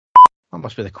That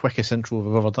must be the quickest intro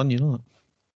we've ever done, you know that?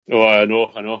 Oh, I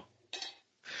know.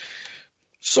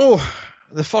 So,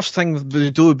 the first thing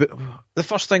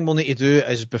we'll need to do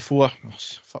is before... Oh,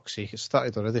 fuck's sake, it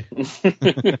started already.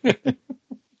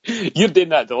 You're doing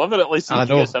that deliberately so you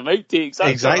can get some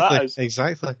outtakes.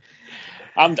 Exactly.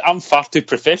 I'm far too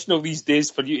professional these days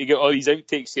for you to get all these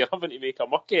outtakes. You're having to make a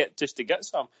muck of it just to get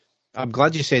some. I'm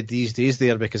glad you said these days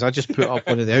there, because I just put up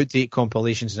one of the outtake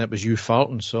compilations and it was you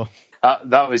farting, so...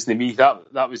 That wasn't me.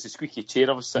 That was the squeaky chair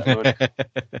I was sitting on.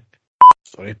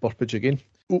 Sorry, burpage again.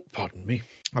 Oh, pardon me.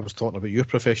 I was talking about your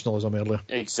professionalism earlier.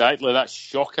 Exactly, that's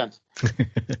shocking.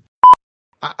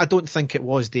 I don't think it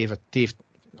was David.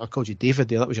 I called you David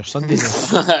there. That was your Sunday name.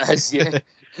 Yeah.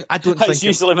 I don't That's think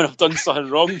usually when I've done something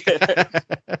wrong.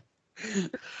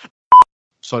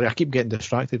 Sorry, I keep getting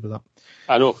distracted with that.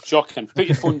 I know, shocking. Put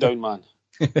your phone down, man.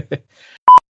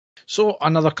 So,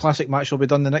 another classic match will be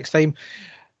done the next time.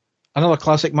 Another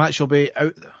classic match will be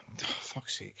out... Oh,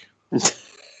 fuck's sake.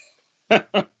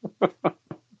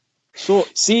 So,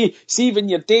 see, when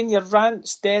you're doing your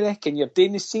rants, Derek, and you're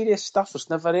doing the serious stuff, there's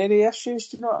never any issues,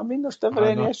 do you know what I mean? There's never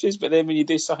any issues, but then when you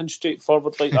do something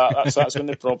straightforward like that, that's when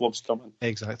the problems come in.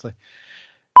 Exactly.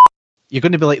 You're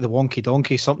going to be like the Wonky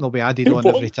Donkey, something will be added on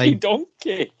every time. Wonky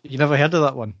Donkey? You never heard of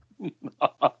that one?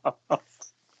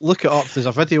 Look it up, there's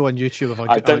a video on YouTube.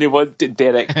 I don't want to,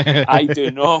 Derek. I do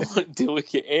not want to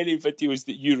look at any videos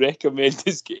that you recommend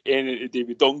as get anything to do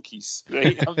with donkeys,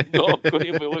 right? I'm not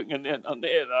going to be looking on the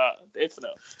internet at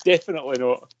that. Definitely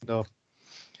not. No.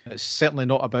 It's certainly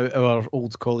not about our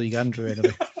old colleague Andrew,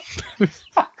 anyway.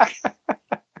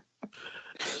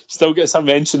 Still gets a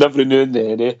mention every now and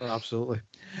then, eh? Absolutely.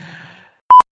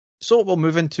 So we'll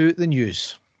move into the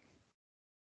news.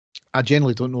 I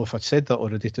generally don't know if I'd said that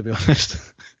already, to be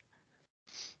honest.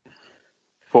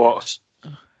 What?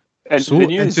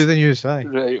 Into the news, aye.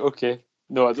 Right, okay.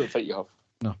 No, I don't think you have.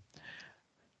 No.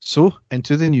 So,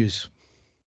 into the news.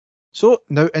 So,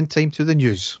 now in time to the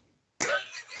news.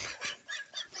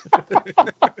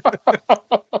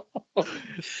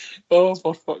 Oh,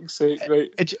 for fuck's sake,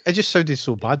 right. It just sounded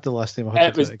so bad the last time I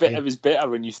heard it. It was better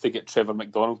when you used to get Trevor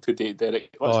McDonald to date,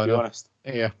 Derek. Let's be honest.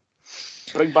 Yeah.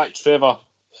 Bring back Trevor.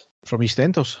 From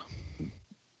EastEnders.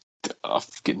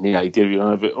 I've got no idea what you're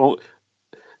on about. Oh,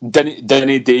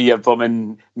 didn't do your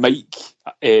bumming Mike.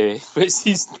 What's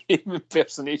his name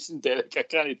impersonation, Derek? I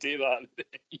can't do that.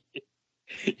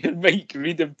 Your Mike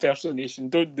Reid impersonation.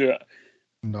 Don't do it.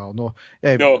 No. No.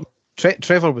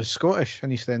 Trevor was Scottish in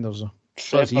EastEnders, though.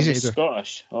 Trevor was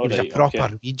Scottish. He was a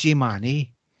proper Ouija man, eh?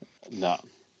 Nah.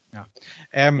 Nah.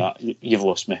 You've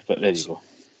lost me, but there you go.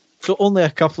 So only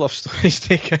a couple of stories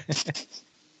taken.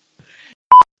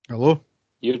 Hello?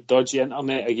 You're dodgy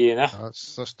internet again, eh?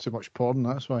 That's too much porn,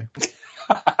 that's why.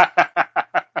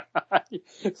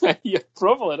 You're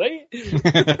probably right. And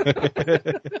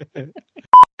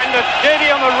the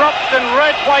stadium erupts in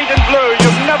red, white and blue.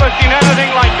 You've never seen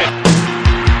anything like it.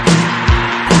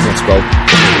 Let's go.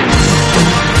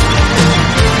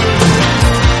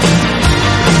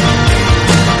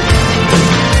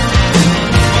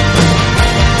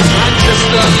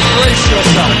 Manchester, brace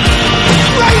yourself.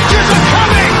 Rangers are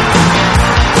coming!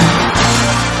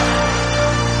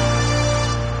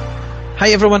 Hi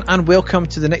everyone, and welcome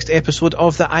to the next episode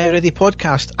of the I Already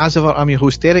podcast. As ever, I'm your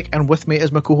host Derek, and with me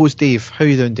is my co-host Dave. How are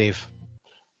you doing, Dave?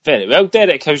 Very well,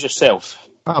 Derek. How's yourself?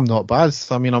 I'm not bad.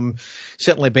 I mean, I'm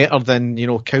certainly better than,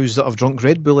 cows that have drunk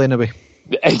Red Bull anyway.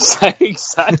 Exactly,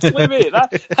 mate.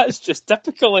 That's just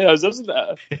typical of us, isn't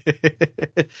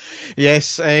it?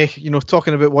 Yes,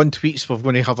 talking about one tweets, we're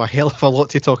going to have a hell of a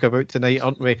lot to talk about tonight,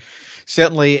 aren't we?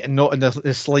 Certainly not in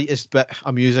the slightest bit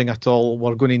amusing at all.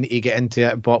 We're going to need to get into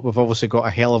it, but we've obviously got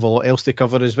a hell of a lot else to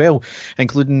cover as well,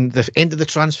 including the end of the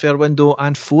transfer window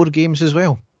and 4 games as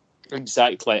well.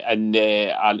 Exactly, and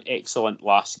an excellent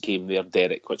last game there,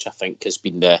 Derek, which I think has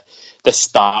been the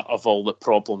start of all the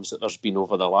problems that there's been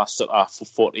over the last sort of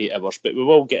 48 hours, but we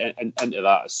will get into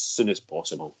that as soon as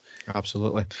possible.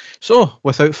 Absolutely. So,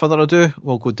 without further ado,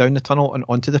 we'll go down the tunnel and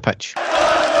onto the pitch.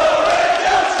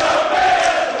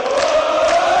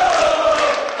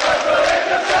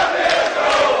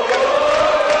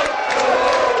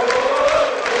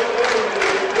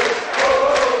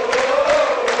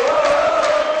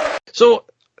 So,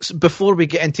 before we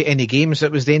get into any games,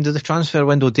 it was the end of the transfer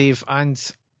window, Dave,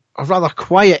 and a rather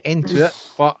quiet end to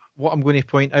it, but what I'm going to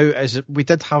point out is that we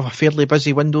did have a fairly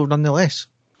busy window nonetheless.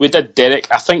 We did,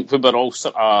 Derek. I think we were all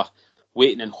sort of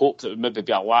waiting and hope that it would maybe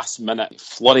be a last-minute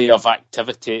flurry of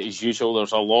activity as usual.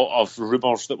 There's a lot of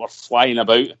rumours that were flying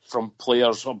about from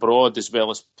players abroad as well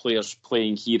as players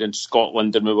playing here in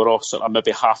Scotland, and we were all sort of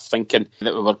maybe half thinking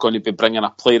that we were going to be bringing a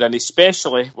player in,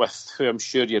 especially with who I'm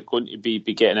sure you're going to be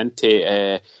getting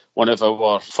into, one of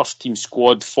our first-team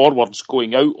squad forwards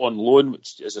going out on loan,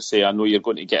 which, as I say, I know you're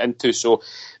going to get into. So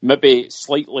maybe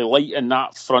slightly light in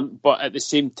that front, but at the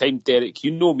same time, Derek,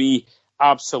 you know me,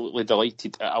 absolutely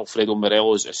delighted that Alfredo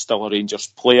Morelos is still a Rangers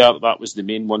player. That was the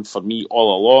main one for me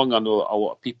all along. I know a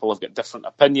lot of people have got different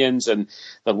opinions and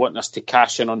they're wanting us to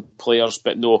cash in on players,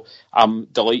 but no, I'm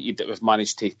delighted that we've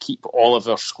managed to keep all of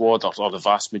our squad, or the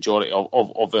vast majority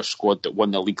of our squad that won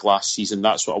the league last season.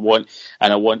 That's what I want,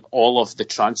 and I want all of the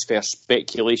transfer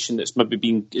speculation that's maybe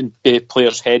been in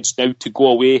players' heads now to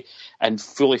go away and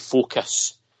fully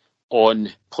focus on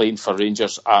playing for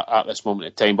Rangers at this moment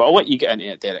in time. But I'll let you get into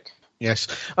it, Derek. Yes.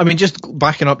 I mean, just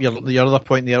backing up your other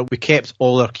point there, we kept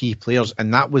all our key players,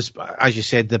 and that was, as you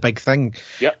said, the big thing.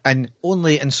 Yep. And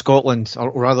only in Scotland,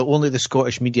 or rather only the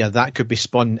Scottish media, that could be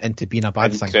spun into being a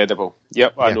bad thing. Incredible.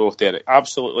 Yep, I know, Derek.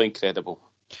 Absolutely incredible.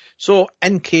 So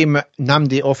in came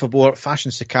Nnamdi Offabor, Fashion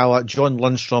Sakala, John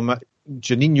Lundstrom,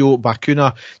 Juninho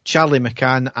Bacuna, Charlie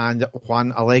McCann, and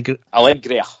Juan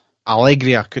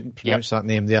Alegria, couldn't pronounce that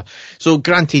name there. So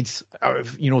granted,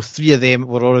 three of them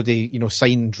were already,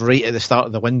 signed right at the start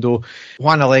of the window.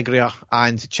 Juan Alegria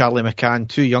and Charlie McCann,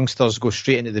 two youngsters, go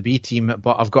straight into the B team,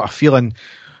 but I've got a feeling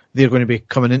they're going to be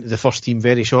coming into the first team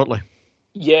very shortly.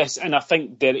 Yes, and I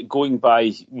think, Derek, going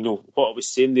by, what I was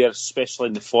saying there, especially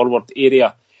in the forward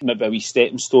area, maybe a wee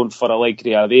stepping stone for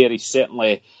Alegria there. He's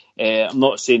certainly, I'm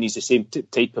not saying he's the same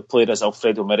type of player as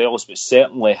Alfredo Morelos, but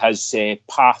certainly his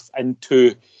path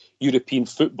into European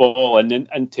football and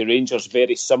into Rangers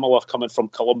very similar, coming from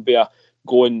Colombia,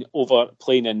 going over,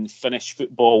 playing in Finnish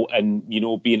football and,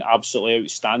 being absolutely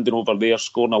outstanding over there,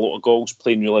 scoring a lot of goals,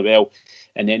 playing really well,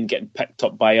 and then getting picked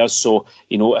up by us. So,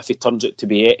 if he turns out to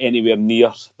be anywhere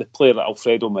near the player that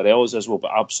Alfredo Morelos is, we'll be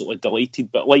absolutely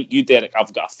delighted. But like you, Derek,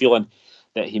 I've got a feeling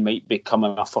that he might be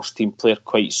becoming a first-team player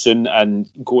quite soon,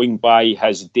 and going by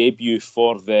his debut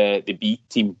for the B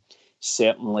team,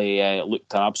 certainly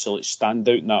looked an absolute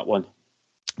standout in that one.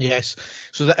 Yes,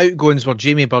 so the outgoings were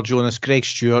Jamie Barjonas, Greg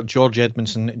Stewart, George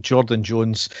Edmondson, Jordan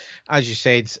Jones. As you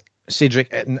said,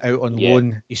 Cedric Itten out on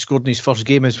loan. He scored in his first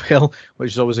game as well,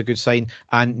 which is always a good sign.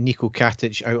 And Nico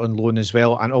Katic out on loan as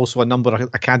well. And also a number of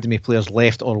academy players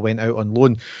left or went out on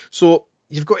loan. So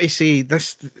you've got to say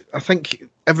this, I think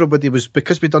everybody was,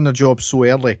 because we'd done the job so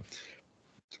early,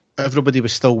 everybody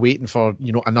was still waiting for,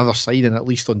 another signing, at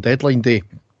least on deadline day.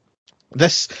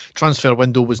 This transfer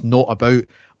window was not about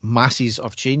masses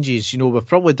of changes. We've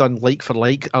probably done like for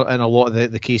like in a lot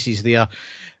of the cases there.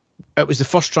 It was the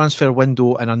first transfer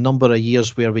window in a number of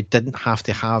years where we didn't have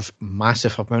to have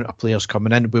massive amount of players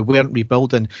coming in. We weren't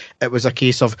rebuilding. It was a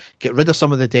case of get rid of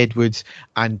some of the deadwood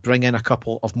and bring in a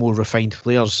couple of more refined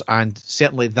players. And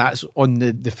certainly that's on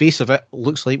the face of it,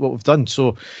 looks like what we've done.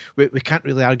 So we can't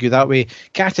really argue that way.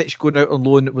 Katic going out on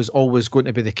loan was always going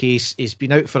to be the case. He's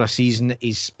been out for a season.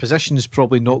 His position is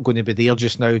probably not going to be there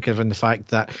just now, given the fact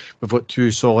that we've got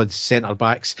two solid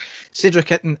centre-backs. Cedric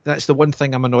Itten, that's the one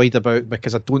thing I'm annoyed about,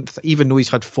 because I don't even though he's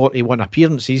had 41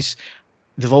 appearances,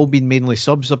 they've all been mainly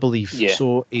subs, I believe. Yeah.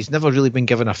 So he's never really been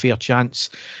given a fair chance.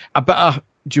 A bit of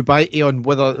dubiety on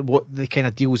what the kind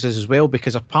of deals is as well,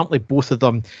 because apparently both of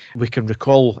them we can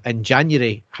recall in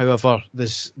January. However,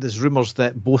 there's rumours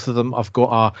that both of them have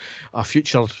got a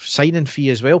future signing fee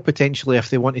as well, potentially, if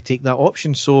they want to take that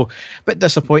option. So a bit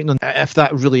disappointing if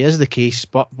that really is the case,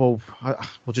 but we'll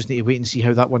just need to wait and see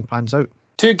how that one pans out.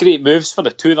 Two great moves for the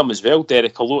two of them as well,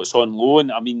 Derek, although it's on loan.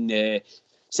 I mean,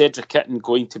 Cedric Itten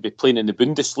going to be playing in the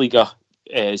Bundesliga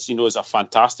is a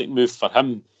fantastic move for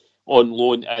him on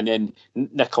loan, and then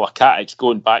Nikola Katic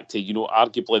going back to,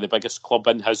 arguably the biggest club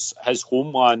in his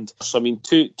homeland. So, I mean,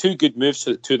 two good moves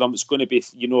for the two of them. It's going to be,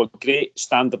 a great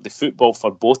standard of football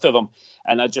for both of them,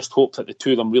 and I just hope that the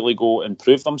two of them really go and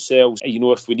prove themselves.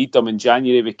 If we need them in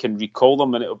January, we can recall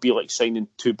them, and it'll be like signing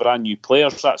two brand new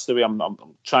players. That's the way I'm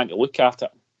trying to look at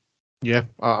it. Yeah,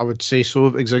 I would say so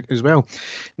as well.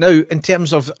 Now, in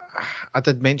terms of, I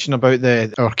did mention about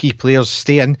our key players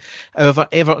staying. However,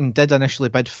 Everton did initially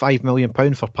bid £5 million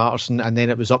for Patterson, and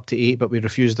then it was up to 8, but we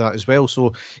refused that as well.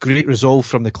 So great resolve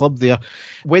from the club there.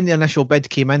 When the initial bid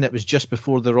came in, it was just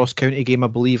before the Ross County game, I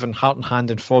believe, and Heart and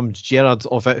Hand informed Gerrard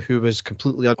of it, who was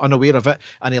completely unaware of it,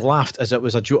 and he laughed as it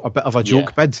was a bit of a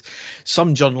joke bid.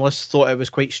 Some journalists thought it was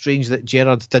quite strange that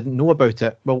Gerrard didn't know about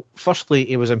it. Well, firstly,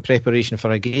 he was in preparation for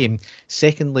a game.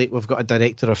 Secondly, we've got a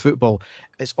director of football.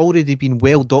 It's already been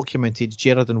well documented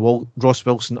Gerrard and Ross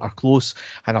Wilson are close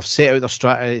and have set out their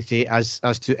strategy as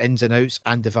to ins and outs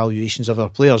and evaluations of their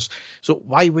players. So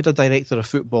why would a director of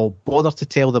football bother to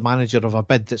tell the manager of a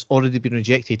bid that's already been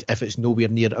rejected if it's nowhere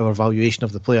near our valuation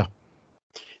of the player?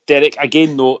 Derek,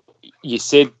 again though, you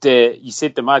said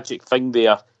the magic thing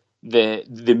there,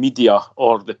 the media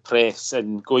or the press,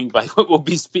 and going by what we'll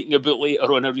be speaking about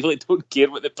later on, I really don't care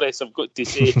what the press have got to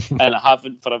say, and I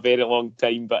haven't for a very long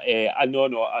time, but I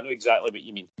know exactly what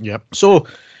you mean. Yep. So,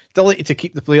 delighted to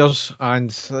keep the players,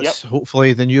 and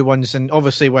hopefully the new ones, and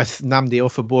obviously with Nnamdi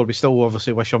off the board, we still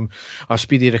obviously wish him a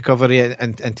speedy recovery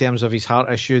in terms of his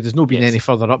heart issue. There's not been any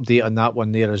further update on that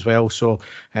one there as well, so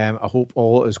I hope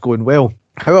all is going well.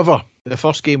 However, the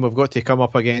first game we've got to come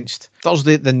up against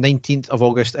Thursday the 19th of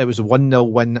August, it was a 1-0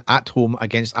 win at home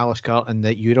against Alashkar in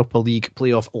the Europa League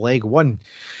playoff leg 1.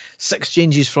 6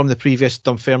 changes from the previous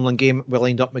Dunfermline game. We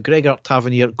lined up McGregor,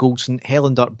 Tavernier, Goldson,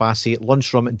 Helander, Bassey,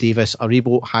 Lundstrom, Davis,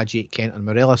 Aribo, Hadji, Kent and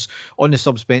Morelos. On the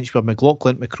subs bench were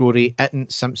McLaughlin, McCrory,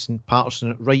 Itten, Simpson,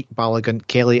 Patterson, Wright, Balogun,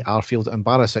 Kelly, Arfield and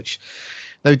Barisic.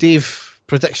 Now, Dave,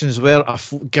 predictions were,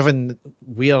 given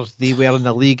where they were in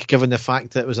the league, given the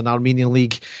fact that it was an Armenian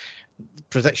league,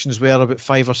 predictions were about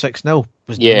 5 or 6-0.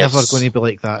 It's never going to be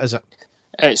like that, is it?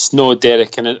 It's no,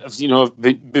 Derek, and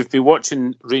we've been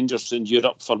watching Rangers in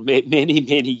Europe for many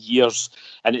years,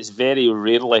 and it's very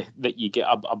rarely that you get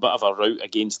a bit of a rout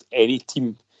against any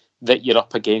team that you're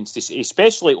up against,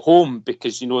 especially at home,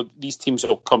 because these teams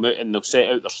will come out and they'll set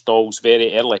out their stalls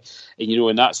very early,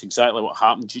 and that's exactly what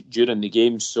happened during the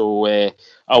game. So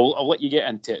I'll let you get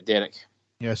into it, Derek.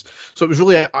 Yes. So it was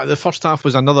really, the first half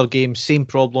was another game, same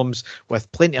problems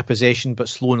with plenty of possession but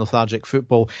slow and lethargic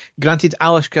football. Granted,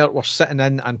 Alashkar were sitting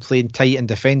in and playing tight and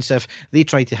defensive. They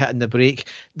tried to hit in the break.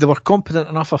 They were competent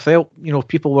enough, I felt.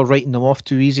 People were writing them off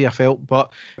too easy, I felt,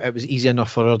 but it was easy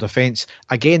enough for our defence.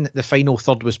 Again, the final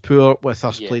third was poor, with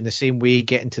us playing the same way,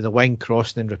 getting to the wing,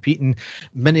 crossing and repeating.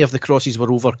 Many of the crosses were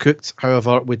overcooked.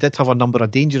 However, we did have a number of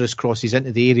dangerous crosses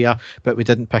into the area, but we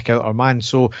didn't pick out our man.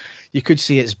 So you could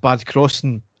say it's bad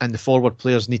crossing, and the forward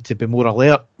players need to be more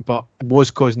alert, but it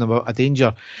was causing them a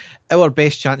danger. Our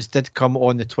best chance did come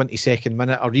on the 22nd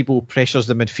minute. Aribo pressures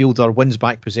the midfielder, wins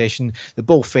back possession. The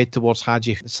ball fed towards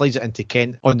Hadji, slides it into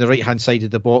Kent on the right-hand side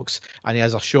of the box, and he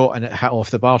has a shot and it hit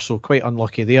off the bar, so quite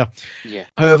unlucky there. Yeah.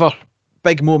 However,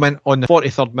 big moment on the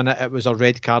 43rd minute, it was a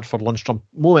red card for Lundstrom.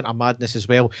 Moment of madness as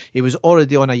well. He was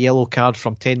already on a yellow card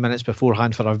from 10 minutes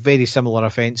beforehand for a very similar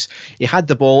offence. He had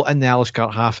the ball in the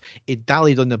Alashkar half. He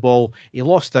dallied on the ball. He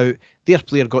lost out. Their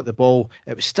player got the ball.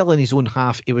 It was still in his own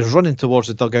half. He was running towards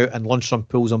the dugout and Lundstrom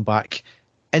pulls him back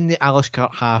in the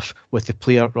Alashkar half with the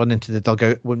player running to the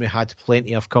dugout when we had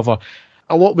plenty of cover.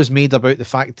 A lot was made about the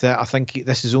fact that I think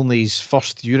this is only his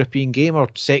first European game, or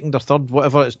second or third,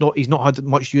 whatever. He's not had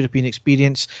much European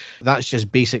experience. That's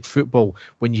just basic football.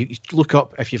 When you look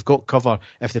up, if you've got cover,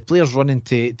 if the player's running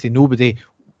to nobody,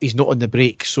 he's not on the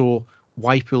break. So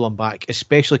why pull him back,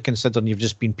 especially considering you've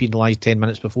just been penalised 10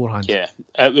 minutes beforehand? Yeah,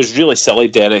 it was really silly,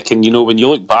 Derek. And when you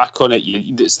look back on it,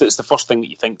 it's the first thing that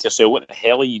you think to yourself, what the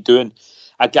hell are you doing?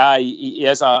 A guy,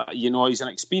 he's an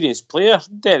experienced player,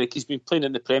 Derek. He's been playing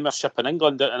in the Premiership in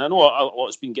England, and I know a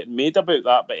lot's been getting made about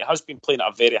that, but he has been playing at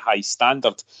a very high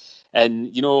standard.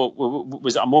 And,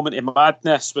 was it a moment of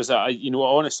madness? Was it, I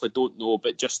honestly don't know,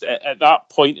 but just at that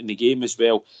point in the game as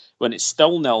well, when it's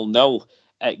still 0-0,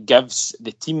 it gives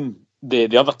the team,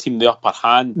 the other team, the upper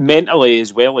hand, mentally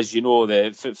as well as,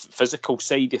 the physical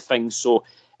side of things. So,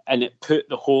 and it put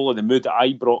the whole of the mood at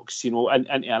Ibrox, into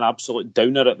an absolute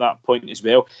downer at that point as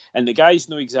well. And the guy's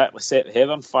not exactly set the head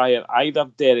on fire either,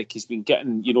 Derek. He's been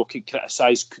getting,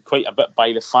 criticised quite a bit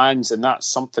by the fans, and that's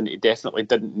something that he definitely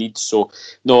didn't need. So,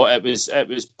 no, it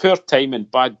was poor timing,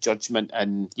 bad judgment,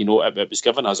 and, it was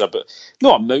giving us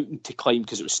not a mountain to climb,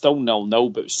 because it was still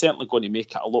 0-0, but it was certainly going to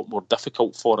make it a lot more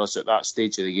difficult for us at that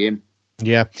stage of the game.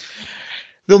 Yeah.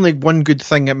 The only one good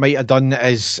thing it might have done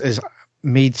is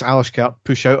made Alashkar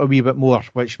push out a wee bit more,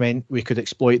 which meant we could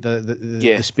exploit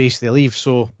the space they leave.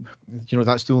 So,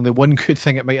 that's the only one good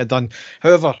thing it might have done.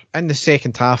 However, in the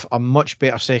second half, a much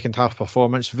better second half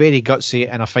performance, very gutsy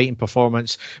and a fighting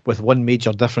performance, with one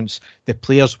major difference. The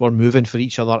players were moving for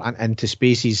each other and into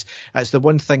spaces. It's the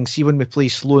one thing, see, when we play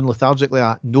slow and lethargic like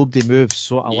that, nobody moves,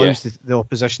 so it allows the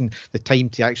opposition the time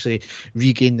to actually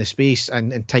regain the space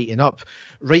and tighten up.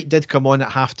 Wright did come on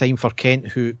at half-time for Kent,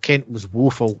 who Kent was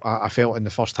woeful, I felt, in the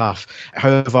first half.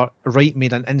 However, Wright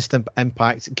made an instant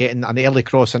impact, getting an early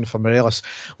cross in for Morelos.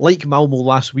 Like Malmo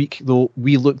last week, though,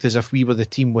 we looked as if we were the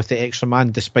team with the extra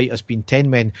man, despite us being 10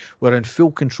 men. We're in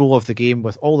full control of the game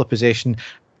with all the possession.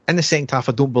 In the second half,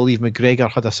 I don't believe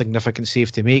McGregor had a significant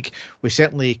save to make. We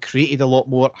certainly created a lot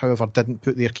more, however, didn't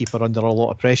put their keeper under a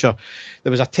lot of pressure.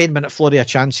 There was a 10-minute flurry of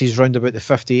chances round about the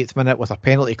 58th minute with a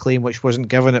penalty claim which wasn't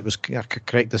given. It was a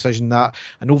correct decision that.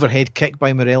 An overhead kick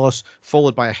by Morelos,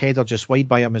 followed by a header just wide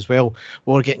by him as well.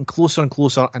 We were getting closer and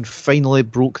closer and finally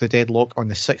broke the deadlock on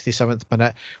the 67th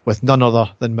minute with none other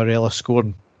than Morelos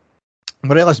scoring.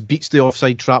 Morelos beats the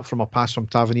offside trap from a pass from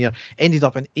Tavernier, ended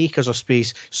up in acres of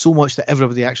space, so much that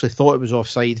everybody actually thought it was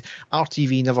offside.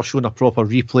 RTV never shown a proper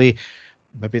replay.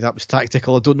 Maybe that was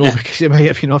tactical, I don't know, because it might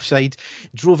have been offside.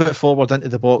 Drove it forward into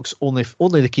the box, only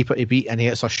the keeper to beat, and he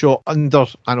hits a shot under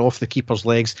and off the keeper's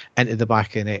legs into the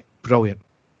back of the net. Brilliant.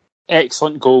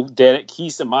 Excellent goal, Derek.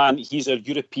 He's the man. He's our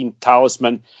European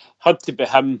talisman. Had to be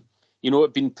him.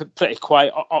 It'd been pretty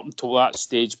quiet up until that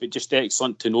stage, but just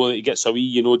excellent to know that he gets a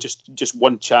wee, just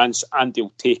one chance and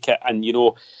he'll take it. And,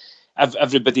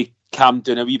 everybody calmed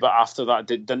down a wee bit after that,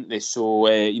 didn't they? So,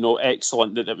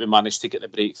 excellent that we managed to get the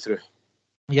breakthrough.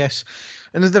 Yes.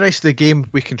 And the rest of the game,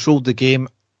 we controlled the game.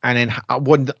 And then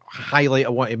one highlight I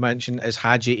want to mention is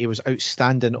Hagi. He was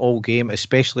outstanding all game,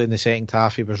 especially in the second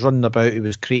half. He was running about. He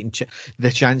was creating the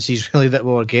chances really that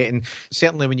we were getting.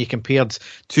 Certainly when you compared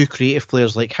two creative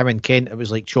players like him and Kent, it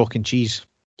was like chalk and cheese.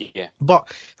 Yeah.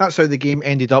 But that's how the game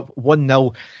ended up,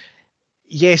 1-0.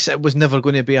 Yes, it was never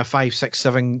going to be a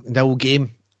 5-6-7-0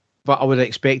 game, but I would have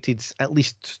expected at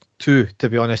least two, to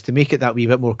be honest, to make it that wee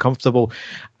bit more comfortable.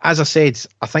 As I said,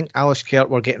 I think Alashkert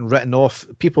were getting written off.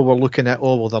 People were looking at, they're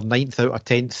 9th out of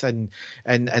 10th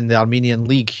in the Armenian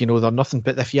league. They're nothing.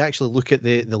 But if you actually look at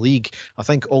the league, I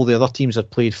think all the other teams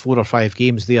had played 4 or 5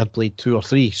 games. They had played 2 or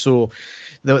 3. So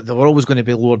they were always going to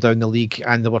be lower down the league,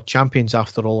 and they were champions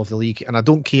after all of the league. And I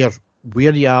don't care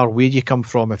where you are, where you come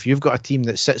from. If you've got a team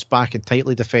that sits back and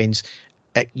tightly defends,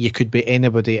 you could be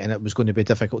anybody, and it was going to be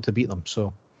difficult to beat them.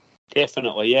 So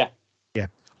definitely, yeah.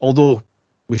 Although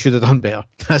we should have done better.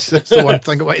 That's the one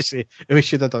thing I want to say. We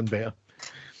should have done better.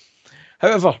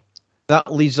 However,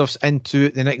 that leads us into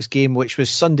the next game, which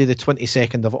was Sunday the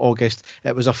 22nd of August.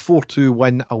 It was a 4-2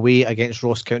 win away against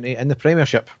Ross County in the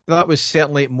Premiership. That was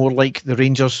certainly more like the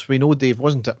Rangers we know, Dave,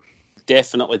 wasn't it?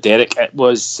 Definitely, Derek. It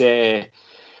was...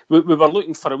 We were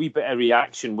looking for a wee bit of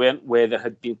reaction, weren't we? There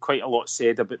had been quite a lot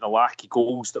said about the lack of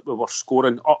goals that we were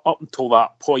scoring up until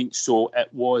that point, so it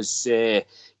was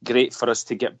great for us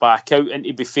to get back out. And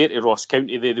to be fair to Ross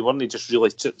County, they weren't just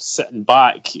really sitting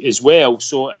back as well.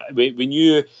 So we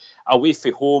knew away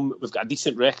from home, we've got a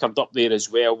decent record up there as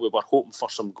well. We were hoping for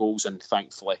some goals, and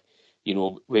thankfully,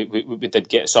 we did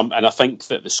get some. And I think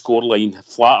that the scoreline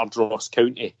flattered Ross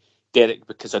County, Derek,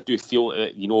 because I do feel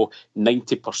that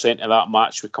 90% of that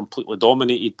match we completely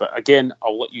dominated. But again,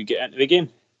 I'll let you get into the game.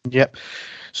 Yep.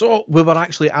 So we were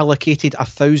actually allocated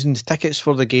 1,000 tickets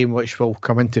for the game, which will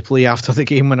come into play after the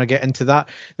game when I get into that.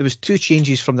 There was 2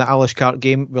 changes from the Alashkert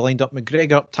game. We lined up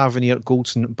McGregor, Tavernier,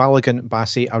 Goldson, Balogun,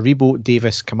 Bassey, Aribo,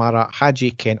 Davis, Kamara,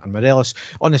 Hagi, Kent and Morelos.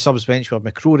 On the subs bench were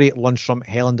McCrory, Lundstrom,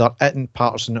 Helander, Itten,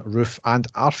 Patterson, Roof and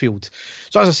Arfield.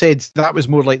 So as I said, that was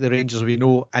more like the Rangers we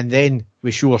know, and then we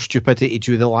show our stupidity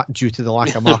due to the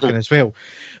lack of marking as well.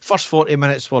 First 40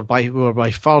 minutes we were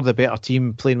by far the better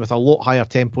team, playing with a lot higher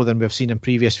tempo than we've seen in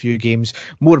previous few games.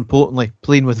 More importantly,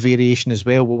 playing with variation as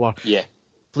well.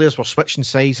 Players were switching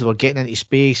sides, they were getting into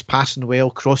space, passing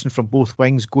well, crossing from both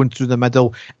wings, going through the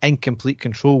middle, in complete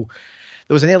control.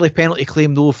 There was an early penalty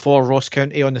claim though for Ross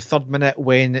County on the 3rd minute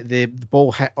when the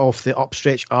ball hit off the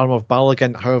upstretched arm of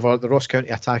Balogun. However, the Ross County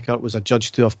attacker was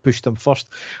adjudged to have pushed him first.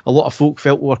 A lot of folk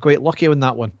felt we were quite lucky on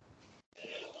that one.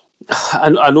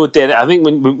 I know, Derek. I think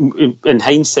when in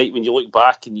hindsight, when you look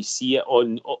back and you see it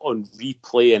on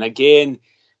replay, and again,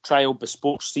 trial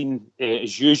bespoke scene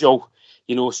as usual,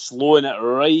 slowing it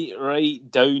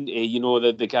right down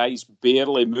to, the guy's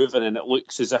barely moving, and it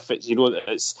looks as if it's,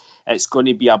 that it's going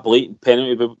to be a blatant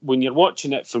penalty. But when you're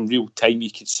watching it from real time,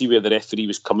 you could see where the referee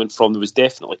was coming from. There was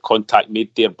definitely contact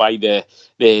made there by the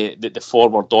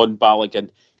forward on Balogun,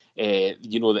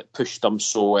 that pushed him.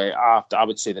 So I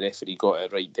would say the referee got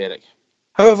it right, Derek.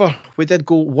 However, we did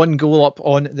go 1 goal up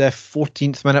on the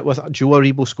 14th minute with Joe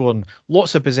Aribo scoring.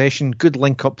 Lots of possession, good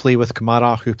link-up play with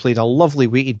Kamara, who played a lovely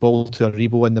weighted ball to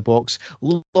Aribo in the box.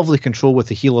 Lovely control with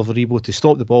the heel of Aribo to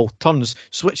stop the ball, turns,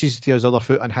 switches to his other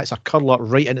foot and hits a curler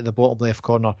right into the bottom left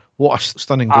corner. What a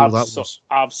stunning goal that was.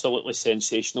 Absolutely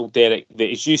sensational, Derek.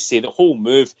 As you say, the whole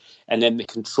move and then the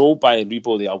control by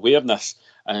Aribo, the awareness,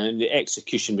 and the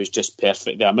execution was just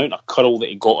perfect. The amount of curl that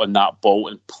he got on that ball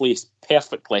and placed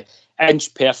perfectly,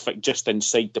 inch perfect, just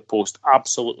inside the post.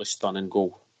 Absolutely stunning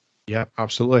goal. Yeah,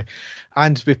 absolutely.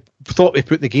 And we thought we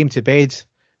put the game to bed.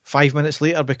 5 minutes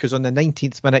later, because on the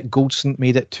 19th minute, Goldson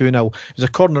made it 2-0. It was a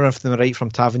corner in from the right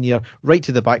from Tavernier, right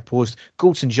to the back post.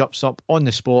 Goldson jumps up on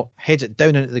the spot, heads it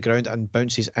down into the ground and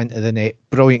bounces into the net.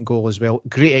 Brilliant goal as well.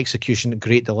 Great execution,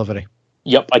 great delivery.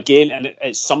 Yep, again, and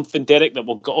it's something, Derek, that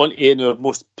we'll get on to in our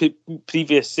most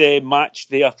previous match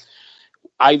there.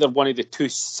 Either one of the two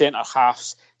centre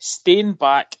halves staying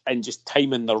back and just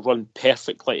timing their run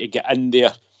perfectly to get in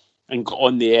there and got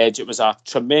on the edge. It was a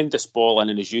tremendous ball,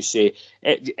 and as you say,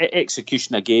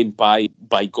 execution again by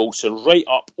Goldson, right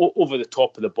up over the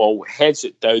top of the ball, heads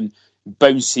it down,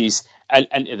 bounces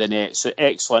into the net. So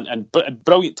excellent and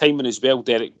brilliant timing as well,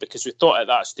 Derek, because we thought at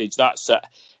that stage, that's it.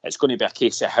 It's going to be a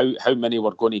case of how many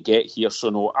we're going to get here.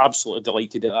 So no, absolutely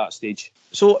delighted at that stage.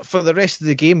 So for the rest of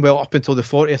the game, well, up until the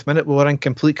 40th minute, we were in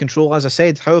complete control, as I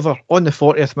said. However, on the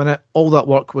 40th minute, all that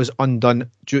work was undone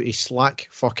due to slack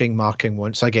fucking marking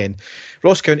once again.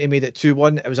 Ross County made it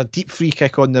 2-1. It was a deep free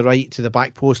kick on the right to the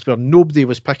back post where nobody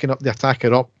was picking up the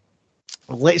attacker up.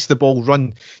 Lets the ball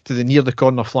run to the near the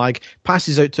corner flag,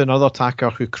 passes out to another attacker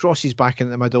who crosses back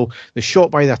into the middle. The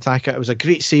shot by the attacker, it was a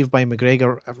great save by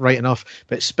McGregor, right enough,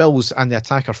 but it spills and the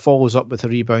attacker follows up with a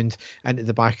rebound into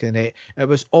the back of the net. It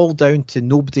was all down to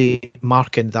nobody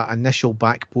marking that initial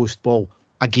back post ball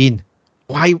again.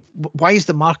 Why is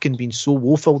the marking been so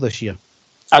woeful this year?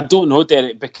 I don't know,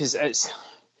 Derek, because I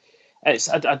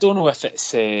don't know if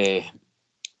it's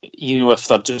if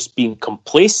they're just being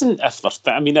complacent.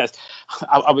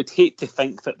 I would hate to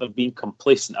think that they're being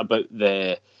complacent about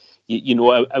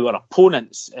our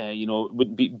opponents.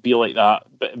 Wouldn't be like that.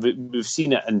 But we've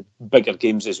seen it in bigger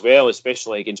games as well,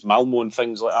 especially against Malmo and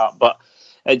things like that. But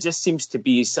it just seems to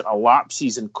be sort of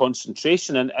lapses in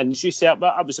concentration. And as you say,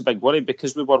 that was a big worry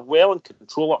because we were well in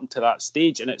control up until that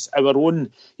stage. And it's our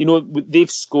own, they've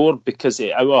scored because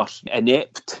of our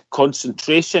inept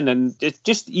concentration and it's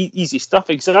just easy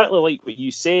stuff. Exactly like what you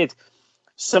said.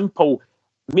 Simple,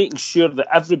 making sure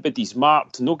that everybody's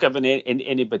marked, not giving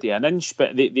anybody an inch,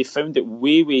 but they found it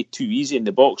way, way too easy in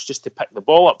the box just to pick the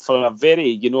ball up for a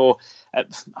very, I'm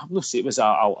not saying it was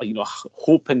a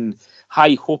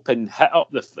high hoping hit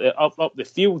up the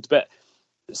field, but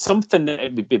something that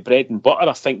it would be bread and butter,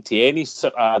 I think, to any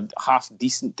sort of half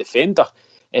decent defender.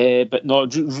 But no,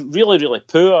 really, really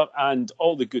poor, and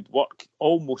all the good work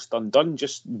almost undone,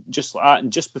 just like that,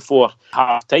 and just before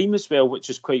half time as well, which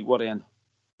is quite worrying.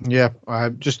 Yeah,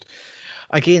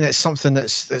 again, it's something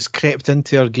that's crept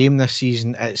into our game this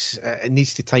season. It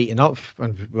needs to tighten up,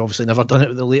 and we've obviously never done it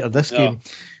with the later this game.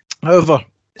 However,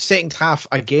 second half,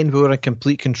 again, we were in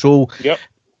complete control. Yep.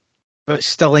 But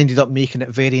still ended up making it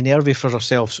very nervy for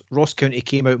ourselves. Ross County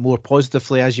came out more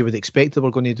positively, as you would expect they were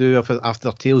going to do after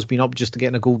their tails been up just to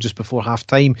get a goal just before half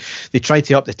time. They tried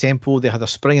to up the tempo, they had a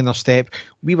spring in their step.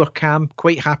 We were calm,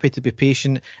 quite happy to be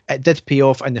patient. It did pay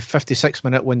off in the 56th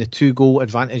minute when the 2-goal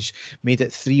advantage made it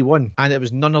 3-1. And it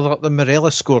was none other than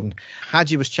Morelos scoring.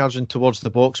 Hadji was charging towards the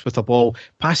box with a ball,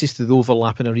 passes to the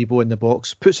overlapping Aribo in the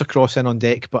box, puts a cross in on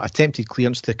deck, but attempted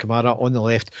clearance to Kamara on the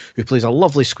left, who plays a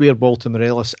lovely square ball to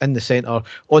Morelos in the centre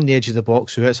on the edge of the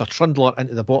box, who hits a trundler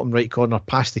into the bottom right corner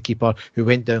past the keeper, who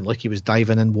went down like he was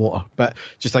diving in water. But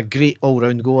just a great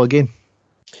all-round goal again.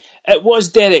 It was,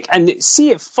 Derek, and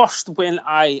see, at first when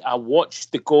I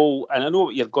watched the goal, and I know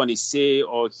what you're going to say,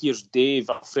 here's Dave,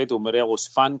 Alfredo Morelos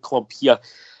fan club here.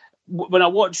 When I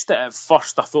watched it at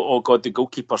first, I thought, oh God, the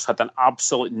goalkeeper's had an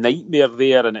absolute nightmare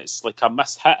there, and it's like a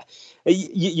mishit.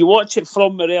 You watch it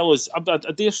from Morelos, I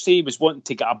dare say he was wanting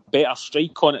to get a better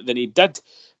strike on it than he did.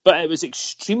 But it was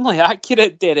extremely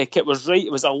accurate, Derek. It was right.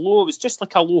 It was just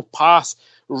like a low pass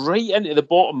right into the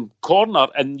bottom corner.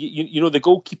 And, the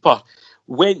goalkeeper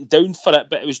went down for it,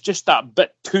 but it was just that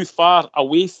bit too far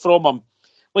away from him.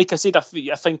 Like I said, I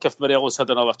think if Morelos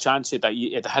had another chance, he'd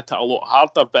hit it a lot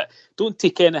harder. But don't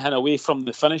take anything away from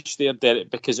the finish there, Derek,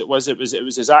 because it was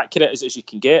as accurate as you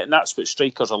can get. And that's what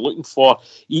strikers are looking for.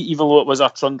 Even though it was a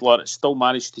trundler, it still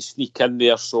managed to sneak in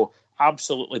there. So,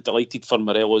 absolutely delighted for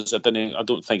Morelos. I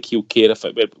don't think he'll care if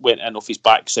it went in off his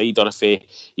backside or if he,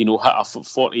 hit a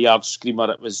 40-yard screamer.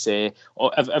 It was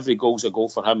every goal's a goal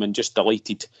for him, and just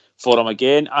delighted for him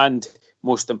again. And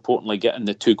most importantly, getting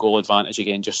the 2-goal advantage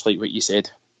again, just like what you said.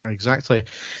 Exactly.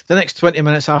 The next 20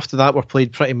 minutes after that were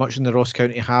played pretty much in the Ross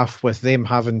County half, with them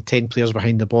having 10 players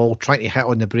behind the ball, trying to hit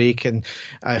on the break and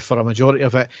for a majority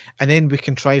of it. And then we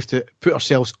contrived to put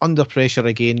ourselves under pressure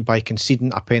again by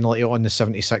conceding a penalty on the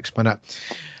 76th minute.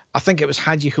 I think it was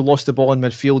Hadji who lost the ball in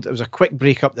midfield. It was a quick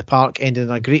break up the park, ending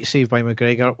in a great save by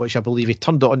McGregor, which I believe he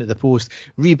turned it onto the post,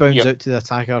 rebounds out to the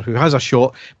attacker, who has a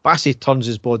shot. Bassey turns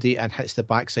his body and hits the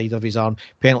backside of his arm.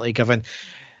 Penalty given.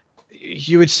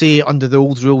 you would say under the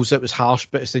old rules it was harsh,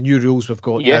 but it's the new rules we've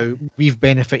got now. We've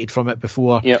benefited from it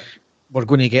before. Yeah. We're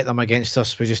going to get them against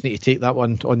us. We just need to take that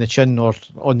one on the chin or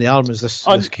on the arm, as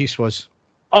this case was.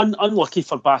 Unlucky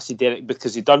for Bassey, Derek,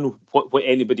 because he done what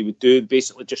anybody would do,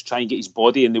 basically just try and get his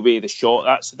body in the way of the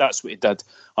shot. That's what he did.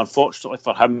 Unfortunately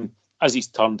for him, as he's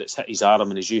turned, it's hit his arm,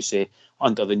 and as you say,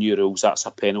 under the new rules, that's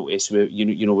a penalty. So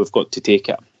we've got to take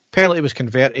it. Penalty was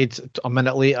converted a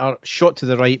minute later, shot to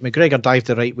the right. McGregor dived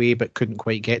the right way but couldn't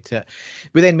quite get to it.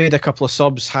 We then made a couple of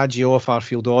subs, Hadji off,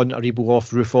 Arfield on, Aribo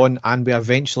off, Roof on, and we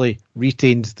eventually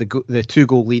retained the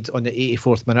 2-goal lead on the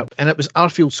 84th minute. And it was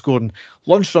Arfield scoring.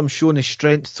 Lundstram showing his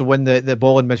strength to win the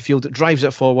ball in midfield. It drives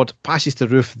it forward, passes to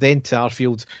Roof, then to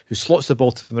Arfield, who slots the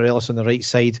ball to Morelos on the right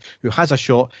side, who has a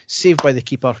shot, saved by the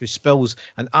keeper, who spills,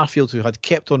 and Arfield, who had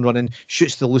kept on running,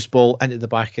 shoots the loose ball into the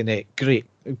back of the net. Great.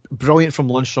 Brilliant from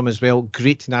Lundstram as well.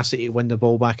 Great tenacity to win the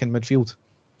ball back in midfield.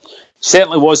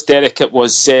 Certainly was, Derek. It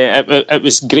was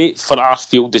great for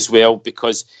Arfield as well,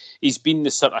 because he's been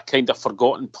the sort of kind of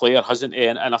forgotten player, hasn't he?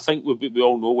 And I think we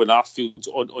all know when Arfield's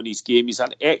on his game, he's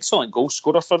an excellent goal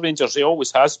scorer for Rangers. He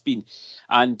always has been.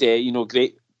 And,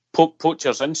 great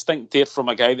poacher's instinct there from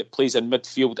a guy that plays in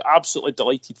midfield. Absolutely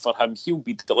delighted for him. He'll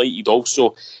be delighted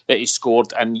also that he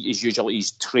scored, and as usual,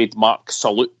 his trademark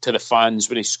salute to the fans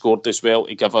when he scored as well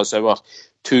to give us our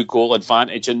 2-goal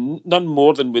advantage, and none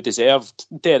more than we deserved,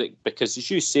 Derek, because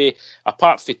as you say,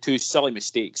 apart from 2 silly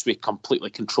mistakes, we completely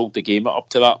controlled the game up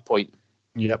to that point.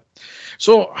 Yep.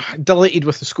 So, delighted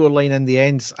with the scoreline in the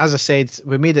end. As I said,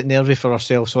 we made it nervy for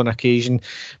ourselves on occasion.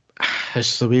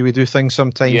 It's the way we do things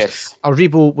sometimes. Yes.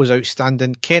 Aribo was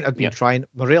outstanding. Kent had been trying.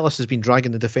 Morelos has been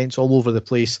dragging the defence all over the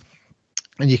place.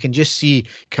 And you can just see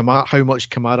how much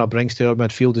Kamara brings to our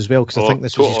midfield as well, because I think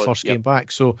this was his first game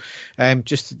back. So,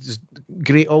 just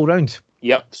great all round.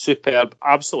 Yep, superb.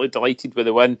 Absolutely delighted with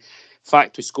the win. In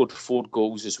fact, we scored 4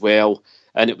 goals as well,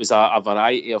 and it was a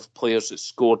variety of players that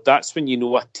scored. That's when you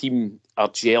know a team are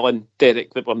gelling,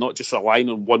 Derek, that we're not just relying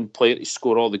on one player to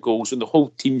score all the goals, and the whole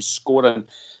team's scoring.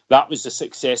 That was the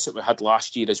success that we had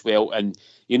last year as well. And,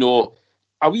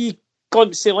 are we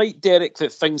glimpse of light, Derek,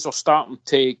 that things are starting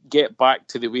to get back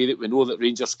to the way that we know that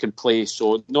Rangers can play?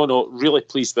 So, really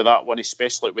pleased with that one,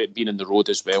 especially with it being in the road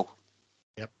as well.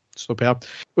 Yep, superb.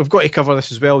 We've got to cover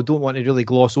this as well. Don't want to really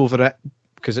gloss over it,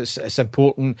 because it's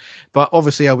important. But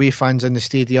obviously, away fans in the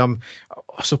stadium,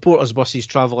 supporters' buses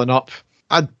travelling up.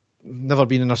 I'd never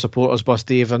been in a supporters' bus,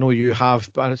 Dave. I know you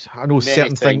have, but I know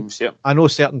certain things. Yep. I know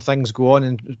certain things go on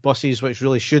in buses which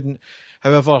really shouldn't.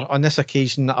 However, on this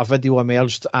occasion, a video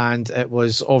emerged, and it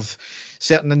was of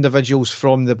certain individuals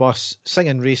from the bus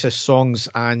singing racist songs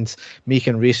and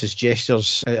making racist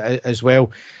gestures as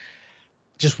well.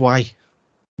 Just why?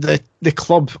 The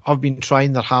club have been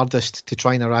trying their hardest to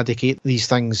try and eradicate these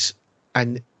things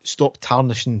and stop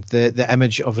tarnishing the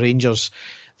image of Rangers.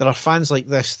 There are fans like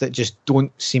this that just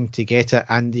don't seem to get it,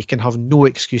 and you can have no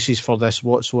excuses for this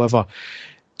whatsoever.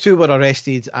 2 were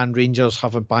arrested, and Rangers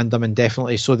have banned them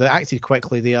indefinitely, so they acted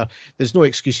quickly there. There's no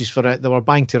excuses for it. They were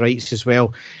banged to rights as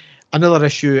well. Another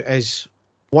issue is,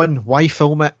 1, why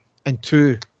film it? And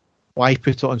 2, why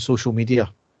put it on social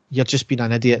media? You're just being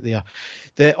an idiot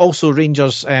there. Also,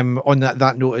 Rangers, on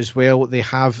that note as well, they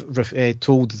have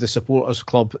told the supporters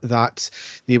club that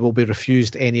they will be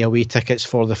refused any away tickets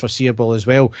for the foreseeable as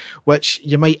well, which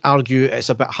you might argue it's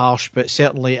a bit harsh, but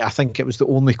certainly I think it was the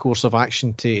only course of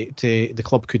action to the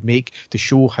club could make to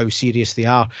show how serious they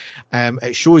are.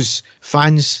 It shows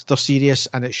fans they're serious,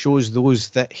 and it shows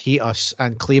those that hate us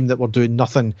and claim that we're doing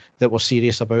nothing that we're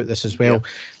serious about this as well. Yeah.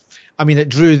 I mean, it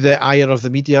drew the ire of the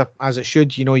media, as it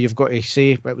should. You've got to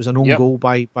say it was an own goal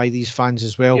by these fans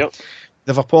as well. Yep.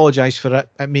 They've apologised for it.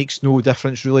 It makes no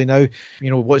difference really now.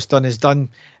 What's done is done.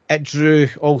 It drew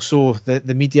also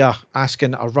the media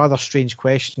asking a rather strange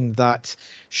question that,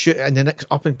 in the next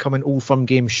up-and-coming Old Firm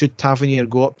game, should Tavernier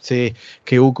go up to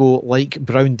Kyogo like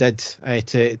Brown did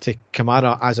to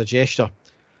Kamara as a gesture?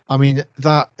 I mean,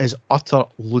 that is utter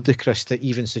ludicrous to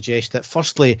even suggest that.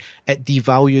 Firstly, it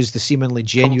devalues the seemingly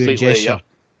genuine gesture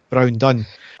Brown done.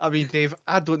 I mean, Dave,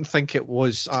 I don't think it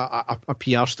was a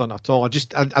PR stunt at all. I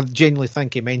genuinely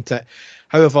think he meant it.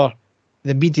 However,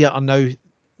 the media are now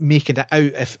making it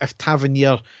out. If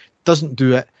Tavernier doesn't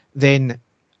do it, then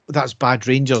that's bad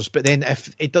Rangers. But then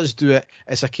if it does do it,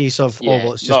 it's a case of,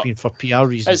 it's just been for PR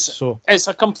reasons. It's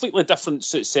a completely different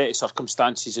set of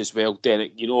circumstances as well,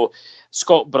 Derek.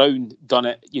 Scott Brown done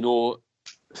it, I'm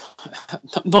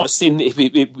not saying that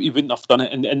he wouldn't have done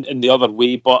it in the other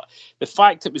way, but the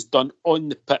fact it was done on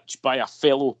the pitch by a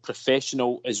fellow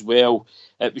professional as well,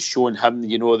 it was showing him,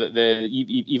 that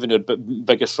even our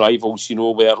biggest rivals,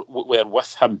 were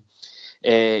with him.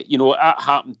 That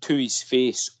happened to his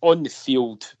face on the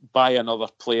field by another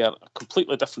player, a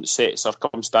completely different set of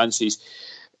circumstances.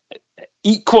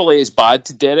 Equally as bad,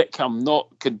 Derek. I'm not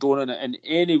condoning it in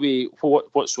any way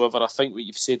whatsoever. I think what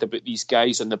you've said about these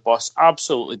guys on the bus,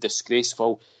 absolutely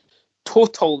disgraceful.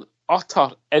 Total,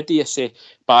 utter idiocy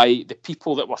by the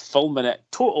people that were filming it.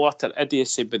 Total, utter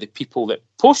idiocy by the people that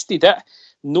posted it,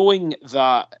 knowing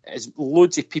that as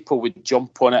loads of people would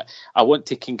jump on it. I want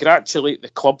to congratulate the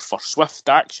club for swift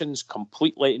actions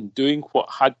completely in doing what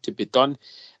had to be done.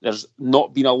 There's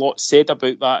not been a lot said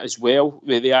about that as well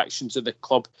with the actions of the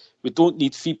club. We don't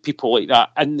need people like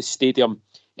that in the stadium.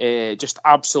 Just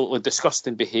absolutely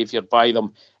disgusting behaviour by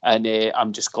them. And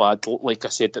I'm just glad, like I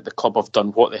said, that the club have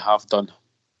done what they have done.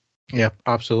 Yeah,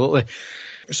 absolutely.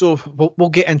 So we'll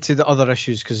get into the other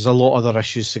issues because there's a lot of other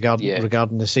issues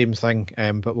regarding the same thing,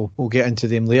 but we'll get into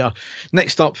them later.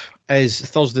 Next up is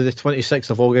Thursday the 26th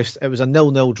of August. It was a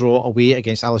 0-0 draw away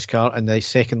against Alashkar in the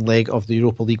second leg of the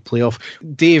Europa League playoff.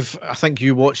 Dave, I think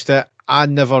you watched it. I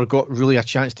never got really a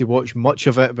chance to watch much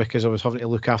of it because I was having to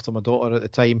look after my daughter at the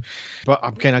time, but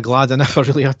I'm kind of glad I never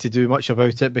really had to do much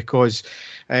about it because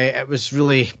it was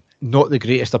really not the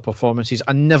greatest of performances.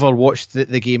 I never watched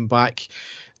the game back.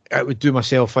 It would do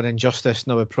myself an injustice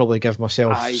and I would probably give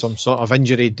myself some sort of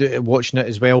injury watching it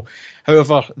as well.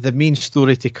 However, the main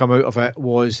story to come out of it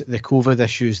was the COVID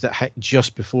issues that hit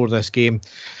just before this game.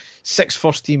 6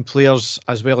 first-team players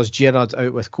as well as Gerrard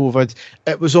out with COVID.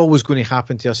 It was always going to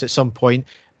happen to us at some point,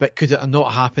 but could it have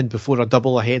not happened before a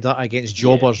double-header against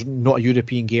Jobbers, not a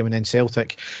European game, and then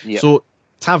Celtic? Yep. So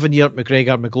Tavernier,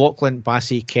 McGregor, McLaughlin,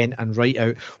 Bassey, Kent and Wright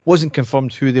out. Wasn't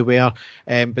confirmed who they were,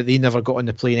 but they never got on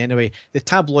the plane anyway. The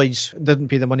tabloids didn't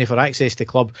pay the money for access to the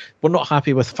club. We're not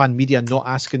happy with fan media not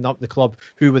asking up the club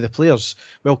who were the players.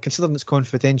 Well, considering it's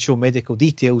confidential medical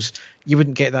details, you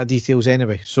wouldn't get that details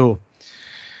anyway. So,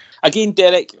 again,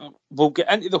 Derek, we'll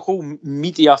get into the whole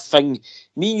media thing.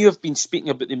 Me and you have been speaking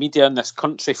about the media in this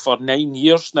country for 9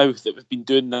 years now that we've been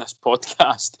doing this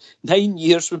podcast. 9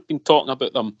 years we've been talking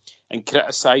about them and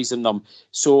criticising them.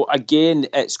 So again,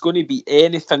 it's going to be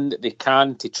anything that they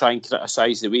can to try and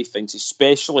criticise the way things,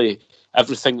 especially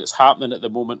everything that's happening at the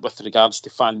moment with regards to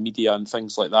fan media and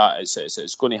things like that.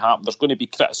 It's going to happen. There's going to be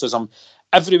criticism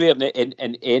everywhere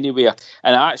and anywhere.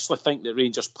 And I actually think that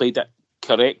Rangers played it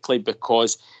correctly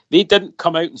because they didn't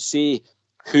come out and say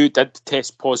who did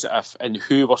test positive and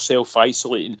who were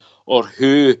self-isolating or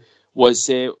who was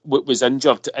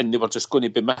injured and they were just going to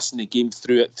be missing the game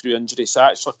through injury. So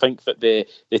I actually think that the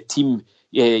team,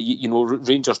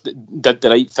 Rangers did the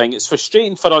right thing. It's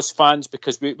frustrating for us fans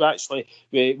because we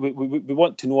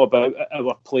want to know about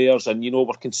our players and,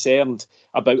 we're concerned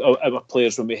about our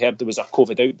players when we heard there was a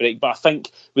COVID outbreak. But I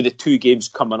think with the 2 games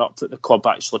coming up that the club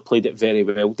actually played it very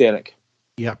well, Derek.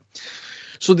 Yeah.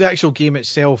 So the actual game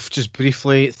itself, just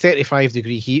briefly,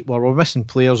 35-degree heat. Well, we're missing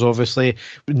players, obviously.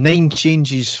 9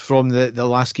 changes from the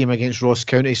last game against Ross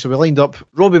County. So we lined up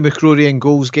Robbie McCrory in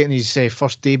goals, getting his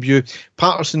first debut.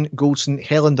 Patterson, Goldson,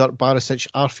 Helander, Barisic,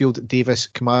 Arfield, Davis,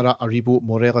 Kamara, Aribo,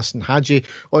 Morelos and Hadji.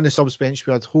 On the subs bench,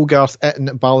 we had Hogarth, Itten,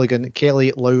 Balogun,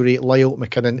 Kelly, Lowry, Lyle,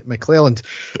 McKinnon, McClelland.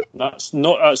 That's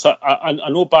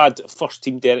a no bad first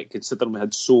team, Derek, considering we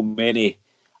had so many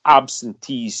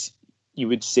absentees. You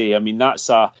would say, I mean, that's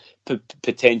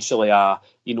potentially a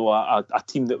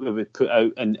team that we would put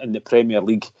out in the Premier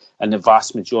League in the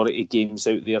vast majority of games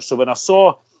out there. So when I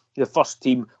saw the first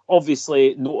team,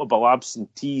 obviously notable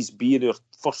absentees being our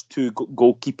first 2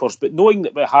 goalkeepers, but knowing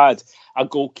that we had a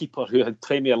goalkeeper who had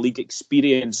Premier League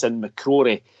experience in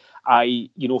McCrory, I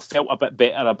felt a bit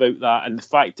better about that. And the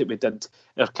fact that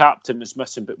our captain was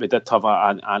missing, but we did have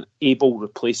an able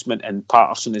replacement in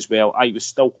Patterson as well. I was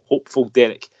still hopeful,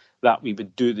 Derek, that we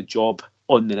would do the job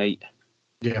on the night.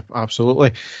 Yeah,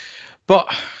 absolutely.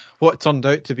 But what turned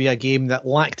out to be a game that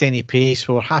lacked any pace.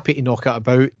 We were happy to knock it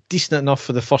about. Decent enough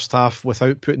for the first half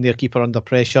without putting their keeper under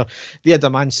pressure. They had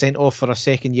a man sent off for a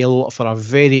second yellow for a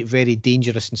very, very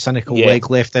dangerous and cynical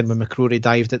leg left in when McCrory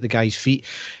dived at the guy's feet.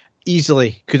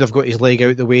 Easily could have got his leg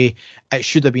out the way. It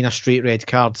should have been a straight red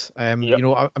card. I'm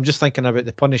just thinking about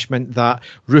the punishment that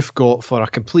Roof got for a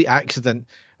complete accident.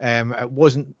 It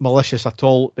wasn't malicious at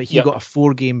all, but he got a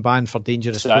 4-game ban for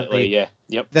dangerous play. Yeah.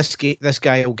 Yep. This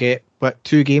guy will get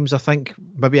 2 games, I think,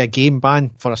 maybe a game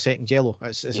ban for a second yellow.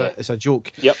 It's a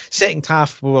joke. Yep. Second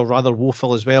half we were rather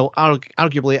woeful as well.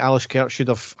 Arguably, Alashkert should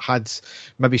have had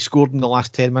maybe scored in the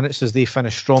last 10 minutes as they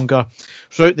finished stronger.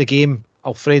 Throughout the game,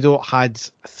 Alfredo had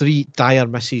 3 dire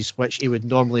misses, which he would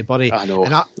normally bury.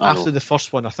 After the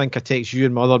first one, I think I texted you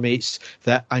and my other mates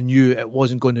that I knew it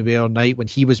wasn't going to be our night when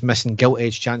he was missing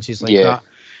gilt-edged chances like that.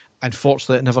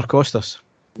 Unfortunately, it never cost us.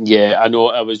 Yeah, I know.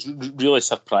 I was really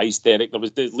surprised, Derek. There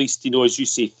was at least, as you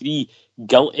say, 3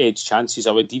 gilt-edged chances.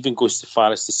 I would even go so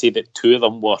far as to say that 2 of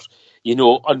them were,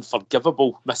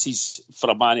 unforgivable misses for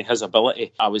a man of his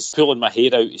ability. I was pulling my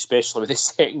hair out, especially with the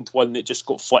second one that just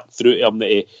got flicked through to him that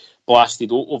he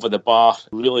blasted over the bar.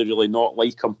 Really, really not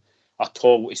like him at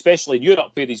all, especially in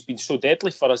Europe where he's been so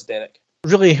deadly for us, Derek.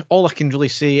 Really, all I can really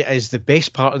say is the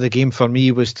best part of the game for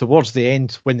me was towards the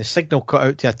end when the signal cut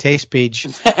out to a test page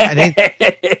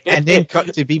and then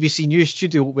cut to BBC News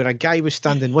studio where a guy was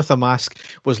standing with a mask,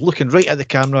 was looking right at the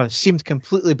camera, seemed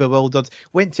completely bewildered,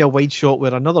 went to a wide shot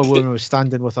where another woman was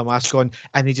standing with a mask on,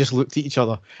 and they just looked at each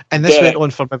other. And this went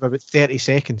on for maybe about 30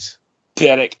 seconds.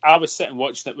 Derek, I was sitting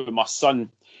watching it with my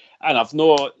son, and I've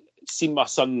not seen my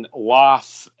son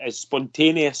laugh as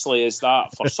spontaneously as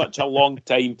that for such a long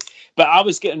time. But I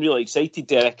was getting really excited,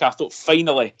 Derek. I thought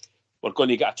finally we're going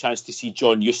to get a chance to see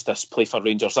John Eustace play for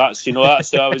Rangers. That's who I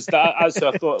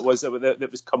thought it was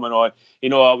that was coming on.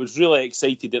 I was really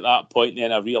excited at that point.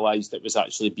 Then I realised it was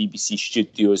actually BBC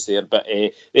Studios there. But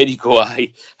there you go.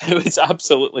 It was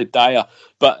absolutely dire.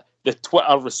 But the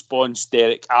Twitter response,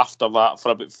 Derek, after that,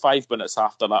 for about 5 minutes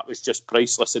after that, was just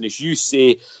priceless. And as you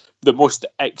say, the most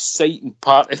exciting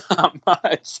part of that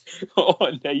match all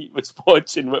night was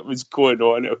watching what was going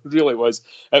on. It really was.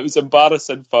 It was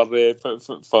embarrassing for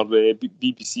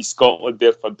BBC Scotland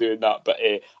there for doing that, but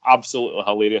absolutely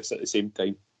hilarious at the same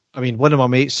time. I mean, one of my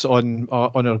mates on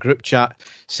our group chat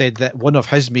said that one of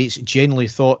his mates genuinely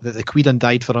thought that the Queen had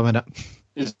died for a minute.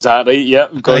 Is that right? Yeah,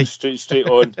 I'm going straight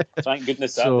on. Thank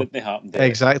goodness that didn't happen.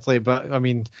 Exactly, but I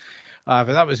mean, but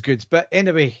that was good. But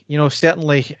anyway,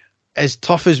 certainly, as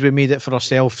tough as we made it for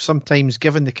ourselves, sometimes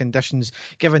given the conditions,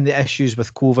 given the issues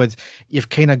with COVID, you've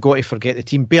kind of got to forget the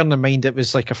team. Bearing in mind it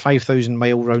was like a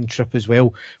 5,000-mile round trip as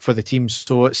well for the team,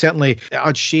 so it certainly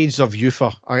had shades of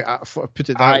Ufa. I put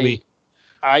it that way.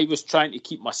 I was trying to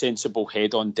keep my sensible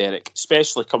head on, Derek,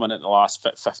 especially coming in the last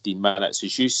 15 minutes.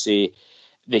 As you say,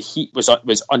 the heat was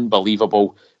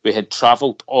unbelievable. We had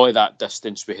travelled all of that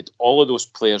distance. We had all of those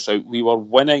players out. We were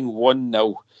winning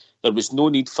 1-0. There was no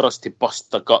need for us to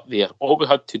bust a gut there. All we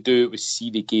had to do was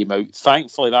see the game out.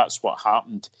 Thankfully, that's what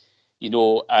happened,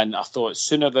 and I thought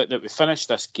sooner that we finish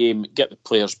this game, get the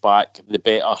players back, the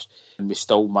better. And we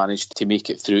still managed to make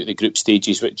it through the group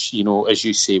stages, which, as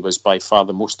you say, was by far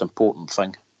the most important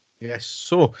thing. Yes,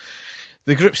 so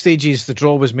the group stages, the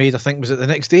draw was made, I think, was it the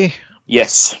next day?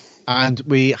 Yes. And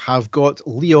we have got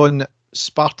Lyon,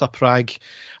 Sparta Prague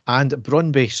and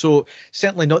Brøndby. So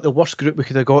certainly not the worst group we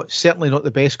could have got, certainly not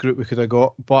the best group we could have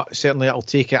got, but certainly I'll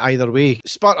take it either way.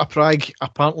 Sparta Prague,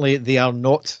 apparently they are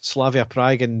not Slavia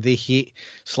Prague and they hate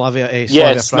Slavia Prague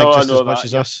just as much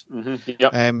as us. Mm-hmm.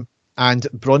 Yep. And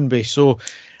Brøndby. So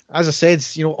as I said,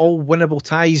 all winnable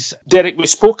ties. Derek, we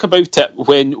spoke about it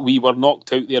when we were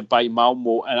knocked out there by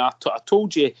Malmo, and I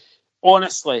told you,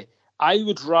 honestly, I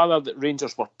would rather that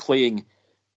Rangers were playing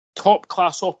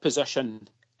top-class opposition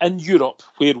in Europe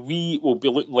where we will be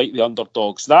looking like the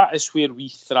underdogs. That is where we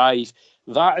thrive.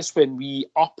 That is when we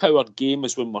up our game,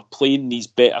 is when we're playing these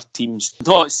better teams.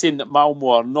 Not saying that Malmo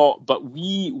are not, but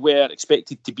we were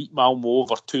expected to beat Malmo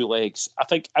over 2 legs. I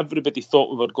think everybody thought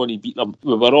we were going to beat them.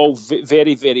 We were all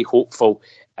very, very hopeful.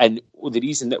 And the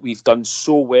reason that we've done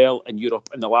so well in Europe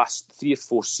in the last 3 or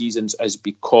 4 seasons is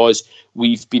because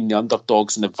we've been the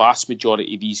underdogs in the vast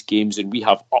majority of these games, and we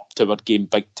have upped our game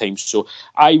big time. So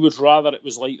I would rather it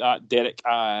was like that, Derek.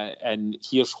 And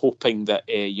here's hoping that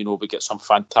we get some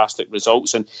fantastic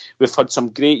results. And we've had some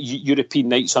great European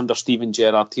nights under Steven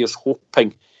Gerrard. Here's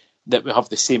hoping that we have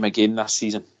the same again this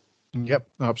season. Yep,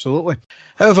 absolutely.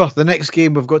 However, the next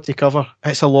game we've got to cover,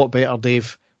 it's a lot better,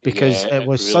 Dave, because it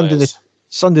was really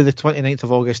Sunday the 29th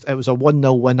of August. It was a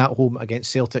 1-0 win at home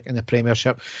against Celtic in the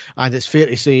Premiership, and it's fair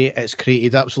to say it's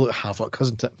created absolute havoc,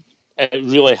 hasn't it? It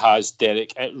really has,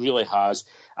 Derek. It really has.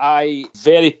 I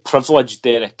very privileged,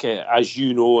 Derek, as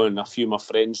you know, and a few of my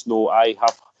friends know. I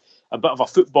have a bit of a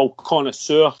football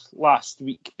connoisseur last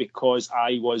week because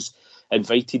I was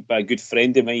invited by a good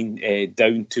friend of mine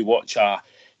down to watch a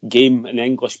game in the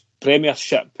English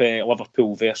Premiership,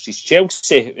 Liverpool versus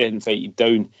Chelsea. Invited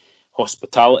down.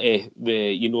 Hospitality,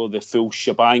 the full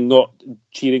shebang, not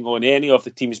cheering on any of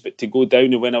the teams, but to go down.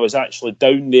 And when I was actually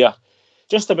down there,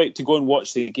 just about to go and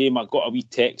watch the game, I got a wee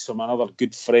text from another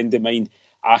good friend of mine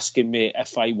asking me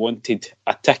if I wanted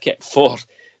a ticket for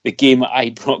the game at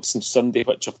Ibrox on Sunday,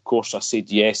 which of course I said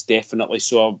yes, definitely.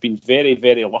 So I've been very,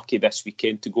 very lucky this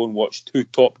weekend to go and watch 2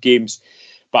 top games.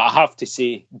 But I have to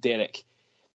say, Derek,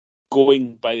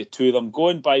 going by the 2 of them,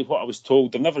 going by what I was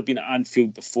told, I've never been at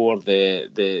Anfield before.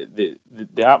 The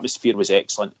atmosphere was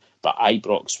excellent, but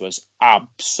Ibrox was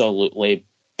absolutely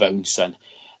bouncing.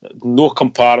 no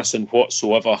comparison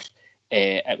whatsoever.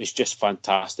 It was just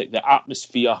fantastic. The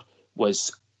atmosphere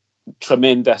was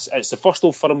tremendous. It's the first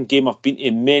Old Firm game I've been to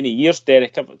in many years,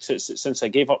 Derek, since I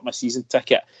gave up my season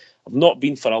ticket. I've not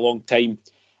been for a long time,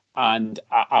 and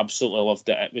I absolutely loved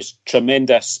it. It was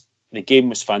tremendous. The game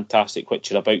was fantastic, which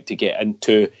you're about to get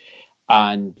into,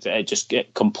 and it just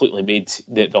completely made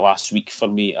the last week for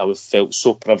me. I felt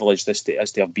so privileged as to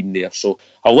have been there. So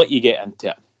I'll let you get into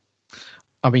it.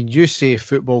 I mean, you say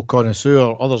football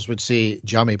connoisseur, others would say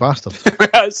jammy bastard.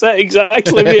 That's it,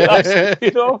 exactly, mate.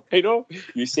 You know.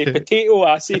 You say potato,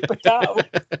 I say potato.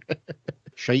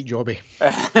 Shite jobby.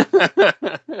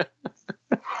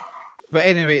 But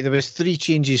anyway, there was 3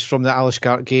 changes from the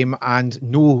Alishkart game, and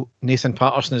no Nathan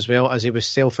Patterson as well, as he was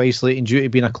self-isolating due to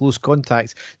being a close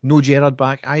contact. No Gerrard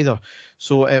back either.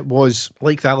 So it was,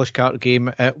 like the Alishkart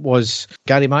game, it was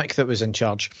Gary Mack that was in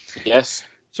charge. Yes.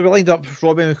 So we lined up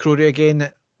Robbie McCrory again,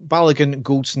 Balogun,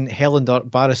 Goldson, Helander,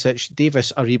 Barisic,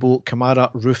 Davis, Aribo, Kamara,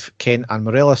 Roof, Kent and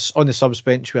Morelos. On the subs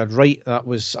bench we had Wright, I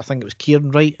think it was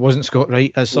Kieran Wright, it wasn't Scott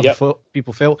Wright as some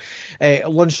people felt.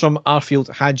 Lundstrom, Arfield,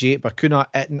 Hadji, Bakuna,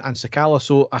 Itten and Sakala,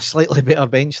 so a slightly better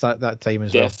bench that time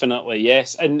as well. Definitely,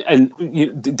 yes. And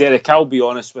Derek, I'll be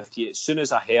honest with you, as soon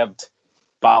as I heard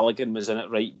Balogun was in at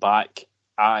right back,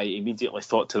 I immediately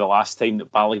thought to the last time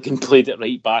that Balogun played at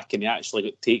right back and he actually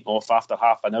got taken off after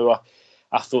half an hour.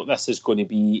 I thought this is going to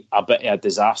be a bit of a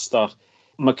disaster.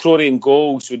 McCrory in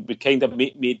goals would kind of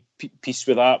made peace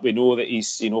with that. We know that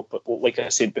he's, like I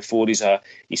said before,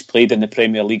 he's played in the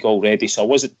Premier League already, so I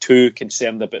wasn't too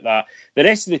concerned about that. The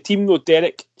rest of the team, though,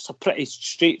 Derek, it's a pretty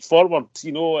straightforward.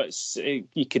 It's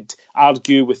you could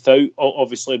argue without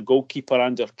obviously our goalkeeper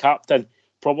and our captain.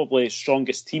 Probably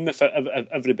strongest team if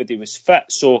everybody was fit.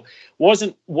 So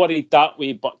wasn't worried that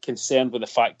way, but concerned with the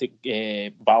fact that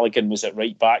Balogun was at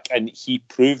right back, and he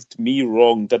proved me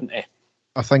wrong, didn't he?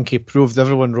 I think he proved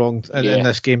everyone wrong in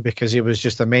this game, because he was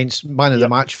just immense man of the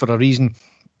match for a reason.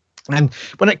 And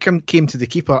when it came to the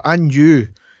keeper, I knew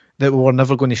that we were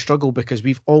never going to struggle, because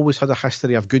we've always had a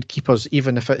history of good keepers,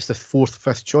 even if it's the 4th,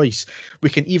 5th choice.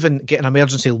 We can even get an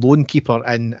emergency loan keeper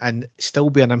and still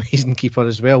be an amazing keeper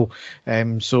as well.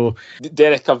 So,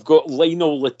 Derek, I've got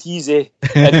Lionel Letizia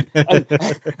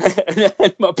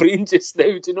in my brain just now.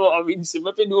 Do you know what I mean? So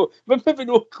maybe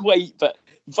not quite, but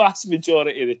vast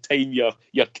majority of the time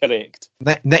you're correct.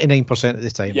 99% of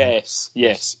the time.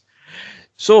 Yes.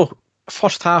 So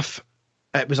first half,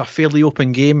 it was a fairly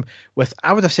open game with,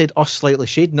 I would have said, us slightly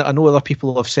shading it. I know other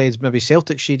people have said maybe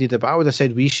Celtic shaded it, but I would have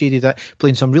said we shaded it,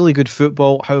 playing some really good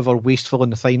football, however wasteful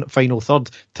in the final third,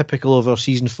 typical of our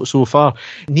season so far.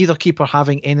 Neither keeper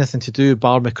having anything to do,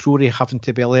 bar McCrory having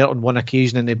to be alert on one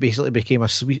occasion, and it basically became a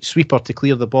sweeper to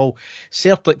clear the ball.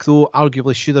 Celtic, though,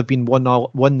 arguably should have been 1-0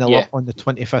 up on the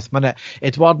 25th minute.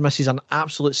 Edouard misses an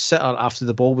absolute sitter after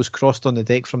the ball was crossed on the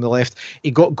deck from the left.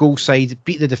 He got goal side,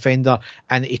 beat the defender,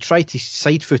 and he tried to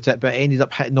side foot it, but it ended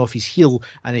up hitting off his heel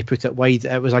and he put it wide.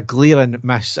 It was a glaring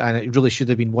miss, and it really should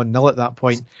have been 1-0 at that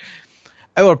point.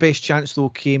 Our best chance, though,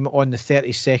 came on the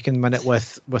 32nd minute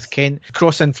with Kent.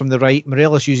 Cross in from the right.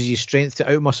 Morelos uses his strength to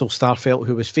outmuscle Starfelt,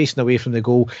 who was facing away from the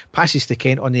goal. Passes to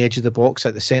Kent on the edge of the box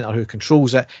at the centre, who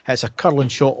controls it. Hits a curling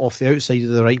shot off the outside of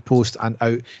the right post and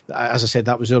out. As I said,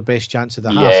 that was our best chance of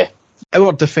the half.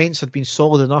 Our defence had been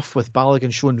solid enough, with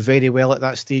Balogun showing very well at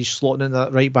that stage, slotting in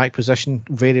that right back position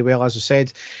very well, as I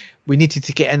said. We needed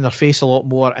to get in their face a lot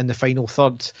more in the final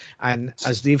third, and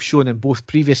as they've shown in both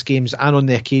previous games and on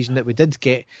the occasion that we did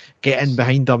get in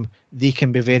behind them, they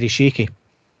can be very shaky.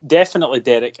 Definitely,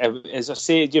 Derek. As I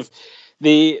said,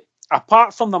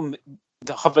 apart from them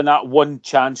having that one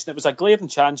chance, and it was a glaring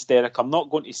chance, Derek, I'm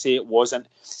not going to say it wasn't.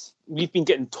 We've been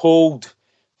getting told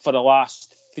for the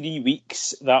last 3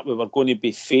 weeks that we were going to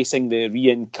be facing the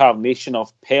reincarnation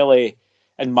of Pele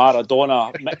and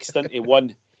Maradona mixed into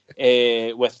one,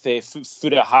 with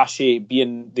Furuhashi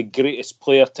being the greatest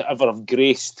player to ever have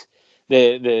graced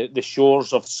the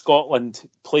shores of Scotland,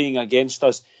 playing against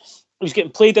us. He's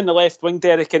getting played in the left wing,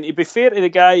 Derek, and to be fair to the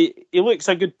guy, he looks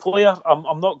a good player.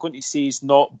 I'm not going to say he's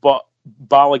not, but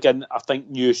Balogun, I think,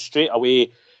 knew straight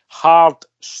away, hard,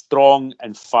 strong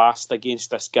and fast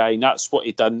against this guy, and that's what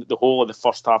he done the whole of the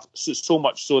first half, so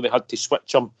much so they had to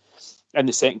switch him in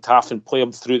the second half and play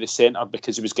him through the centre,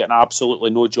 because he was getting absolutely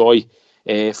no joy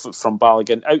from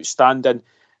Balogun. Outstanding,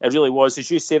 it really was. As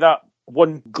you say, that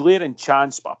one glaring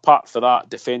chance, but apart from that,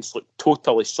 defence looked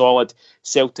totally solid.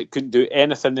 Celtic couldn't do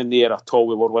anything in the air at all.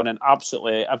 We were winning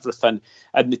absolutely everything,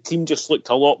 and the team just looked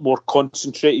a lot more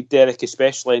concentrated, Derek,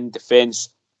 especially in defence.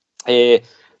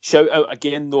 Shout out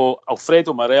again, though,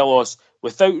 Alfredo Morelos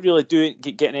without really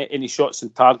getting any shots on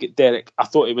target, Derek, I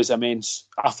thought it was immense.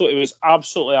 I thought it was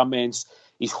absolutely immense.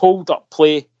 His hold-up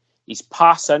play, his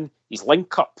passing, his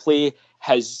link-up play,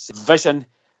 his vision,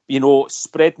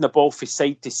 spreading the ball from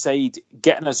side to side,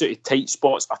 getting us out of tight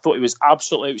spots. I thought he was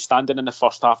absolutely outstanding in the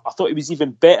first half. I thought he was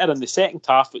even better in the second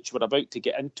half, which we're about to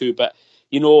get into. But,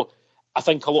 I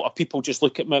think a lot of people just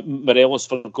look at Morelos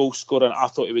for goal scoring. I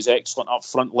thought he was excellent up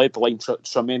front, led the line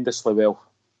tremendously well.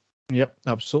 Yep,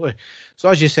 absolutely. So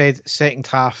as you said, second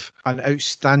half, an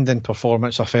outstanding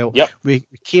performance, I felt. Yep. We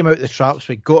came out the traps,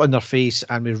 we got in their face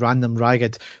and we ran them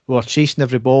ragged. We were chasing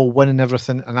every ball, winning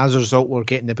everything, and as a result we were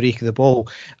getting the break of the ball.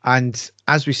 And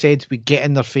as we said, we get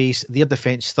in their face, their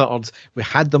defence stuttered, we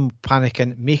had them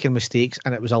panicking, making mistakes,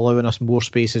 and it was allowing us more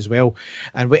space as well.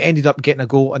 And we ended up getting a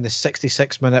goal in the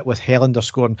 66th minute with Helander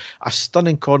scoring a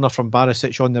stunning corner from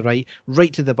Barisic on the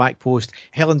right to the back post.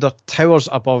 Helander towers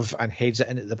above and heads it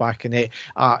into the back of net.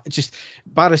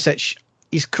 Barisic,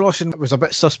 his crossing was a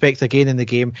bit suspect again in the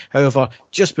game. However,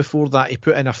 just before that, he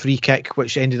put in a free kick,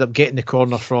 which ended up getting the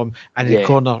corner from, and the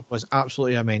corner was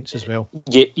absolutely immense as well.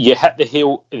 You hit the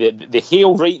hail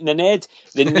right in the head,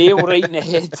 the nail right in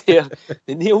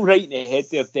the head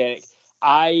there, Derek.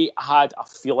 I had a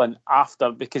feeling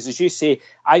after, because as you say,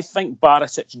 I think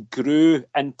Barisic grew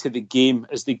into the game.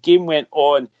 As the game went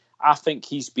on, I think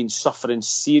he's been suffering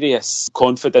serious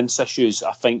confidence issues.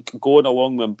 I think going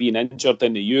along with him being injured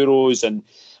in the Euros and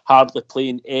hardly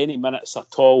playing any minutes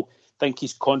at all, I think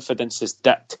his confidence has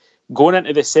dipped. Going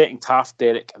into the second half,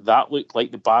 Derek, that looked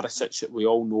like the Barisic that we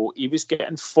all know. He was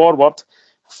getting forward,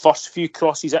 first few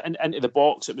crosses into the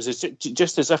box. It was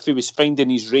just as if he was finding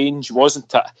his range,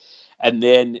 wasn't it? And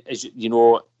then, as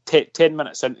 10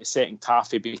 minutes into the second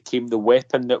half, he became the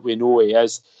weapon that we know he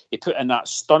is. He put in that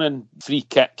stunning free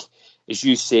kick, as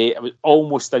you say. It was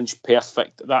almost inch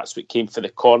perfect. That's what came for the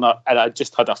corner. And I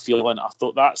just had a feeling, I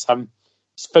thought, that's him.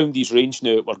 He's found his range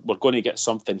now. We're going to get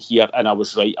something here. And I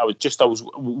was right. I was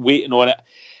waiting on it.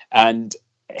 And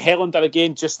Helander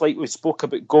again, just like we spoke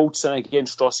about Goldson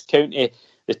against Ross County,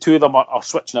 the two of them are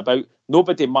switching about.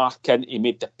 Nobody marking. He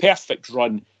made the perfect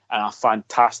run and a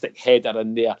fantastic header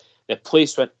in there. The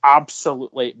place went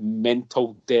absolutely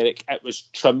mental, Derek. It was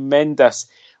tremendous.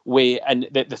 And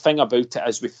the thing about it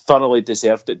is we thoroughly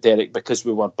deserved it, Derek, because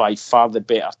we were by far the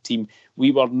better team.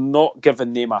 We were not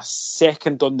giving them a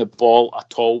second on the ball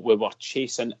at all. We were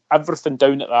chasing everything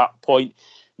down at that point.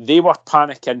 They were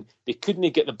panicking. They couldn't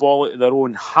get the ball out of their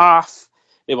own half.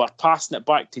 They were passing it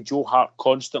back to Joe Hart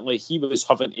constantly. He was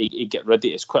having to get rid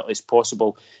of it as quickly as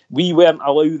possible. We weren't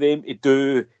allowing them to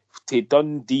do to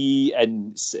Dundee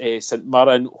and St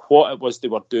Mirren what it was they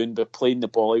were doing by playing the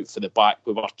ball out for the back.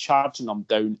 We were charging them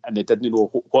down and they didn't know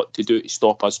what to do to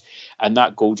stop us. And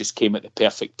that goal just came at the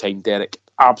perfect time, Derek.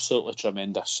 Absolutely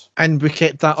tremendous. And we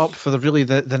kept that up for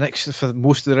for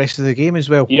most of the rest of the game as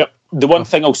well. Yep. The one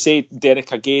thing I'll say,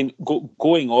 Derek, again,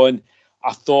 going on,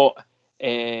 I thought,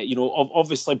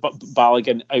 obviously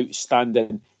Balogun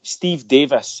outstanding. Steve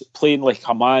Davis playing like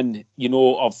a man,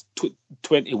 of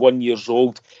 21 years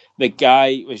old. The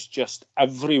guy was just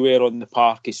everywhere on the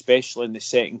park, especially in the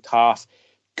second half.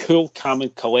 Cool, calm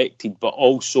and collected, but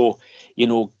also,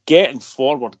 getting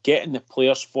forward, getting the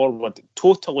players forward,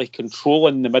 totally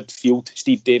controlling the midfield,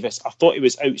 Steve Davis. I thought he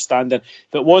was outstanding.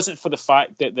 If it wasn't for the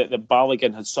fact that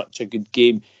Balogun had such a good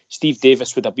game, Steve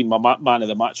Davis would have been my man of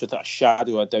the match without a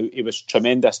shadow of a doubt. He was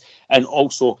tremendous. And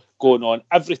also, going on,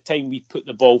 every time we put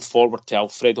the ball forward to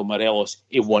Alfredo Morelos,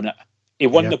 he won it. He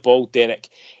won the ball, Derek.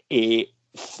 He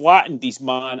flattened his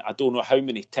man, I don't know how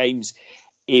many times.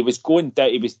 He was going down,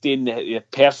 he was doing the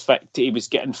perfect, he was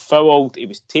getting fouled, he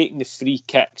was taking the free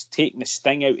kicks, taking the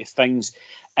sting out of things.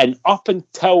 And up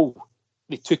until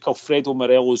they took Alfredo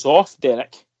Morelos off,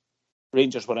 Derek,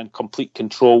 Rangers were in complete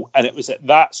control. And it was at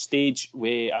that stage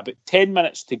where about 10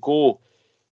 minutes to go,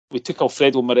 we took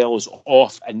Alfredo Morelos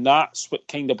off, and that's what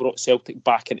kind of brought Celtic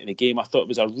back into the game. I thought it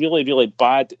was a really, really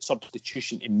bad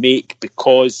substitution to make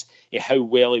because of how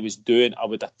well he was doing. I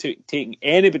would have taken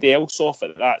anybody else off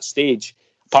at that stage,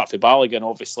 apart from Balogun,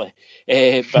 obviously.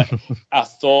 But I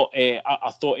thought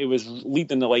he was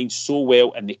leading the line so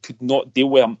well, and they could not deal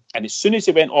with him. And as soon as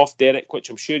he went off, Derek, which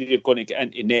I'm sure you're going to get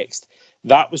into next,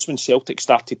 that was when Celtic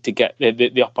started to get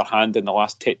the upper hand in the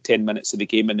last 10 minutes of the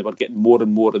game, and they were getting more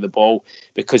and more of the ball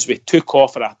because we took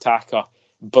off our attacker,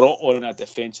 brought on a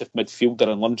defensive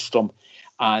midfielder in Lundstrom,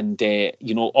 and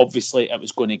obviously it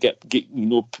was going to get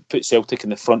put Celtic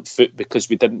in the front foot because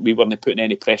we weren't putting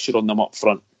any pressure on them up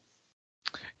front.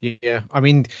 Yeah, I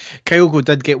mean, Kyogo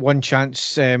did get one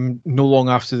chance no long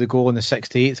after the goal in the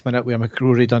 68th minute where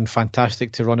McCrory done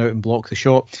fantastic to run out and block the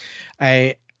shot.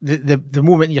 the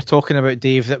moment you're talking about,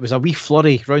 Dave, that was a wee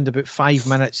flurry round about 5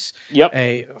 minutes.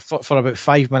 Yep. For about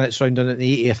 5 minutes round on at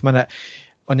the 80th minute.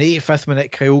 On the 85th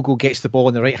minute, Kyogo gets the ball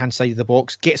on the right-hand side of the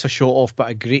box, gets a shot off, but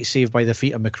a great save by the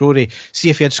feet of McCrory. See,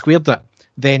 if he had squared it,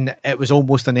 then it was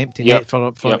almost an empty net for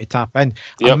him to tap in.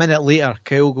 A minute later,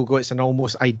 Kyogo gets an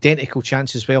almost identical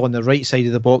chance as well on the right side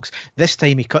of the box. This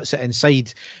time he cuts it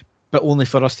inside, but only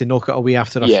for us to knock it away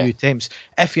after a few attempts.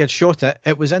 If he had shot it,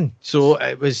 it was in. So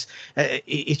it was.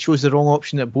 He chose the wrong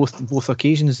option at both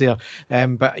occasions there.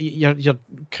 But you're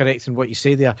correct in what you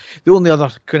say there. The only other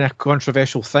kind of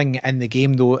controversial thing in the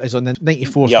game, though, is on the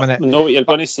 94th minute. No, what you're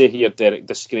going to say here, Derek,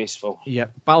 disgraceful. Yeah,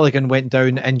 Balogun went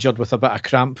down injured with a bit of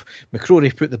cramp.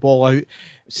 McCrory put the ball out.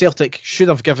 Celtic should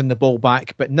have given the ball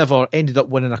back, but never ended up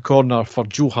winning a corner for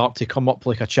Joe Hart to come up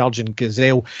like a charging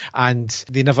gazelle, and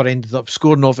they never ended up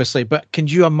scoring, obviously. But can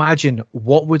you imagine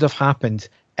what would have happened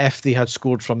if they had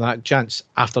scored from that chance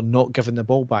after not giving the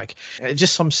ball back? It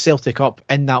just sums Celtic up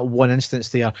in that one instance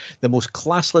there. The most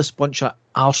classless bunch of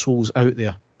arseholes out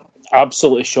there.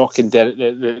 Absolutely shocking, Derek.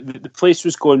 The place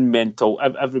was going mental.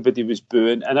 Everybody was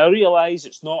booing. And I realise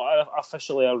it's not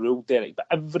officially a rule, Derek, but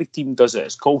every team does it.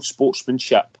 It's called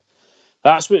sportsmanship.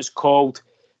 That's what it's called.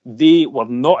 They were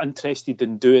not interested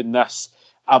in doing this.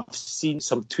 I've seen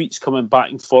some tweets coming back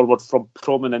and forward from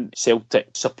prominent Celtic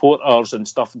supporters and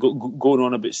stuff going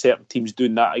on about certain teams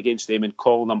doing that against them and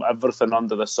calling them everything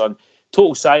under the sun.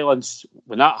 Total silence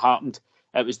when that happened.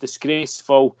 It was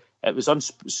disgraceful. It was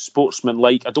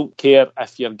unsportsmanlike. I don't care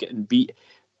if you're getting beat.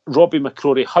 Robbie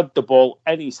McCrory had the ball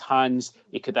in his hands.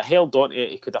 He could have held on to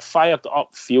it. He could have fired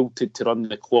upfield to run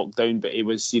the clock down, but he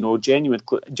was,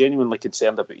 genuinely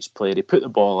concerned about his player. He put the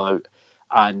ball out,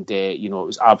 and it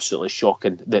was absolutely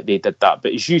shocking that they did that.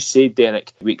 But as you say,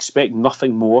 Derek, we expect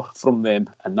nothing more from them,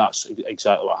 and that's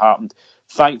exactly what happened.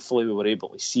 Thankfully, we were able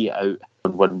to see it out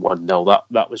and win 1-0.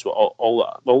 That was what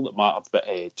all that mattered,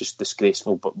 but just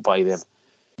disgraceful by them.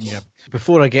 Yeah.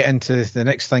 Before I get into the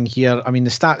next thing here, I mean,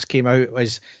 the stats came out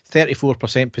as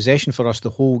 34% possession for us the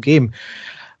whole game.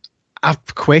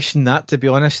 I've questioned that, to be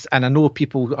honest, and I know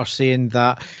people are saying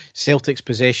that Celtic's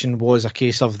possession was a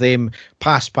case of them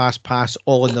pass,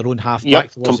 all in their own half.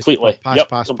 Yep, completely. Pass.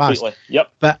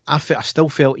 Yep. But I still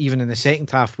felt even in the second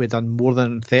half we'd done more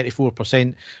than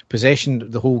 34%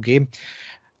 possession the whole game.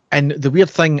 And the weird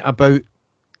thing about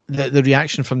the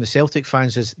reaction from the Celtic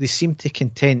fans is they seemed to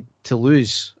content to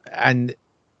lose, and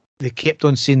they kept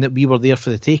on saying that we were there for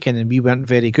the taking and we weren't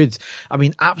very good. I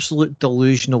mean, absolute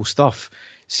delusional stuff.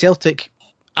 Celtic,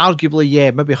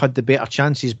 arguably, maybe had the better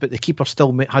chances, but the keeper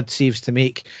still had saves to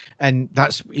make, and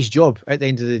that's his job at the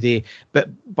end of the day. But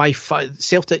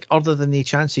Celtic, other than the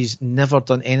chances, never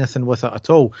done anything with it at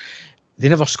all. They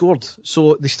never scored,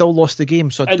 so they still lost the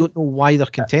game, so I don't know why they're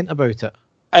content about it.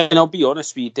 And I'll be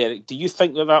honest with you, Derek, do you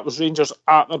think that was Rangers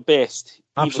at their best?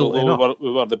 Absolutely even though not.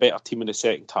 We were the better team in the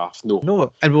second half?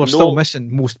 No, and we were still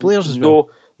missing most players as well.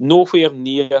 Nowhere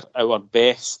near our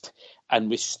best, and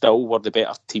we still were the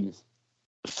better team.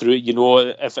 Through,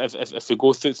 if we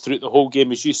go through the whole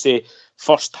game, as you say,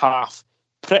 first half,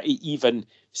 pretty even.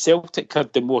 Celtic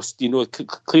had the most,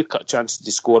 clear-cut chances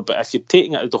to score, but if you're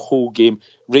taking it as the whole game,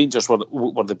 Rangers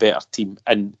were the better team,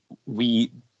 and we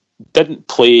didn't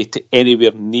play to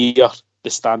anywhere near the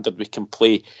standard we can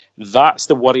play. That's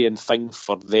the worrying thing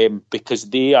for them, because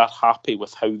they are happy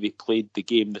with how they played the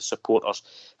game, the supporters.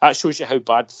 That shows you how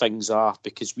bad things are,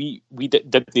 because we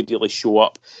didn't really show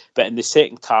up. But in the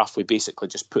second half, we basically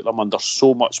just put them under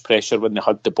so much pressure when they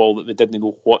had the ball that they didn't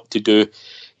know what to do. Do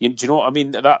you know what I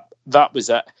mean? That was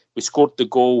it. We scored the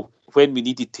goal when we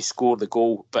needed to score the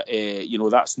goal, but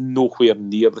that's nowhere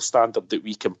near the standard that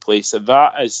we can play. So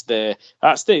that's the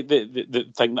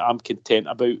thing that I'm content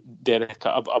about, Derek,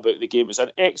 about the game. It's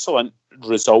an excellent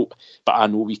result, but I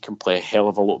know we can play a hell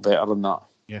of a lot better than that.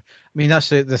 Yeah, I mean, that's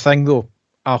the thing though.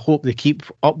 I hope they keep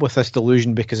up with this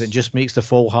delusion, because it just makes the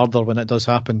fall harder when it does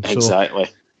happen. Exactly.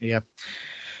 So, yeah.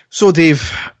 So,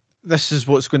 Dave, this is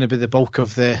what's going to be the bulk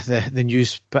of the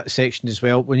news section as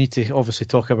well. We need to obviously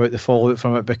talk about the fallout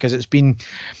from it, because it's been...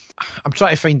 I'm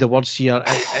trying to find the words here.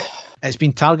 It's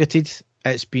been targeted.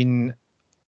 It's been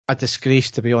a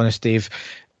disgrace, to be honest, Dave.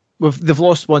 They've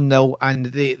lost 1-0, and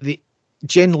they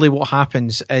generally what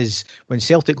happens is when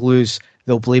Celtic lose,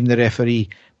 they'll blame the referee.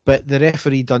 But the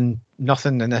referee done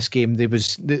nothing in this game.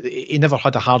 He never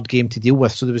had a hard game to deal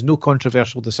with, so there was no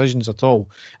controversial decisions at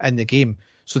all in the game,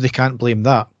 so they can't blame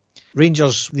that.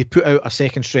 Rangers, they put out a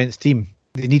second strength team.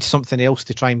 They need something else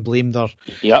to try and blame their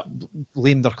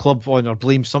club on, or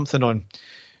blame something on.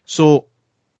 So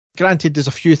Granted, there's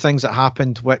a few things that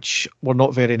happened which were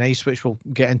not very nice, which we'll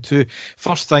get into.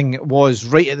 First thing was,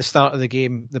 right at the start of the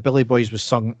game, the Billy Boys was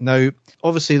sung. Now,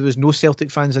 obviously, there was no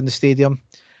Celtic fans in the stadium.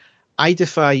 I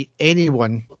defy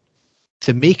anyone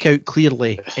to make out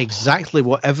clearly exactly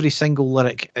what every single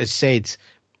lyric is said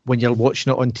when you're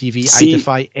watching it on TV. I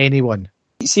defy anyone.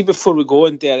 See, before we go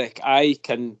on, Derek, I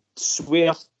can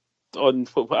swear on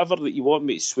whatever that you want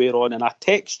me to swear on, and I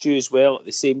text you as well at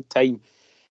the same time.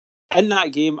 In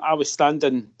that game, I was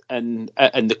standing in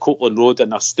the Copeland Road,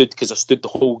 and I stood the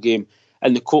whole game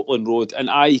in the Copeland Road, and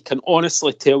I can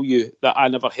honestly tell you that I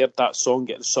never heard that song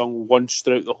getting sung once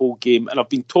throughout the whole game. And I've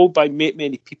been told by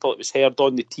many people it was heard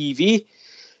on the TV,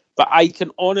 but I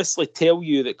can honestly tell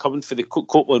you that coming for the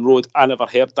Copeland Road, I never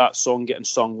heard that song getting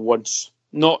sung once.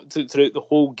 Not throughout the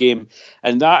whole game.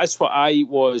 And that is what I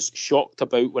was shocked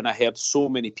about when I heard so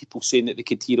many people saying that they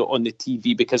could hear it on the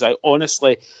TV, because I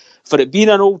honestly, for it being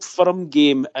an Old Firm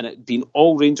game and it being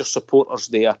all Rangers supporters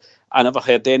there, I never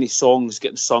heard any songs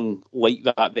getting sung like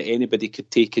that anybody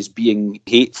could take as being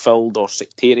hate-filled or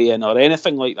sectarian or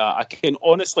anything like that. I can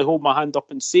honestly hold my hand up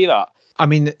and say that. I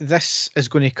mean, this is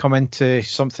going to come into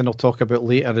something I'll talk about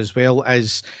later as well,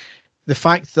 is the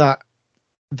fact that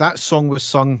that song was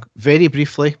sung very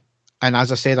briefly, and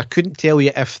as I said, I couldn't tell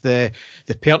you if the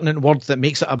pertinent word that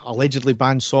makes it an allegedly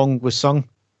banned song was sung,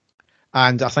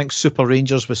 and I think Super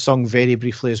Rangers was sung very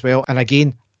briefly as well. And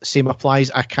again, same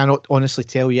applies. I cannot honestly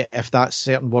tell you if that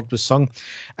certain word was sung,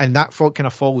 and that kind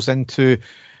of falls into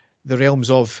the realms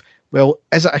of, well,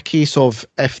 is it a case of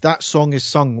if that song is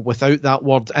sung without that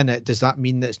word in it, does that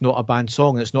mean that it's not a banned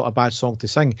song and it's not a bad song to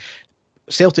sing?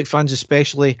 Celtic fans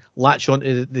especially latch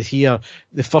onto the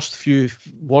first few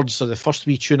words or the first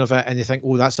wee tune of it, and they think,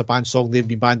 oh, that's a banned song, they've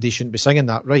been banned, they shouldn't be singing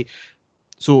that, right?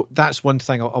 So that's one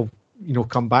thing I'll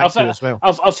come back to as well.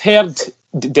 I've heard,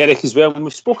 Derek, as well, and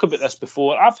we've spoken about this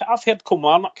before, I've heard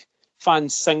Kilmarnock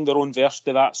fans sing their own verse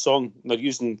to that song. They're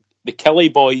using the Killy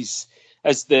Boys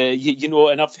as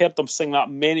and I've heard them sing that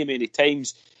many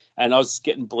times, and I was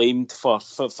getting blamed for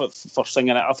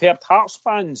singing it. I've heard Hearts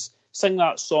fans sing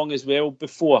that song as well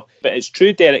before. But it's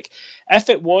true, Derek, if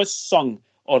it was sung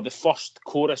or the first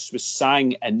chorus was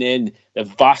sang and then the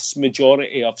vast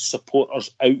majority of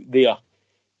supporters out there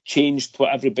changed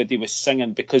what everybody was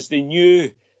singing because they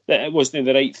knew that it wasn't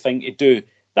the right thing to do,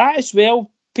 that as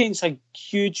well paints a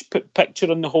huge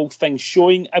picture on the whole thing,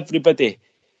 showing everybody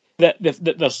that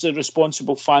there's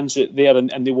responsible fans out there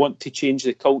and they want to change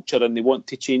the culture and they want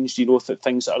to change,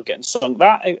 things that are getting sung.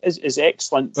 That is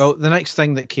excellent. Well, the next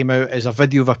thing that came out is a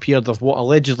video appeared of what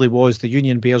allegedly was the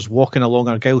Union Bears walking along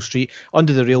Argyle Street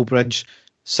under the rail bridge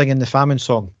singing the Famine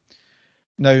song.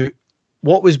 Now,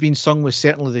 what was being sung was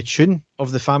certainly the tune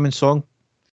of the Famine song.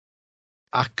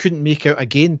 I couldn't make out,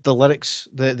 again, the lyrics,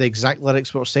 the exact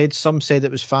lyrics were said. Some said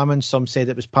it was famine, some said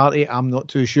it was party. I'm not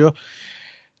too sure.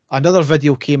 Another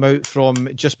video came out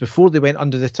from just before they went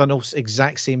under the tunnels,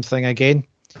 exact same thing again.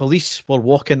 Police were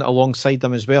walking alongside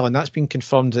them as well, and that's been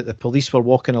confirmed that the police were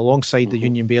walking alongside the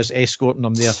Union Bears, escorting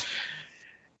them there.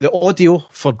 The audio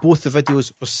for both the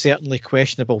videos was certainly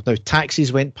questionable. Now,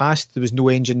 taxis went past, there was no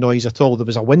engine noise at all. There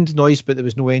was a wind noise, but there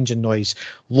was no engine noise.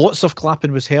 Lots of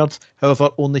clapping was heard, however,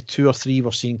 only 2 or 3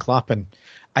 were seen clapping.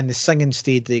 And the singing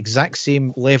stayed the exact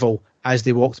same level as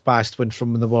they walked past when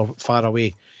they were far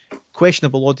away.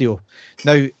 Questionable audio.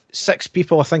 Now, 6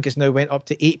 people, I think it's now went up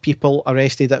to 8 people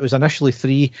arrested. It was initially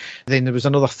 3, then there was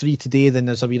another 3 today, then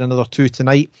there's been another 2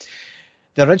 tonight.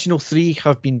 The original 3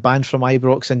 have been banned from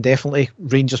Ibrox indefinitely.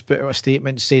 Rangers put out a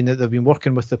statement saying that they've been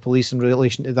working with the police in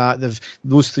relation to that.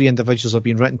 Those 3 individuals have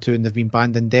been written to and they've been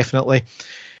banned indefinitely.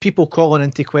 People calling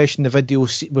into question the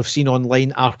videos we've seen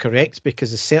online are correct,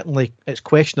 because it's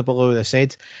questionable, as I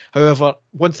said. However,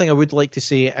 one thing I would like to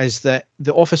say is that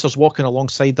the officers walking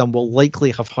alongside them will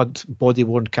likely have had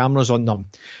body-worn cameras on them.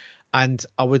 And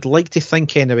I would like to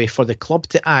think, anyway, for the club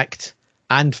to act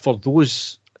and for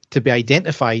those to be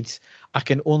identified, I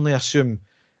can only assume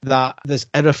that there's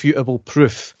irrefutable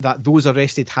proof that those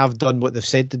arrested have done what they've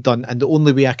said they've done. And the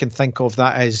only way I can think of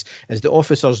that is the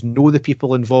officers know the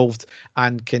people involved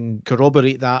and can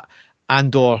corroborate that,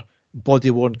 and or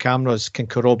body-worn cameras can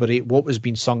corroborate what was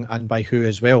being sung and by who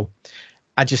as well.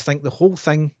 I just think the whole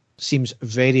thing seems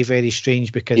very, very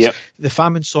strange, because the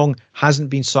Famine song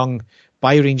hasn't been sung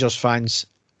by Rangers fans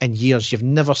in years. You've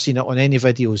never seen it on any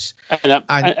videos.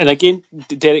 And again,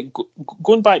 Derek,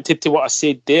 going back to what I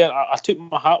said there, I took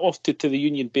my hat off to the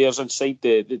Union Bears inside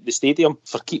the stadium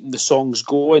for keeping the songs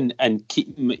going and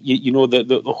keeping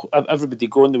everybody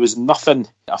going. There was nothing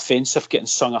offensive getting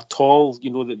sung at all,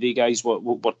 that the guys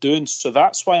were doing. So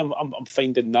that's why I'm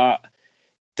finding that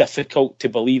difficult to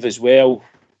believe as well.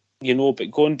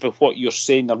 but going by what you're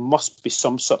saying, there must be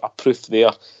some sort of proof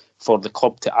there for the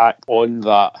club to act on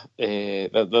that.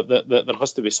 There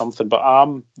has to be something, but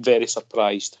I'm very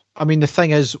surprised. I mean, the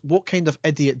thing is, what kind of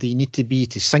idiot do you need to be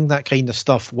to sing that kind of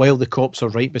stuff while the cops are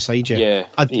right beside you? Yeah.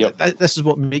 This is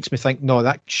what makes me think, no,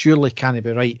 that surely can't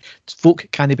be right. Folk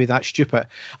can't be that stupid.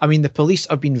 I mean, the police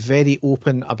have been very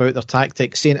open about their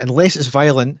tactics, saying unless it's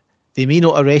violent, they may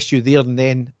not arrest you there and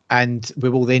then, and we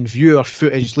will then view our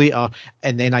footage later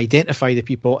and then identify the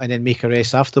people and then make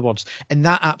arrests afterwards. And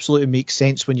that absolutely makes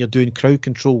sense when you're doing crowd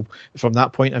control from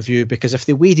that point of view, because if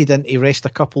they waded in to arrest a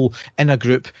couple in a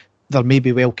group, there may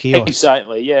be well chaos.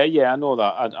 Exactly, yeah, I know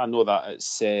that. I know that.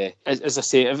 It's as I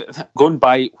say, going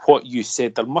by what you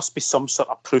said, there must be some sort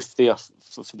of proof there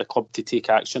for the club to take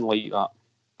action like that.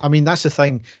 I mean, that's the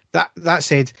thing. That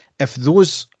said, if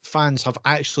those fans have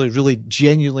actually really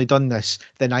genuinely done this,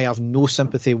 then I have no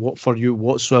sympathy for you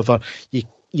whatsoever.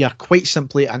 You're quite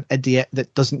simply an idiot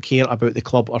that doesn't care about the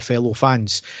club or fellow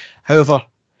fans. However,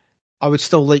 I would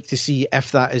still like to see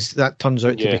if that turns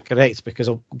out to be correct, because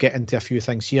I'll get into a few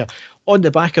things here. On the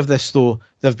back of this, though,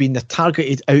 there have been the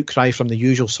targeted outcry from the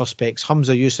usual suspects: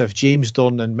 Humza Yousaf, James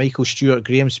Dornan, Michael Stewart,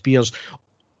 Graham Spears.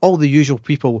 All the usual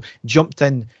people jumped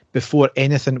in before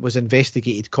anything was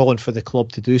investigated, calling for the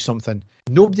club to do something.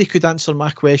 Nobody could answer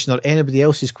my question or anybody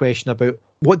else's question about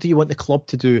what do you want the club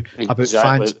to do about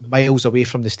fans miles away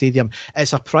from the stadium.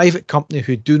 It's a private company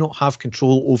who do not have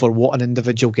control over what an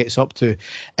individual gets up to.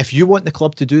 If you want the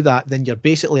club to do that, then you're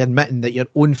basically admitting that your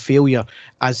own failure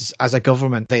as a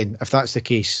government, then, if that's the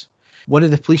case. One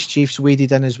of the police chiefs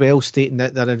waded in as well, stating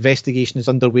that their investigation is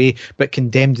underway, but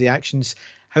condemned the actions.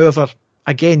 However,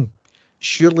 again,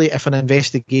 surely if an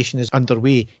investigation is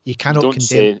underway, you cannot condemn...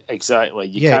 Say exactly.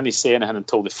 You can't say anything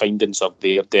until the findings are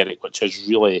there, Derek, which is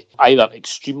really either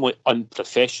extremely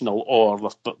unprofessional or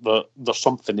there's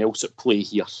something else at play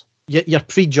here. You're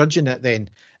prejudging it then.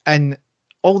 And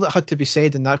all that had to be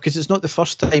said in that, because it's not the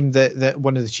first time that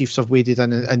one of the chiefs have waded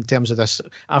in terms of this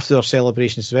after their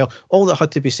celebrations as well. All that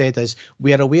had to be said is,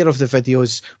 we are aware of the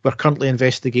videos, we're currently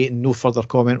investigating, no further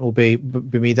comment will be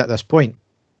made at this point.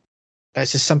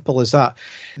 It's as simple as that.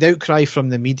 The outcry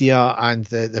from the media and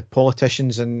the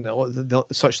politicians and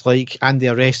such like, and the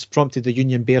arrest, prompted the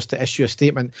Union Bears to issue a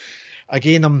statement.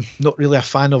 Again, I'm not really a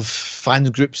fan of fan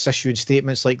groups issuing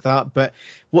statements like that, but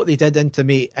what they did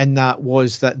intimate in that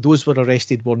was that those who were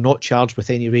arrested were not charged with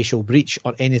any racial breach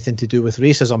or anything to do with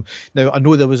racism. Now, I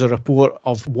know there was a report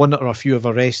of one or a few of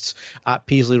arrests at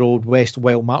Paisley Road West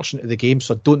while marching to the game,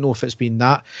 so I don't know if it's been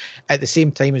that. At the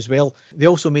same time as well, they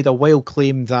also made a wild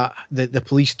claim that the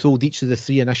police told each of the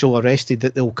three initial arrested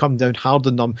that they'll come down hard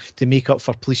on them to make up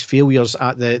for police failures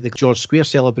at the George Square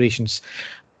celebrations.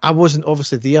 I wasn't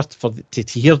obviously there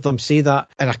to hear them say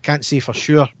that, and I can't say for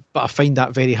sure, but I find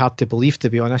that very hard to believe, to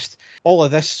be honest. All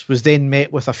of this was then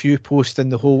met with a few posts in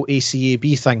the whole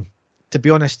ACAB thing. To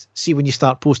be honest, see, when you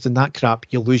start posting that crap,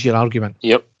 you'll lose your argument.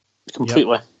 Yep,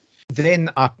 completely. Yep. Then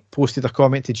I posted a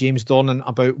comment to James Dornan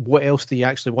about what else do you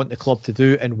actually want the club to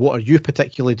do and what are you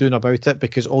particularly doing about it,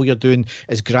 because all you're doing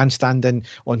is grandstanding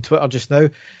on Twitter just now.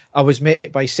 I was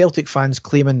met by Celtic fans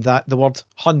claiming that the word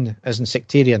Hun isn't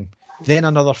sectarian. Then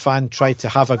another fan tried to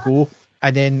have a go,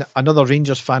 and then another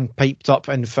Rangers fan piped up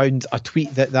and found a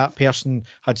tweet that person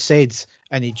had said,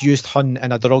 and he'd used Hun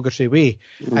in a derogatory way.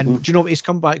 Mm-hmm. And do you know what his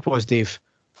comeback was, Dave?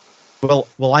 Well,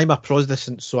 I'm a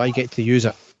Protestant, so I get to use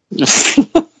it.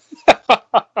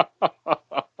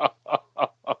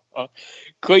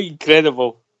 Quite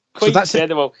incredible. Quite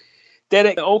incredible.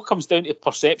 Derek, it all comes down to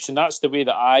perception. That's the way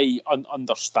that I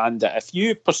understand it. If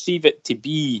you perceive it to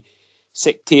be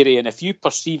sectarian, if you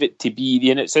perceive it to be,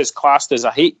 then it's classed as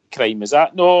a hate crime. Is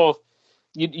that no?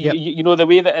 You know the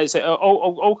way that it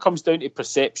all comes down to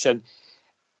perception.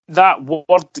 That word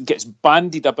gets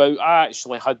bandied about. I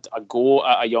actually had a go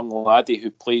at a young laddie who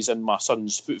plays in my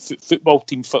son's football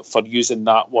team for using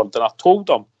that word, and I told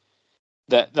him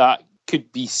that could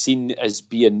be seen as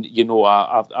being,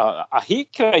 a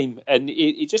hate crime, and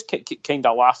he just kind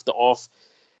of laughed it off.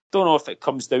 Don't know if it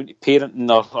comes down to parenting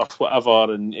or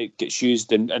whatever, and it gets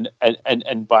used and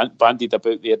bandied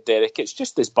about there, Derek. It's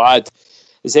just as bad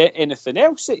as anything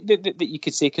else that you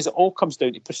could say, because it all comes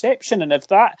down to perception. And if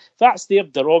that's their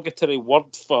derogatory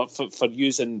word for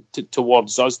using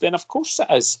towards us, then of course it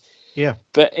is. Yeah.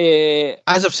 But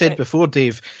as I've said before,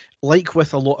 Dave, like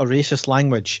with a lot of racist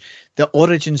language, the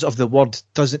origins of the word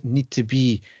doesn't need to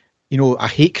be, a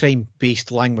hate crime based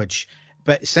language.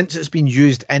 But since it's been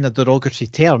used in a derogatory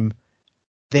term,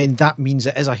 then that means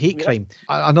it is a hate crime.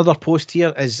 Another post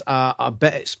here is a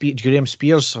bit at Graham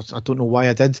Spears. I don't know why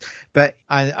I did, but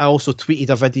I also tweeted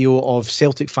a video of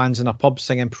Celtic fans in a pub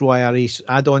singing pro-IRA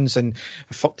add-ons and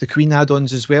fuck the Queen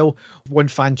add-ons as well. One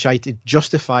fan tried to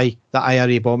justify the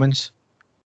IRA bombings.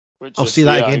 I'll say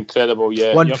that again. Incredible,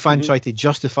 yeah. One fan tried to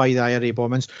justify the IRA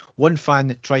bombings. One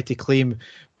fan tried to claim,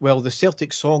 well, the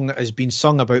Celtic song has been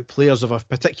sung about players of a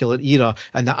particular era,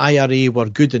 and the IRA were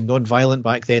good and non-violent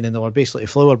back then, and they were basically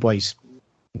flower boys.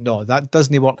 No, that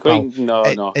doesn't work, pal.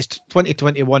 No. It's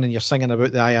 2021 and you're singing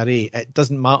about the IRA. It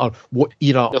doesn't matter what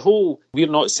era. The whole, we're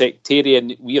not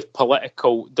sectarian, we're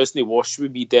political, doesn't wash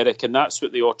with me, Derek, and that's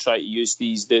what they all try to use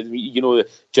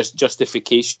just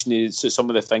justification is some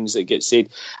of the things that get said.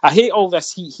 I hate all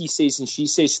this he says and she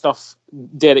says stuff,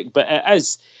 Derek, but it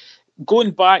is.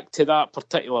 Going back to that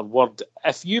particular word,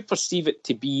 if you perceive it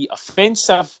to be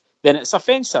offensive, then it's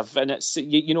offensive, and it's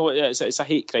it's a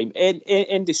hate crime.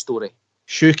 End of story.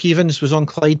 Hugh Keevins was on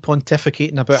Clyde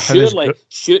pontificating about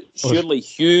surely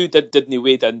Hugh didn't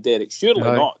wade in, Derek. Surely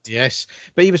not. Yes,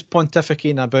 but he was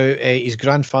pontificating about his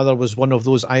grandfather was one of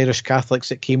those Irish Catholics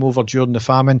that came over during the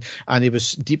famine, and he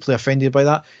was deeply offended by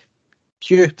that.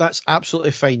 Hugh, that's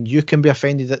absolutely fine. You can be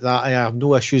offended at that. I have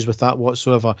no issues with that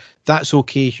whatsoever. That's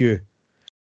okay, Hugh.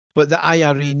 But the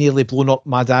IRA nearly blown up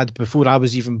my dad before I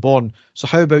was even born. So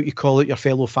how about you call out your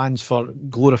fellow fans for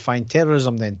glorifying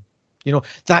terrorism then?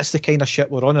 That's the kind of shit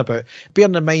we're on about.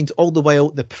 Bearing in mind, all the while,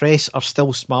 the press are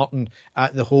still smarting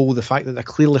at the fact that they're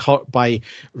clearly hurt by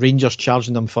Rangers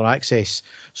charging them for access.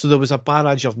 So there was a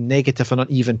barrage of negative and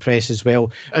uneven press as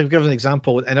well. I'll give an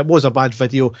example, and it was a bad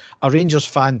video. A Rangers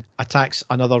fan attacks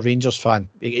another Rangers fan.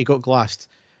 He got glassed.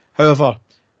 However,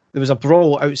 there was a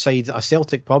brawl outside a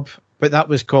Celtic pub, but that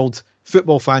was called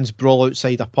Football Fans Brawl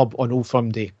Outside a Pub on Old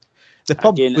Firm Day. The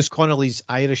pub was Connolly's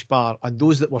Irish bar, and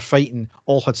those that were fighting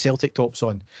all had Celtic tops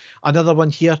on. Another one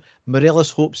here,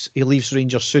 Morelos hopes he leaves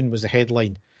Rangers soon, was the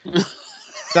headline.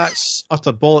 That's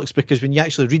utter bollocks, because when you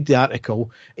actually read the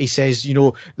article, he says,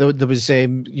 there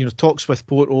was talks with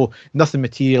Porto, nothing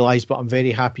materialised, but I'm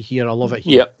very happy here, I love it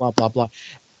here, blah, blah, blah.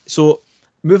 So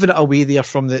moving it away there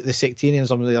from the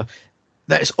sectarianism there,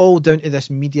 that's all down to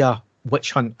this media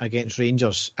witch hunt against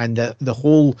Rangers, and the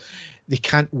whole, they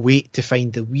can't wait to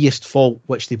find the weest fault,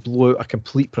 which they blow out a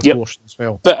complete proportion as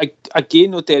well. But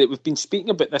again, Derek, we've been speaking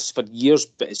about this for years,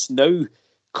 but it's now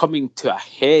coming to a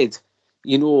head,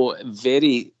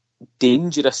 very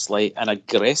dangerously and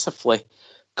aggressively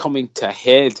coming to a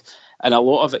head. And a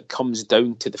lot of it comes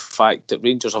down to the fact that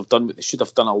Rangers have done what they should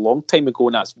have done a long time ago,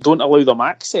 and that's don't allow them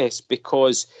access,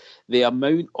 because the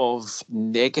amount of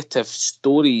negative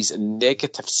stories and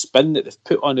negative spin that they've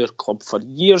put on our club for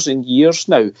years and years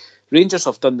now, Rangers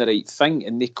have done the right thing,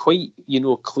 and they quite,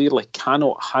 clearly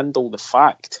cannot handle the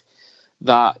fact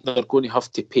that they're going to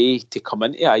have to pay to come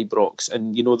into Ibrox,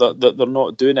 and, they're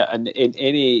not doing it. And in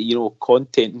any,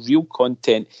 content, real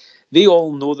content, they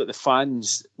all know that the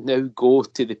fans now go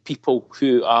to the people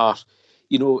who are,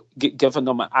 giving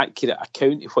them an accurate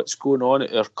account of what's going on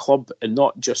at our club, and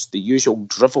not just the usual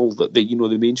drivel that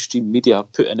the mainstream media are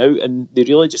putting out, and they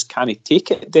really just can't take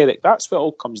it, Derek. That's what it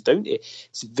all comes down to.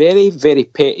 It's very, very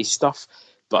petty stuff,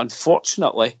 but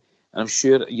unfortunately, and I'm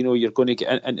sure you're going to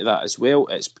get into that as well,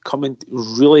 it's becoming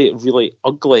really, really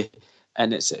ugly,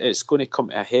 and it's going to come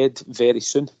to a head very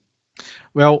soon.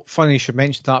 Well, funny you should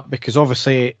mention that, because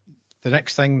obviously the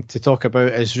next thing to talk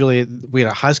about is really where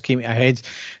it has came to a head,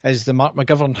 is the Mark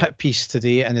McGovern hit piece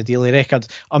today in the Daily Record.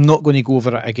 I'm not going to go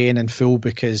over it again in full,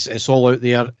 because it's all out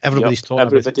there. Everybody's talking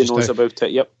about it. Everybody knows about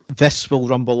it, yep. This will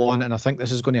rumble on, and I think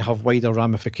this is going to have wider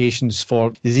ramifications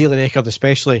for the Daily Record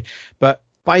especially. But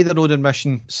by their own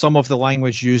admission, some of the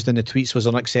language used in the tweets was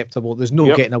unacceptable. There's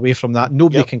no getting away from that.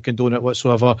 Nobody can condone it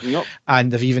whatsoever.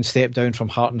 And they've even stepped down from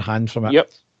heart and hand from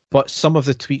it. But some of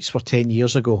the tweets were 10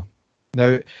 years ago.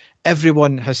 Now,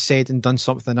 everyone has said and done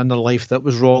something in their life that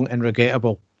was wrong and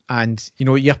regrettable. And,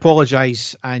 you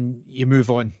apologise and you move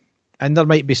on. And there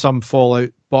might be some fallout.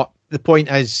 But the point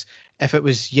is, if it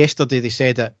was yesterday they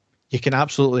said it, you can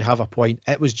absolutely have a point.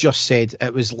 It was just said.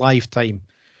 It was live time.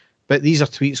 But these are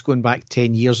tweets going back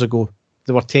 10 years ago.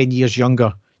 They were 10 years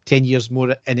younger, 10 years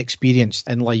more inexperienced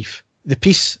in life. The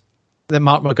piece that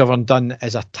Mark McGovern done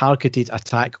is a targeted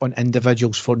attack on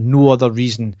individuals for no other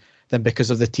reason than because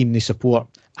of the team they support,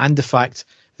 and the fact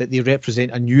that they represent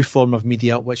a new form of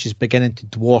media which is beginning to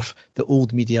dwarf the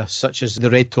old media, such as the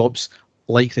Red Tops,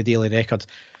 like the Daily Record.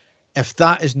 If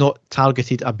that is not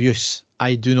targeted abuse,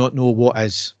 I do not know what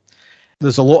is.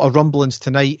 There's a lot of rumblings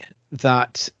tonight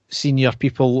that senior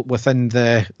people within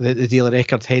the Daily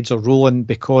Record heads are rolling,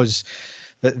 because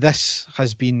that this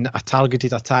has been a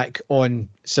targeted attack on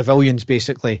civilians,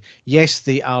 basically. Yes,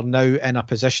 they are now in a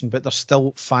position, but they're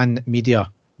still fan media.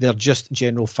 They're just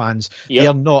general fans. Yep, they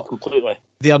are not completely.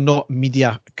 They are not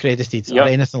media accredited or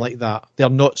anything like that. They are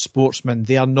not sportsmen.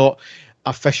 They are not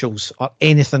officials or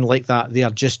anything like that. They are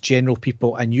just general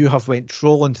people. And you have went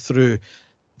trolling through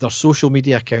their social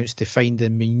media accounts to find the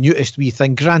minutest wee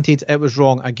thing. Granted, it was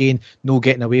wrong. Again, no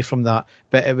getting away from that.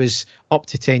 But it was up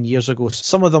to 10 years ago.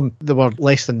 Some of them, they were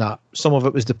less than that. Some of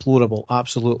it was deplorable,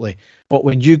 absolutely. But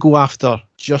when you go after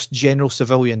just general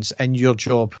civilians in your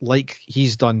job, like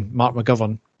he's done, Mark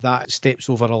McGovern, that steps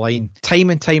over a line. Time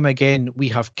and time again, we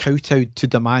have kowtowed to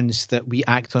demands that we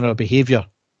act on our behaviour.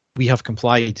 We have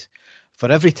complied.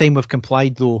 For every time we've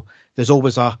complied, though, there's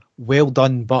always a well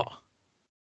done, but.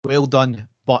 Well done,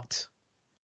 but.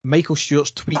 Michael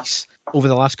Stewart's tweets over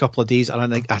the last couple of days are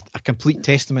a complete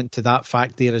testament to that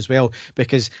fact there as well,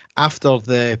 because after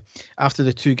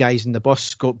the two guys in the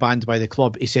bus got banned by the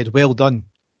club, he said, well done,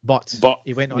 but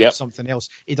he went on to something else.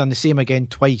 He done the same again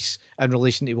twice in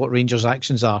relation to what Rangers'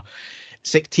 actions are.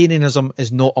 Sectarianism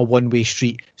is not a one-way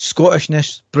street.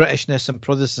 Scottishness, Britishness and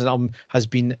Protestantism has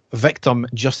been victim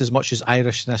just as much as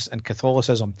Irishness and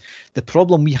Catholicism. The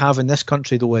problem we have in this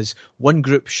country, though, is one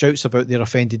group shouts about their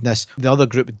offendedness, the other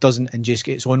group doesn't and just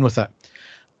gets on with it.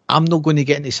 I'm not going to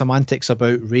get into semantics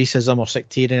about racism or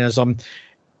sectarianism.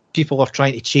 People are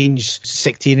trying to change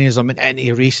sectarianism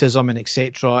into racism and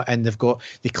etc. And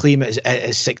they claim it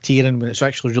as sectarian when it's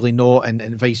actually really not, and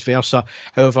vice versa.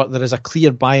 However, there is a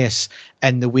clear bias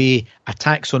in the way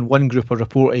attacks on one group are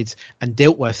reported and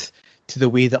dealt with to the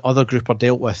way the other group are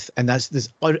dealt with. And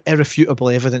there's irrefutable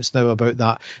evidence now about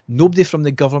that. Nobody from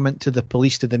the government to the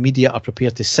police to the media are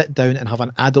prepared to sit down and have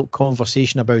an adult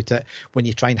conversation about it. When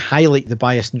you try and highlight the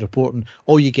bias in reporting,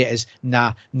 all you get is,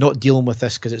 nah, not dealing with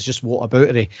this because it's just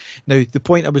whataboutery. Now, the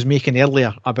point I was making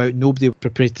earlier about nobody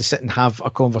prepared to sit and have a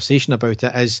conversation about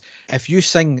it is, if you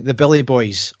sing the Billy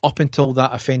Boys up until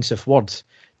that offensive word,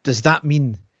 does that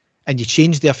mean, and you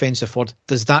change the offensive word,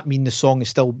 does that mean the song is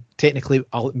still technically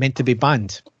meant to be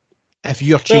banned if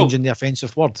you're changing the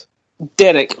offensive word?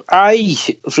 Derek, I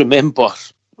remember,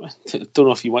 I don't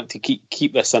know if you want to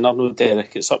keep this in, I know,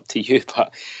 Derek, it's up to you,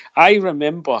 but I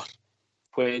remember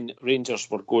when Rangers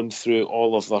were going through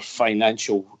all of their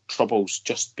financial troubles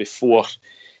just before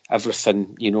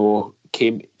everything,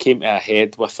 came to a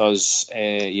head with us,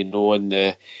 and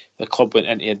the club went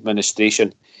into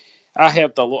administration. I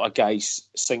heard a lot of guys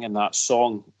singing that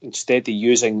song. Instead of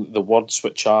using the words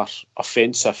which are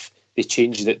offensive, they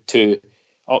changed it to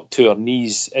up to our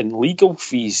knees in legal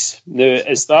fees. Now,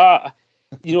 is that,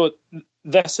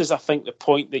 this is, I think, the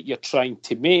point that you're trying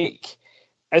to make.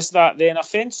 Is that then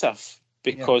offensive?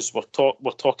 Because we're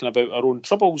talking about our own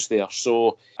troubles there.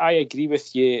 So I agree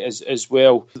with you as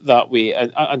well that way.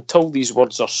 And until these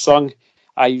words are sung,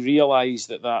 I realise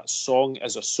that song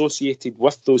is associated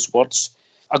with those words.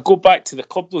 I go back to the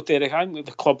club though, Derek. I think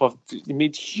the club have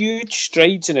made huge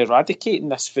strides in eradicating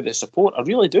this for the support. I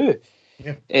really do.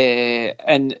 Yeah.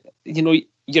 And,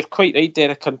 you're quite right,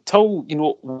 Derek. Until,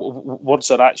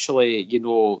 words are actually,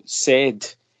 said,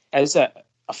 is it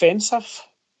offensive?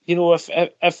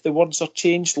 If the words are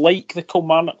changed, like the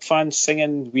Kilmarnock fans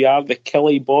singing, "We are the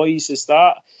Killie Boys," is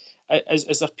there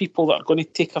people that are going to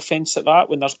take offence at that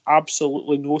when there's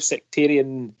absolutely no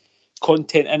sectarian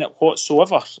content in it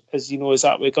whatsoever, is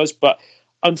that way it goes? But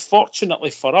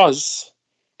unfortunately for us,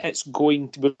 we're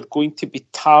going to be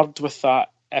tarred with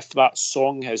that if that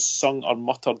song is sung or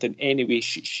muttered in any way,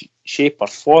 shape or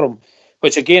form.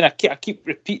 Which again, I keep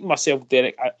repeating myself,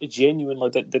 Derek. I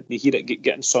genuinely didn't hear it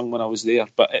getting sung when I was there.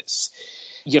 But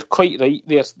you're quite right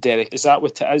there, Derek. Is that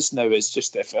what it is now? It's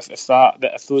just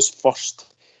if those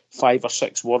first 5 or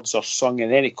 6 words are sung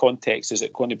in any context, is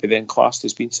it going to be then classed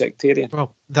as being sectarian?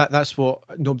 Well, that's what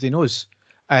nobody knows.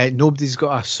 Nobody's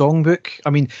got a songbook. I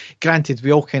mean, granted,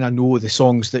 we all kind of know the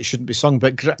songs that shouldn't be sung,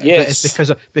 but it's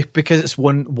because it's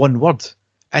one word.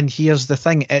 And here's the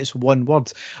thing: it's one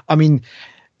word. I mean,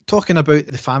 talking about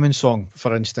the Famine song,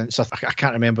 for instance, I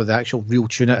can't remember the actual real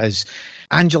tune it is.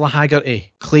 Angela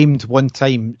Haggerty claimed one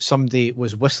time somebody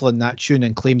was whistling that tune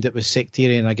and claimed it was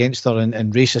sectarian against her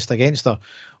and racist against her.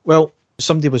 Well,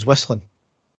 somebody was whistling.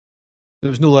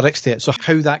 There was no lyrics to it. So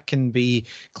how that can be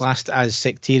classed as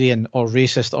sectarian or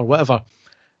racist or whatever,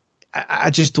 I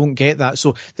just don't get that.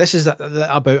 So this is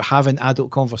about having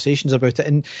adult conversations about it.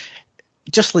 And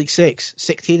just like sex,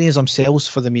 sectarianism sells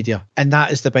for the media. And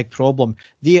that is the big problem.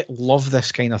 They love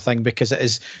this kind of thing because it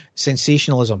is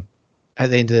sensationalism at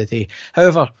the end of the day.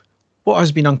 However, what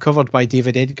has been uncovered by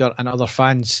David Edgar and other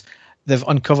fans they've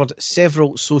uncovered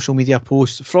several social media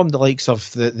posts from the likes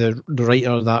of the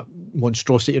writer of that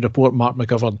monstrosity report, Mark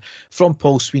McGovern, from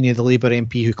Paul Sweeney, the Labour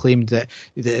MP, who claimed that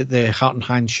the Heart and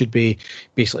Hand should be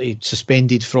basically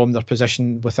suspended from their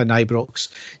position within Ibrox.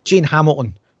 Jane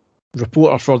Hamilton,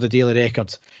 reporter for the Daily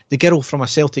Record, the girl from a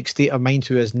Celtic state of mind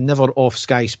who is never off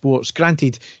Sky Sports.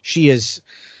 Granted, she is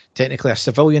technically a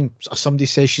civilian. Somebody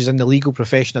says she's in the legal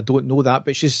profession. I don't know that,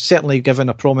 but she's certainly given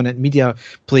a prominent media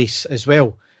place as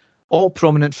well. All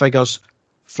prominent figures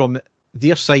from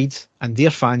their side and their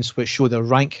fans, which show the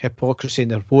rank hypocrisy in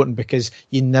the reporting, because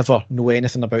you never know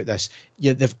anything about this.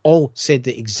 They've all said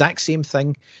the exact same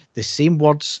thing, the same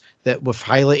words that we've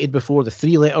highlighted before, the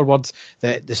 3-letter word,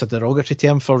 that it's a derogatory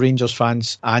term for Rangers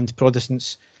fans and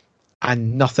Protestants,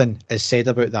 and nothing is said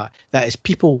about that. That is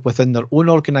people within their own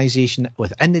organisation,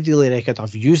 within the Daily Record,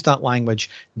 have used that language.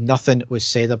 Nothing was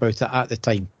said about it at the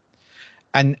time.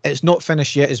 And it's not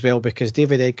finished yet as well, because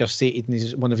David Edgar stated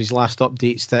in one of his last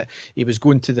updates that he was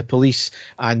going to the police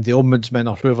and the ombudsman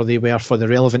or whoever they were for the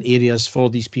relevant areas for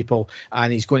these people,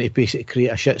 and he's going to basically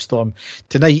create a shitstorm.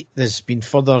 Tonight there's been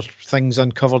further things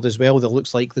uncovered as well. That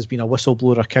looks like there's been a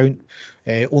whistleblower account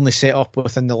only set up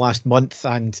within the last month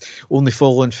and only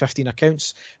following 15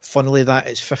 accounts. Funnily that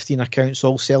it's 15 accounts,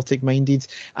 all Celtic minded,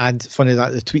 and funny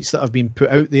that the tweets that have been put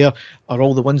out there are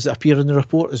all the ones that appear in the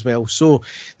report as well. So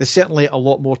there's certainly a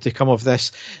lot more to come of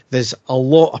this. There's a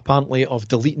lot apparently of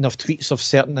deleting of tweets of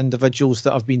certain individuals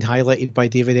that have been highlighted by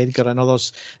David Edgar and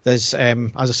others. There's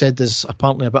as I said, there's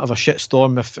apparently a bit of a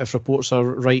shitstorm, if reports are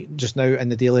right just now, in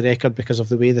the Daily Record because of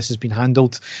the way this has been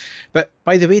handled. But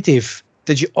by the way, Dave,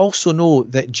 did you also know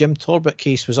that Jim Torbett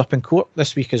case was up in court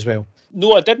this week as well?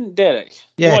 No, I didn't, Derek.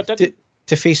 Yeah, no, I didn't.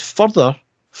 To face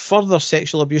further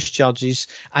sexual abuse charges,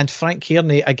 and Frank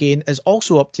Kearney again is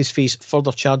also up to face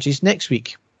further charges next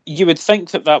week. You would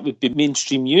think that would be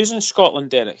mainstream news in Scotland,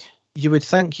 Derek. You would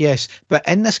think, yes, but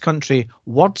in this country,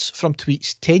 words from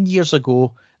tweets 10 years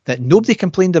ago that nobody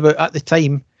complained about at the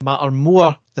time matter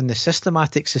more than the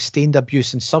systematic sustained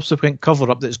abuse and subsequent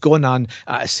cover-up that's gone on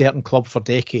at a certain club for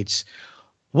decades.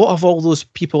 What have all those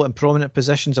people in prominent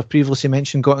positions I've previously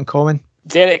mentioned got in common?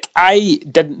 Derek, I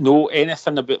didn't know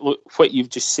anything about what you've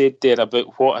just said there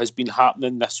about what has been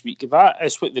happening this week. That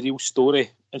is what the real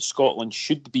story in Scotland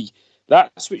should be.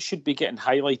 That's what should be getting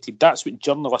highlighted. That's what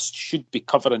journalists should be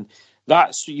covering.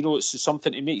 That's, it's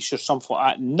something to make sure something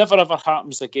like that never ever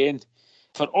happens again.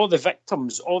 For all the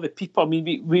victims, all the people, I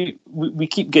mean, we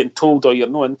keep getting told, oh, you're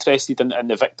not interested in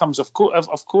the victims. Of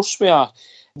course we are.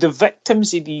 The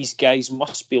victims of these guys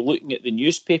must be looking at the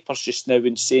newspapers just now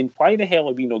and saying, why the hell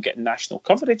are we not getting national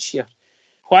coverage here?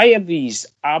 Why are these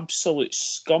absolute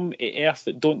scum of earth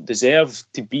that don't deserve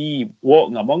to be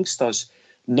walking amongst us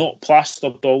not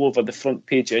plastered all over the front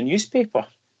page of a newspaper?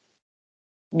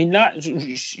 I mean, that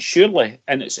surely,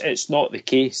 and it's not the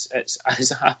case. It's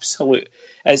an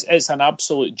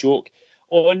absolute joke.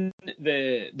 On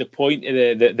the point of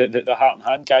the Heart and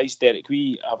Hand guys, Derek,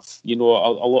 we have a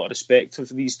lot of respect for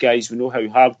these guys. We know how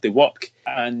hard they work,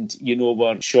 and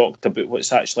we're shocked about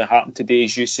what's actually happened today.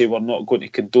 As you say, we're not going to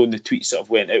condone the tweets that have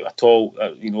went out at all.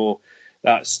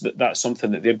 That's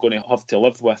something that they're going to have to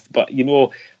live with. But,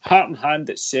 Heart and Hand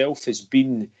itself has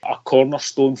been a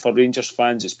cornerstone for Rangers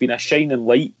fans. It's been a shining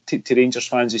light to Rangers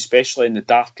fans, especially in the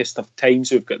darkest of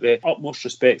times. We've got the utmost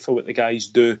respect for what the guys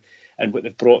do and what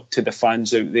they've brought to the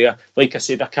fans out there. Like I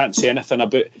said, I can't say anything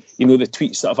about, the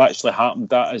tweets that have actually happened.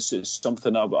 That is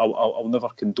something I'll never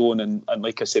condone. And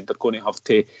like I said, they're going to have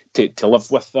to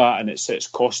live with that. And it's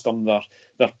cost them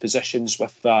their positions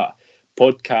with that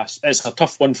podcast. It's a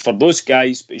tough one for those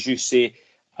guys, but as you say,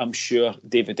 I'm sure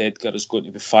David Edgar is going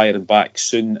to be firing back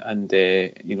soon, and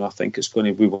I think it's going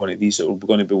to be one of these that we're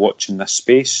going to be watching this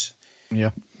space,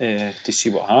 to see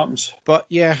what happens. But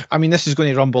yeah, I mean, this is going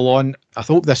to rumble on. I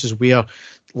hope this is where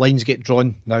lines get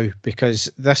drawn now,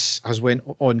 because this has went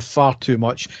on far too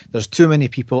much. There's too many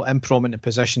people in prominent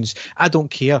positions. I don't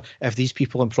care if these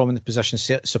people in prominent positions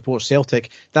support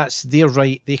Celtic. That's their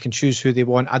right. They can choose who they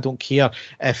want. I don't care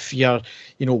if you're,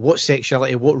 what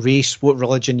sexuality, what race, what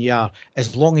religion you are.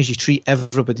 As long as you treat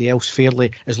everybody else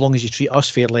fairly, as long as you treat us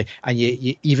fairly, and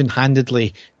you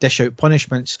even-handedly dish out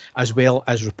punishments as well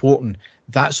as reporting.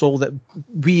 That's all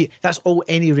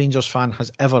any Rangers fan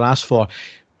has ever asked for.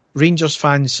 Rangers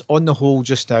fans, on the whole,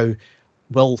 just now,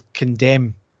 will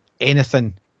condemn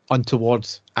anything untoward,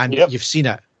 and you've seen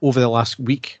it. over the last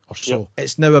week or so. Yep.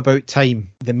 It's now about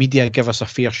time the media give us a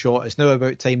fair shot. It's now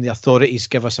about time the authorities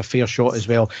give us a fair shot as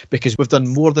well, because we've done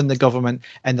more than the government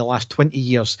in the last 20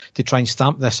 years to try and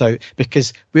stamp this out,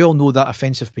 because we all know that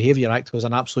Offensive Behaviour Act was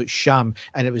an absolute sham,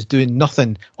 and it was doing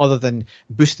nothing other than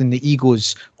boosting the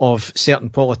egos of certain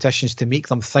politicians to make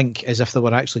them think as if they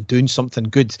were actually doing something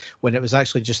good, when it was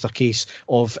actually just a case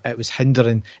of it was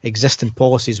hindering existing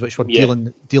policies which were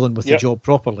dealing with the job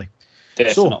properly.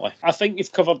 Definitely. I think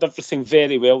you've covered everything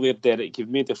very well there, Derek. You've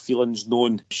made your feelings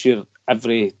known. Sure,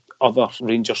 every other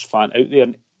Rangers fan out there,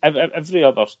 and every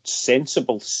other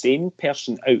sensible, sane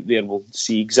person out there will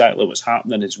see exactly what's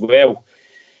happening as well.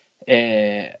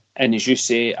 And as you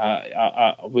say,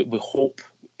 we hope.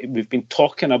 We've been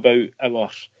talking about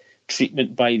our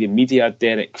treatment by the media,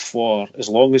 Derek, for as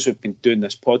long as we've been doing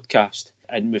this podcast,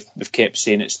 and we've kept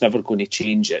saying it's never going to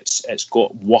change. It's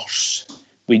got worse.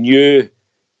 We knew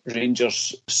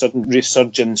Rangers' sudden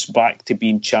resurgence back to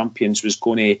being champions was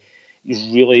going to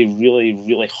really, really,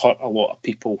 really hurt a lot of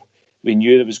people. We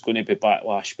knew there was going to be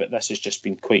backlash, but this has just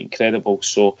been quite incredible.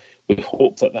 So we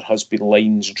hope that there has been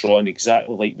lines drawn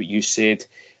exactly like what you said,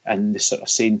 and the sort of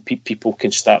saying people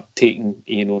can start taking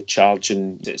charge.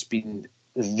 And it's been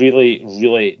really,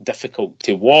 really difficult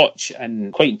to watch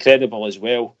and quite incredible as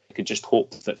well. I could just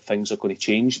hope that things are going to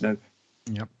change now.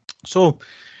 Yeah. So,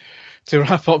 to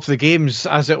wrap up the games,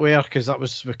 as it were, because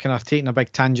we're kind of taking a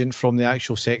big tangent from the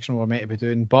actual section we're meant to be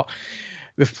doing, but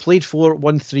we've played 4,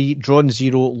 won 3, drawn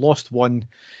 0, lost 1,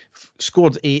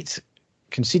 scored 8,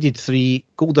 conceded 3,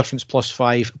 goal difference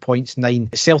 +5, points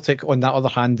 9. Celtic, on that other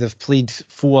hand, they've played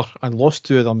 4 and lost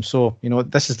 2 of them. So,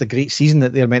 this is the great season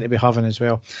that they're meant to be having as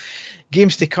well.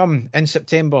 Games to come in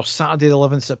September. Saturday the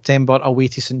 11th September, away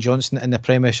to St Johnstone in the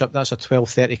Premiership. That's a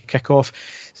 12:30 kick-off.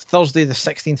 Thursday the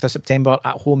 16th of September,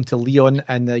 at home to Lyon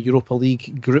in the Europa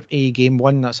League Group A Game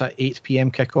 1. That's at 8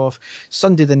 p.m. kick-off.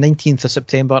 Sunday the 19th of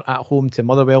September, at home to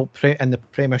Motherwell in the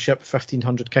Premiership,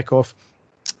 1500 kick-off.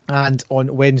 And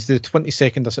on Wednesday, the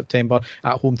 22nd of September,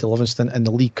 at home to Livingston in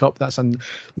the League Cup. That's a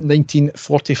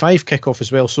 19:45 kick-off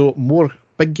as well. So more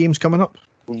big games coming up.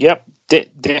 Yep,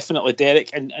 definitely,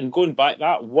 Derek. And going back,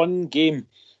 that one game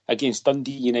against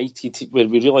Dundee United where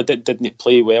we really didn't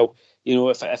play well.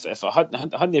 If it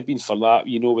hadn't been for that,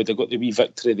 we'd have got the wee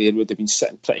victory there. We'd have been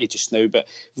sitting pretty just now. But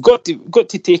we've got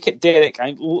to take it, Derek.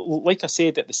 Like I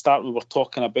said at the start, we were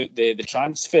talking about the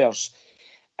transfers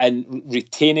and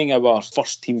retaining our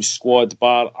first team squad,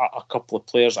 bar a couple of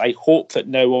players. I hope that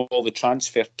now all the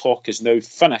transfer talk is now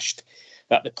finished,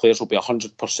 that the players will be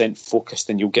 100% focused,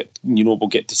 and we'll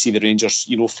get to see the Rangers,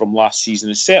 from last season.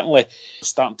 And certainly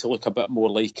starting to look a bit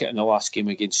more like it in the last game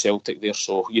against Celtic there.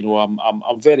 So,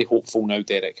 I'm very hopeful now,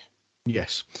 Derek.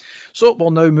 Yes. So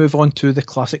we'll now move on to the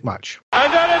classic match.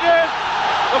 And there it is.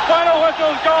 The final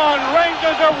whistle's gone.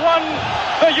 Rangers have won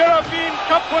the European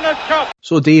Cup Winners' Cup.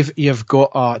 So, Dave, you've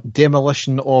got a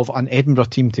demolition of an Edinburgh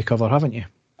team to cover, haven't you?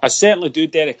 I certainly do,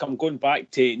 Derek. I'm going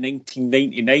back to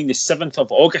 1999, the 7th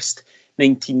of August,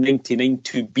 1999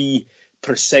 to be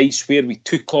precise, where we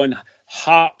took on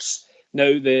Hearts.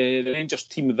 Now, the Rangers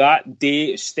team that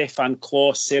day, Stefan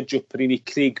Klos, Sergio Perini,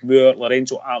 Craig Moore,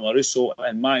 Lorenzo Amoruso,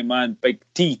 and my man, Big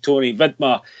T, Tony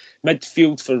Vidma.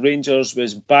 Midfield for Rangers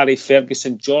was Barry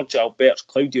Ferguson, George Alberts,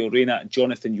 Claudio Reyna, and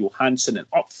Jonathan Johansson. And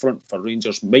up front for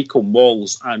Rangers, Michael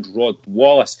Malls and Rod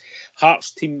Wallace.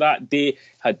 Hearts team that day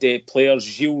had players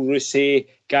Gilles Rousset,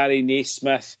 Gary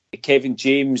Naismith, Kevin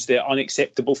James, the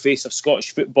unacceptable face of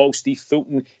Scottish football, Steve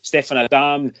Fulton, Stefan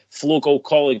Adam, Flogel,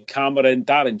 Colin Cameron,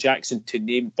 Darren Jackson, to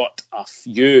name but a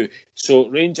few. So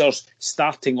Rangers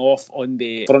starting off on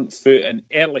the front foot, an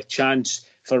early chance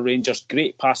for Rangers.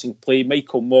 Great passing play.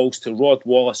 Michael Malls to Rod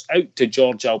Wallace, out to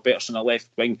George Alberts on the left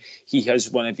wing. He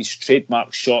has one of his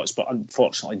trademark shots, but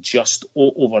unfortunately just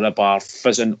over the bar,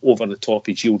 fizzing over the top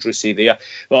of Gilles Rousset there.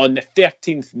 But on the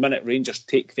 13th minute, Rangers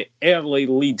take the early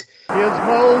lead. Here's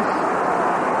Malls.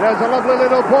 There's a lovely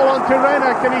little ball on to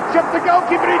Reyna. Can he chip the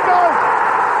goalkeeper? He does!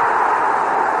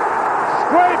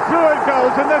 Straight through it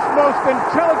goes, and this most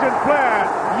intelligent player,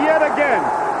 yet again,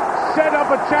 set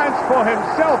up a chance for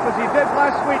himself as he did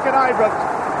last week at Ibrox,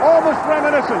 almost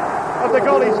reminiscent of the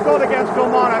goal he scored against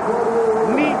Kilmarnock.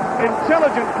 Neat,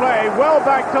 intelligent play, well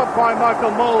backed up by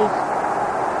Michael Malls.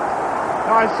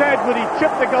 Now, I said, would he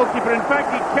chip the goalkeeper? In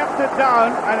fact, he kept it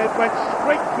down and it went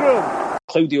straight through him.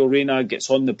 Claudio Reyna gets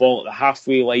on the ball at the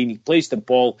halfway line. He plays the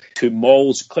ball to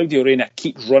Malls. Claudio Reyna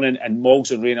keeps running, and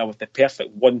Malls and Reyna with the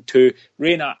perfect 1-2.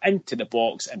 Reyna into the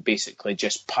box and basically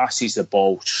just passes the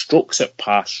ball, strokes it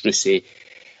past Rousset.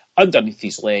 underneath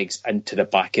his legs into the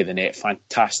back of the net.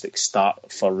 Fantastic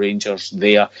start for Rangers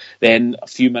there. Then a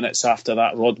few minutes after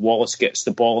that, Rod Wallace gets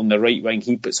the ball on the right wing.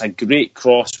 He puts a great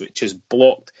cross which is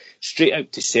blocked straight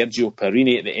out to Sergio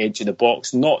Perini at the edge of the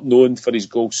box. Not known for his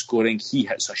goal scoring, he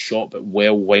hits a shot but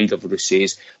well wide of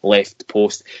Rousset's left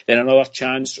post. Then another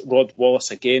chance, Rod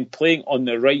Wallace again playing on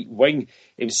the right wing.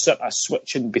 He was sort of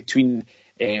switching between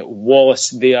Wallace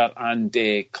there and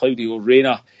Claudio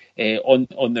Reyna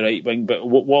on the right wing, but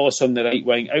Wallace on the right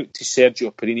wing out to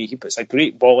Sergio Perini. He puts a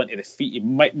great ball into the feet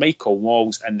of Michael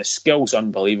Walls, and the skill's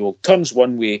unbelievable. Turns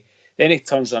one way, then he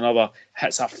turns another,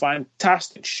 hits a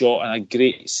fantastic shot and a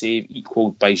great save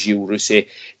equalled by Gilles Rousset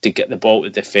to get the ball to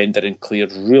the defender and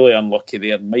cleared. Really unlucky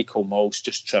there. Michael Walls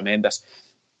just tremendous.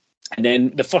 And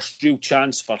then the first real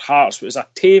chance for Hearts was a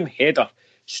tame header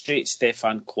straight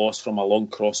Stefan Klos from a long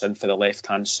cross in for the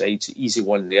left-hand side. It's an easy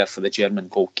one there for the German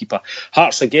goalkeeper.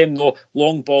 Hearts again, though,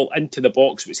 long ball into the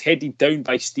box. It was headed down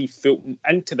by Steve Fulton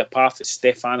into the path of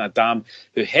Stefan Adam,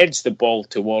 who heads the ball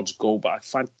towards goal. But a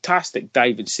fantastic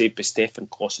dive and save by Stefan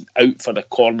Klos out for the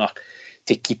corner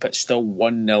to keep it still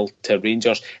 1-0 to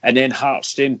Rangers. And then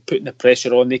Hearts then putting the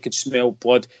pressure on. They could smell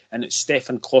blood. And it's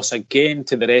Stefan Klos again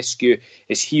to the rescue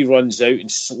as he runs out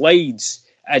and slides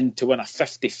in to win a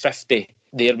 50-50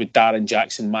 there with Darren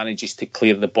Jackson, manages to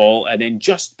clear the ball. And then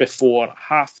just before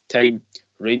half-time,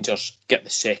 Rangers get the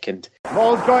second.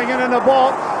 Ball's going in the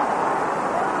box.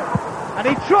 And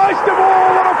he tries to ball.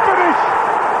 What a finish.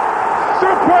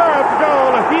 Superb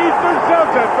goal. He's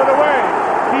deserved it for the way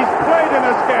he's played in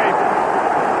this game.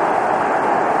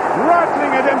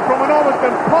 Rattling it in from an almost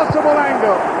impossible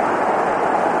angle.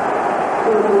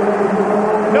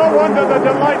 No wonder they're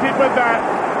delighted with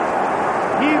that.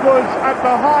 He was at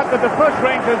the heart of the first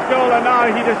Rangers goal, and now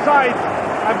he decides,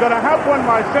 I'm going to have one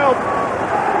myself.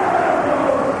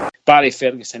 Barry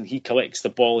Ferguson, he collects the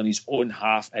ball in his own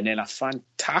half, and then a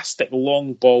fantastic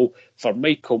long ball for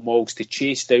Michael Moggs to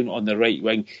chase down on the right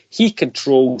wing. He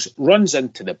controls, runs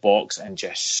into the box and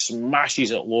just smashes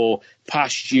it low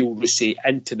past Gilles Rousset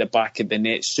into the back of the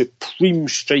net. Supreme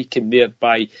striking there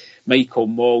by Michael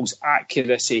Moggs.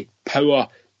 Accuracy, power,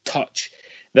 touch.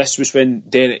 This was when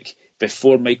Derek,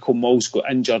 before Michael Moggs got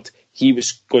injured, he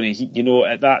was going to,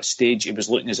 at that stage, it was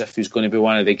looking as if he was going to be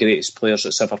one of the greatest players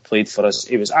that's ever played for us.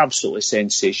 It was absolutely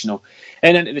sensational.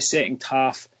 And into the second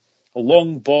half, a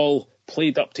long ball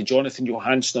played up to Jonathan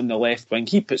Johansson on the left wing.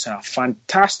 He puts in a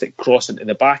fantastic cross into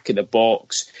the back of the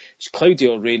box.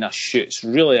 Claudio Reyna shoots,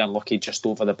 really unlucky, just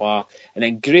over the bar. And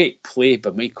then great play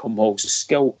by Michael Moggs.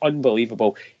 Skill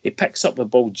unbelievable. He picks up the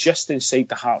ball just inside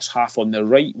the Hearts half on the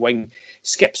right wing,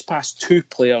 skips past two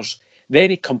players. Then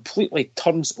he completely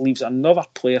turns, leaves another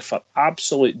player for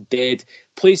absolute dead,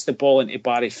 plays the ball into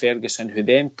Barry Ferguson, who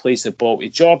then plays the ball to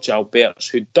George Alberts,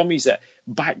 who dummies it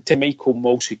back to Michael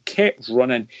Moggs, who kept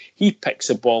running. He picks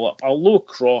the ball up, a low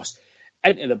cross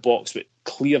into the box, but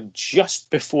cleared just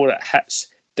before it hits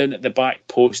down at the back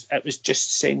post. It was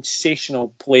just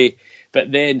sensational play.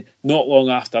 But then, not long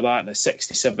after that, in the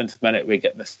 67th minute, we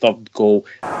get the third goal.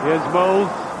 Here's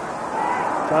Moggs,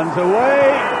 turns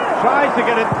away. Tries to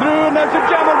get it through, and there's a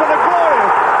jam with a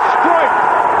glorious strike.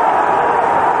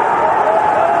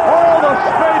 All the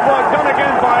spade work done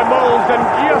again by Moggs, and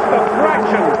just a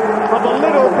fraction of a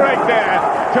little break there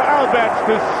to Alberts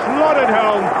to slot it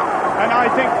home. And I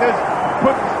think this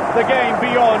puts the game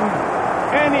beyond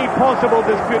any possible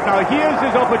dispute. Now here's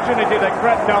his opportunity that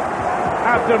crept up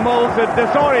after Moggs had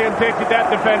disorientated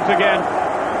that defence again.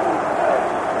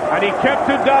 And he kept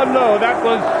it down low. That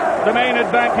was the main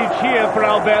advantage here for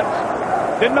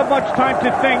Alberts. Didn't have much time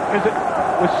to think as it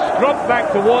was struck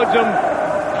back towards him,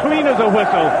 clean as a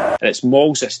whistle. And it's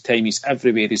Moggs this time. He's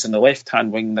everywhere. He's on the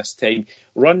left-hand wing this time.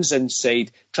 Runs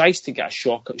inside, tries to get a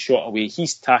shot away.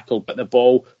 He's tackled, but the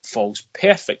ball falls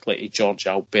perfectly to George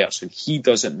Alberts, and he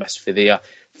doesn't miss for there.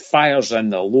 Fires in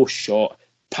the low shot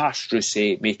past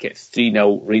Rousset, make it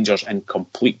 3-0, Rangers in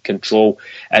complete control.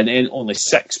 And then only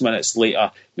 6 minutes later,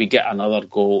 we get another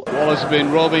goal. Wallace has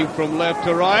been robbing from left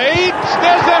to right.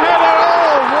 There's the header!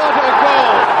 Oh, what a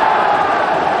goal!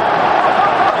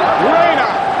 Reyna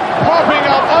popping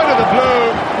up out of the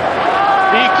blue.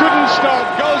 He couldn't stop,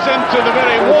 goes into the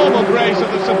very warm embrace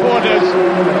of the supporters.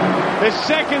 His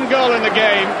second goal in the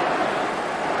game.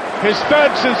 His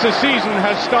third since the season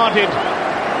has started.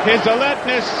 His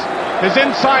alertness, his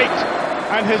insight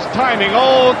and his timing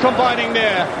all combining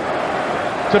there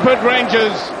to put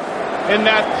Rangers in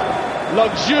that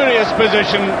luxurious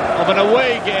position of an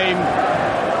away game,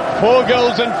 4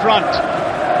 goals in front.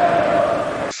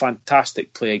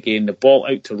 fantastic play again. The ball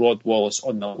out to Rod Wallace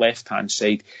on the left-hand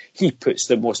side. He puts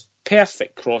the most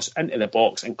perfect cross into the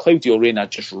box, and Claudio Reyna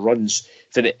just runs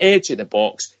to the edge of the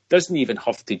box, doesn't even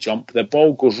have to jump. The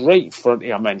ball goes right in front of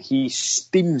him, and he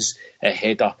steams a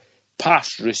header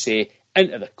past Rousset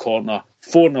into the corner.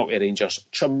 4-0 to Rangers.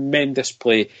 Tremendous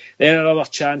play. Then another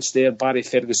chance there. Barry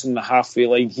Ferguson, the halfway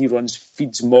line. He runs,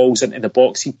 feeds Malls into the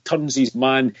box. He turns his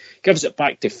man, gives it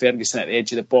back to Ferguson at the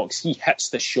edge of the box. He hits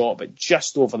the shot, but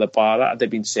just over the bar. That would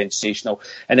have been sensational.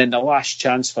 And then the last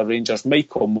chance for Rangers,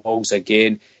 Michael Malls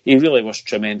again. He really was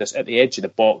tremendous at the edge of the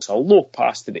box. A low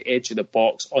pass to the edge of the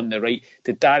box on the right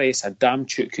to Darius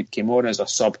Adamchuk, who came on as a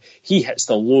sub. He hits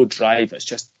the low drive. It's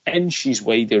just inches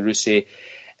wide of Rousset.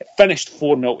 It finished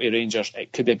 4-0 to Rangers.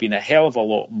 It could have been a hell of a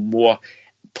lot more.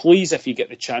 Please, if you get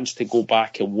the chance to go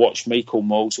back and watch Michael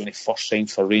Malls when he first signed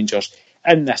for Rangers.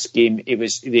 In this game,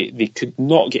 they could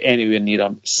not get anywhere near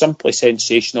him. Simply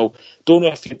sensational. Don't know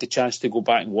if you had the chance to go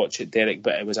back and watch it, Derek,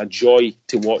 but it was a joy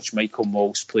to watch Michael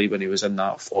Malls play when he was in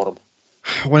that form.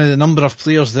 One of the number of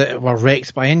players that were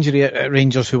wrecked by injury at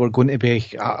Rangers who were going to be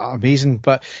amazing.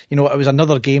 But, it was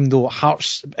another game, though.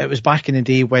 Hearts, it was back in the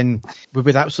day when we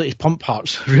would absolutely pump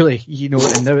Hearts, really,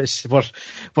 and now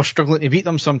we're struggling to beat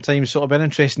them sometimes. So it'll be an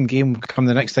interesting game come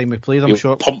the next time we play them.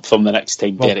 You'll pump them the next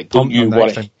time, Derek. Don't you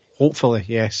worry. Hopefully,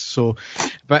 yes. So,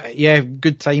 but yeah,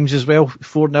 good times as well.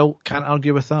 4-0, can't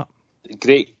argue with that.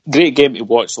 Great game to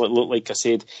watch. Like I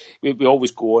said, we always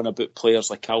go on about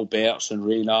players like Alberts and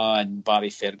Reyna and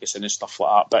Barry Ferguson and stuff like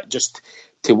that, but just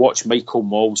to watch Michael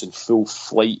Malls in full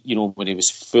flight, when he was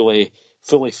fully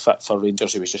fit for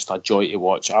Rangers, it was just a joy to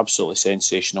watch. Absolutely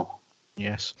sensational.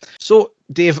 Yes. So,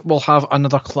 Dave, we'll have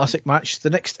another classic match the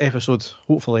next episode,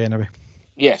 hopefully, anyway.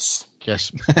 Yes.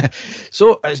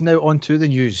 So, it's now on to the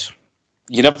news.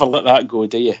 You never let that go,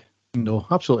 do you? No,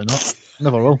 absolutely not.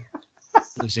 Never will.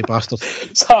 Lazy bastard.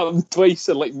 It's happened twice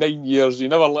in 9 years. You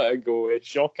never let it go. It's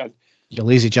shocking. You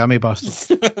lazy jammy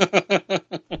bastard.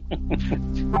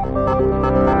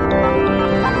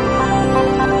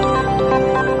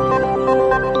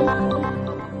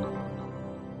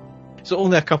 So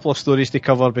only a couple of stories to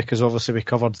cover because obviously we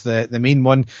covered the main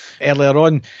one earlier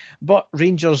on. But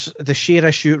Rangers, the share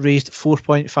issue raised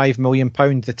 £4.5 million.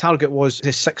 The target was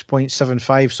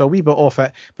 6.75, so a wee bit off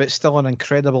it, but still an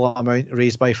incredible amount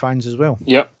raised by fans as well.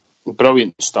 Yep,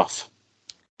 brilliant stuff.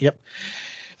 Yep.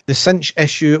 The Cinch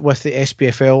issue with the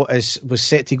SPFL was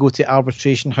set to go to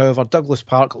arbitration. However, Douglas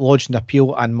Park lodged an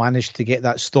appeal and managed to get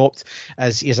that stopped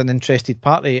as he is an interested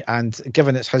party. And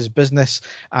given it's his business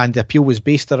and the appeal was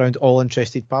based around all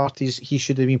interested parties, he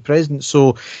should have been present.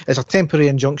 So it's a temporary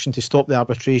injunction to stop the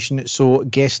arbitration. So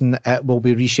guessing it will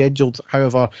be rescheduled.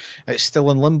 However, it's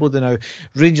still in limbo now.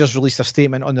 Rangers released a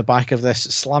statement on the back of this,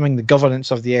 slamming the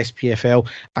governance of the SPFL.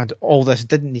 And all this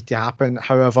didn't need to happen.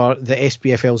 However, the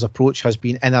SPFL's approach has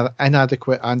been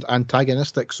inadequate and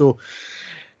antagonistic. So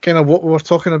kind of what we were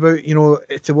talking about,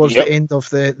 towards the end of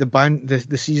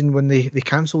the season when they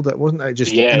cancelled it, wasn't it?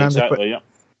 Just inadequate. Exactly,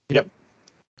 Yep.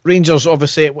 Rangers,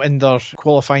 obviously, when they're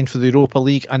qualifying for the Europa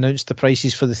League, announced the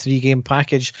prices for the 3-game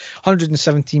package.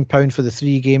 £117 for the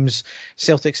 3 games.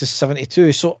 Celtics is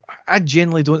 £72. So I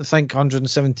generally don't think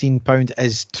 £117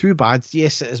 is too bad.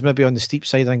 Yes, it is maybe on the steep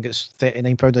side. I think it's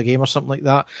 £39 a game or something like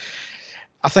that.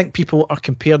 I think people are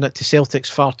comparing it to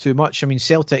Celtic's far too much. I mean,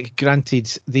 Celtic,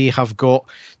 granted, they have got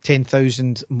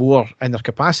 10,000 more in their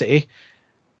capacity,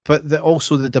 but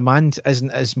also the demand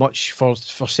isn't as much for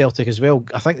Celtic as well.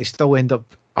 I think they still end up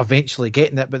eventually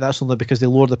getting it, but that's only because they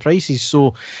lower the prices.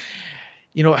 So,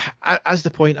 as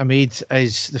the point I made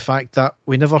is the fact that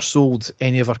we never sold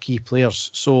any of our key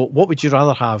players. So what would you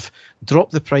rather have?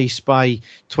 Drop the price by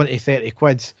 20, 30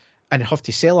 quid and have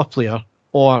to sell a player,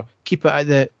 or keep it at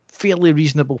the fairly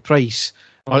reasonable price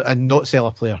and not sell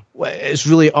a player? It's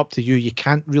really up to you. You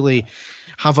can't really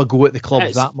have a go at the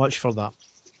club that much for that.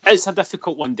 It's a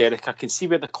difficult one, Derek. I can see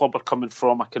where the club are coming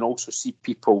from. I can also see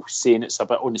people saying it's a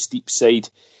bit on the steep side.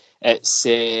 It's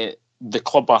the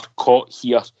club are caught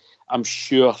here. I'm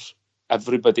sure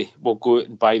everybody will go out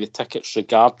and buy the tickets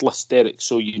regardless, Derek.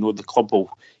 So the club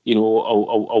will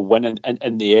will win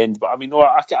in the end. But I mean, no,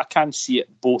 I can see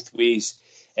it both ways.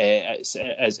 It's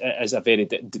a very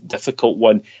difficult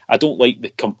one. I don't like the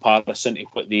comparison to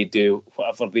what they do.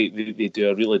 Whatever they do,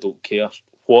 I really don't care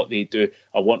what they do.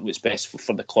 I want what's best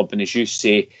for the club. And as you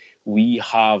say, we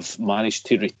have managed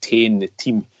to retain the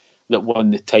team that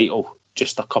won the title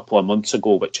just a couple of months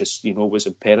ago, which is was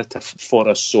imperative for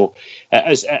us. So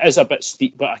it is a bit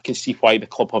steep, but I can see why the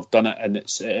club have done it, and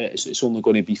it's only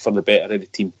going to be for the better of the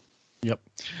team. Yep.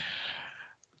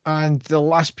 And the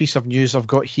last piece of news I've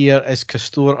got here is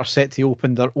Castore are set to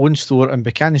open their own store in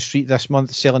Buchanan Street this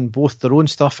month, selling both their own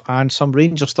stuff and some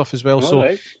Ranger stuff as well. So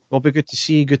it'll be good to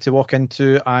see, good to walk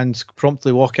into and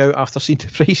promptly walk out after seeing the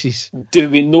prices. Do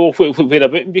we know where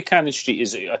about in Buchanan Street?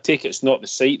 Is it? I take it's not the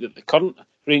site that the current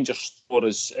Ranger store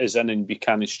is in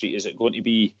Buchanan Street. Is it going to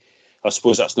be? I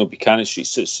suppose that's not Buchanan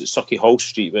Street. It's Sucky Hall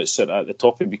Street, but it's at the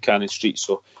top of Buchanan Street.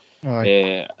 So.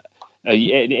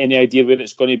 Any idea where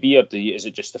it's going to be, or is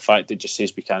it just the fact that it just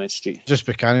says Buchanan Street? Just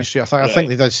Buchanan Street. I think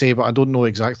they did say, but I don't know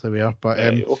exactly where. But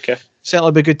okay,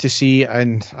 certainly be good to see,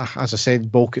 and as I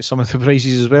said, bulk at some of the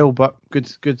prices as well. But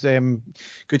good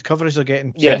coverage they're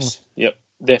getting. Yes, certainly. Yep,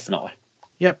 definitely.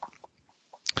 Yep.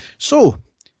 So,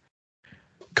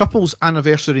 couple's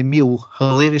anniversary meal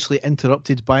hilariously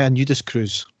interrupted by a nudist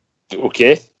cruise.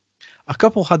 Okay. A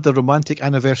couple had their romantic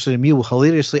anniversary meal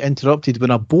hilariously interrupted when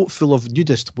a boat full of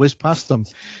nudists whizzed past them.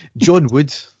 John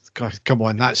Wood, God, come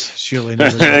on, that's surely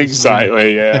not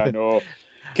exactly. Yeah, I know.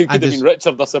 Could have been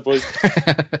Richard, I suppose.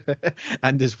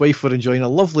 And his wife were enjoying a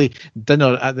lovely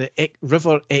dinner at the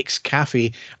River X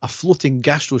Cafe, a floating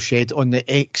gastro shed on the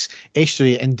X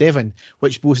estuary in Devon,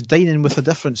 which boasts dining with a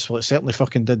difference. Well, it certainly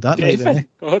fucking did that night, didn't it?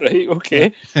 All right,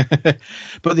 okay.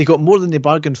 But they got more than they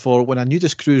bargained for when a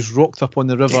nudist cruise rocked up on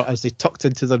the river as they tucked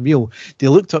into their meal. They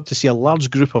looked up to see a large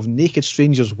group of naked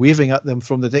strangers waving at them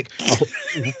from the deck.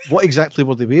 What exactly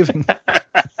were they waving?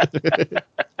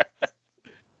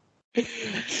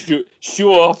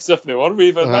 Show off if they were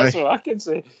waving, that's what I can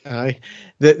say. Aye.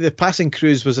 The passing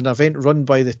cruise was an event run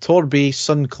by the Torbay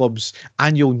Sun Club's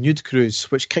annual nude cruise,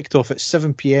 which kicked off at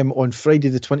 7 p.m. on Friday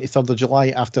the 23rd of July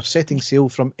after setting sail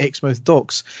from Exmouth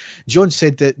Docks. John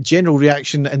said that general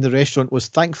reaction in the restaurant was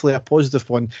thankfully a positive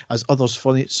one as others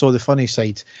saw the funny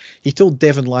side. He told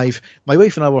Devon Live, "My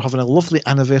wife and I were having a lovely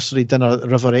anniversary dinner at the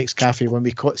River X Cafe when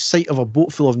we caught sight of a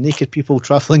boat full of naked people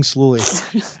travelling slowly."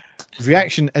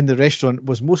 Reaction in the restaurant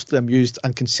was mostly amused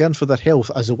and concerned for their health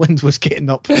as the wind was getting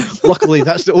up. Luckily,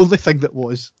 that's the only thing that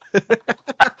was.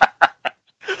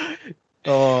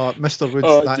 Oh, Mr.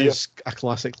 Woods, that is a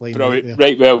classic line.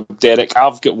 Right, well, Derek,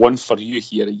 I've got one for you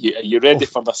here. Are you ready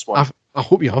for this one? I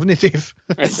hope you haven't, Dave.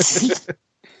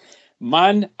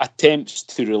 Man attempts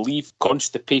to relieve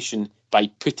constipation by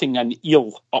putting an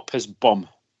eel up his bum.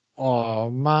 Oh,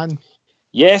 man.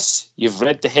 Yes, you've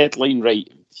read the headline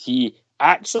right. He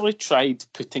actually tried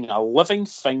putting a living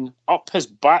thing up his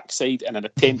backside in an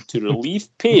attempt to relieve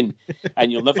pain,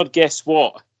 and you'll never guess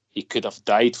what? He could have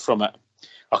died from it.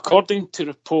 According to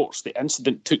reports, the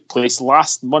incident took place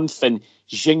last month in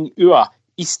Jinghua,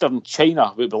 eastern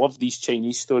China. We love these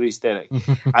Chinese stories, Derek.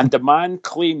 And the man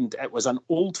claimed it was an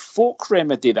old folk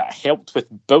remedy that helped with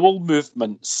bowel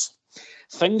movements.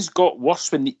 Things got worse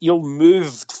when the eel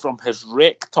moved from his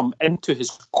rectum into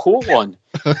his colon,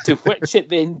 to which it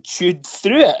then chewed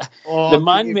through it. The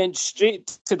man went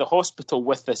straight to the hospital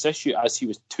with this issue as he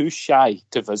was too shy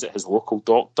to visit his local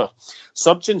doctor.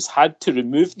 Surgeons had to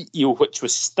remove the eel, which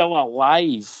was still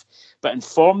alive, but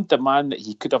informed the man that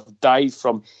he could have died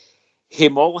from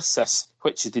hemolysis,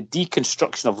 which is the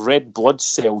deconstruction of red blood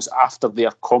cells after they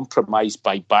are compromised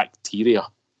by bacteria.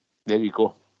 There you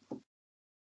go.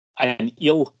 An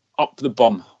eel up the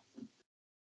bum.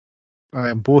 I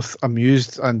am both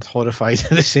amused and horrified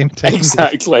at the same time.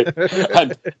 Exactly.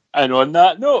 and on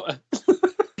that note,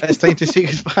 it's time to say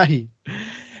goodbye.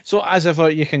 So as ever,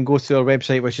 you can go to our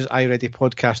website, which is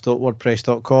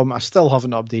ireadypodcast.wordpress.com. I still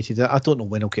haven't updated it. I don't know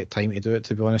when I'll get time to do it,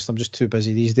 to be honest. I'm just too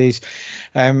busy these days.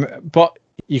 But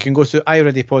you can go to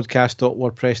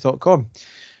ireadypodcast.wordpress.com.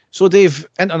 So, Dave,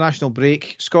 international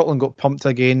break. Scotland got pumped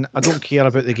again. I don't care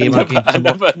about the game. I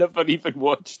never even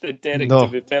watched it, Derek, to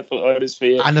be perfectly honest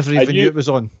with you. I never even knew it was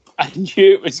on. I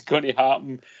knew it was going to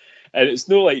happen. And it's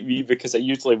not like me because I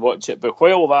usually watch it. But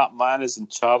while that man is in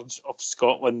charge of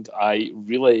Scotland, I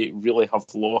really, really have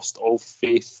lost all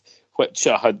faith, which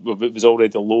I had. Well, it was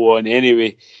already low on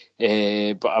anyway.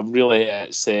 But I'm really,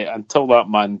 until that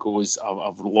man goes,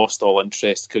 I've lost all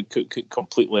interest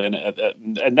completely in it.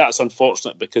 And that's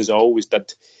unfortunate because I always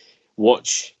did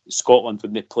watch Scotland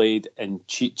when they played and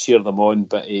cheer them on,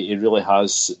 but it really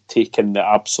has taken the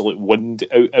absolute wind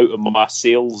out of my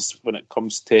sails when it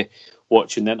comes to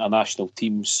watching the international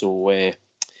teams. So we'll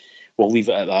leave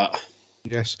it at that.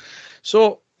 Yes.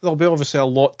 So there'll be obviously a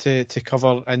lot to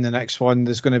cover in the next one.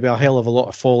 There's going to be a hell of a lot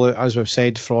of fallout, as we've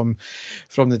said, from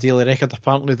the Daily Record.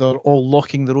 Apparently, they're all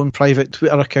locking their own private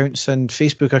Twitter accounts and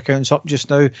Facebook accounts up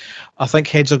just now. I think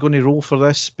heads are going to roll for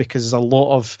this because there's a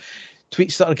lot of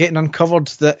tweets that are getting uncovered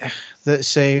that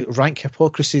say rank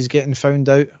hypocrisy is getting found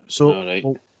out. So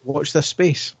We'll watch this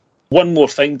space. One more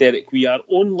thing, Derek. We are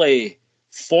only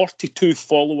 42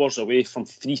 followers away from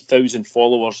 3,000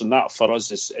 followers, and that for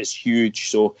us is huge.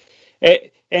 So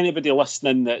anybody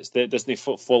listening that doesn't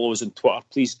follow us on Twitter,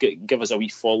 please give us a wee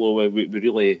follow. We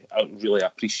really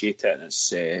appreciate it, and it's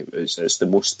the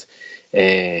most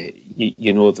the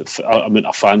amount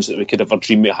of fans that we could ever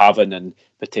dream of having, and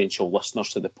potential listeners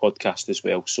to the podcast as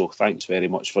well. So thanks very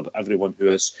much for everyone who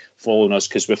is following us,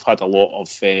 because we've had a lot of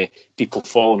people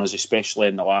following us, especially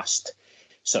in the last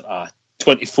sort of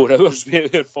 24 hours where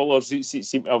their followers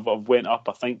seem to have went up.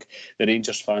 I think the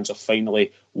Rangers fans are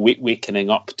finally wakening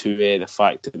up to the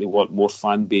fact that they want more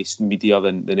fan-based media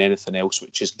than anything else,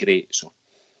 which is great. So,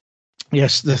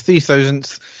 yes, the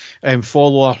 3,000th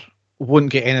follower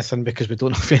won't get anything because we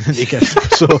don't have anything to give.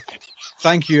 So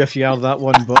thank you if you are that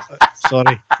one, but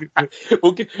sorry.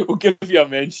 We'll give you a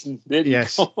mention. There you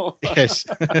go. Yes.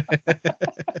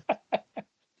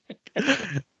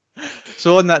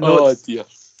 So on that note, oh dear.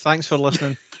 Thanks for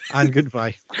listening and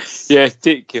goodbye. Yeah,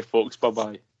 take care, folks.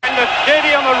 Bye-bye. And the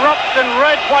stadium erupts in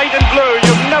red, white and blue.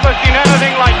 You've never seen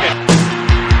anything like it.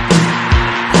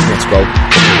 Let's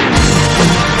go.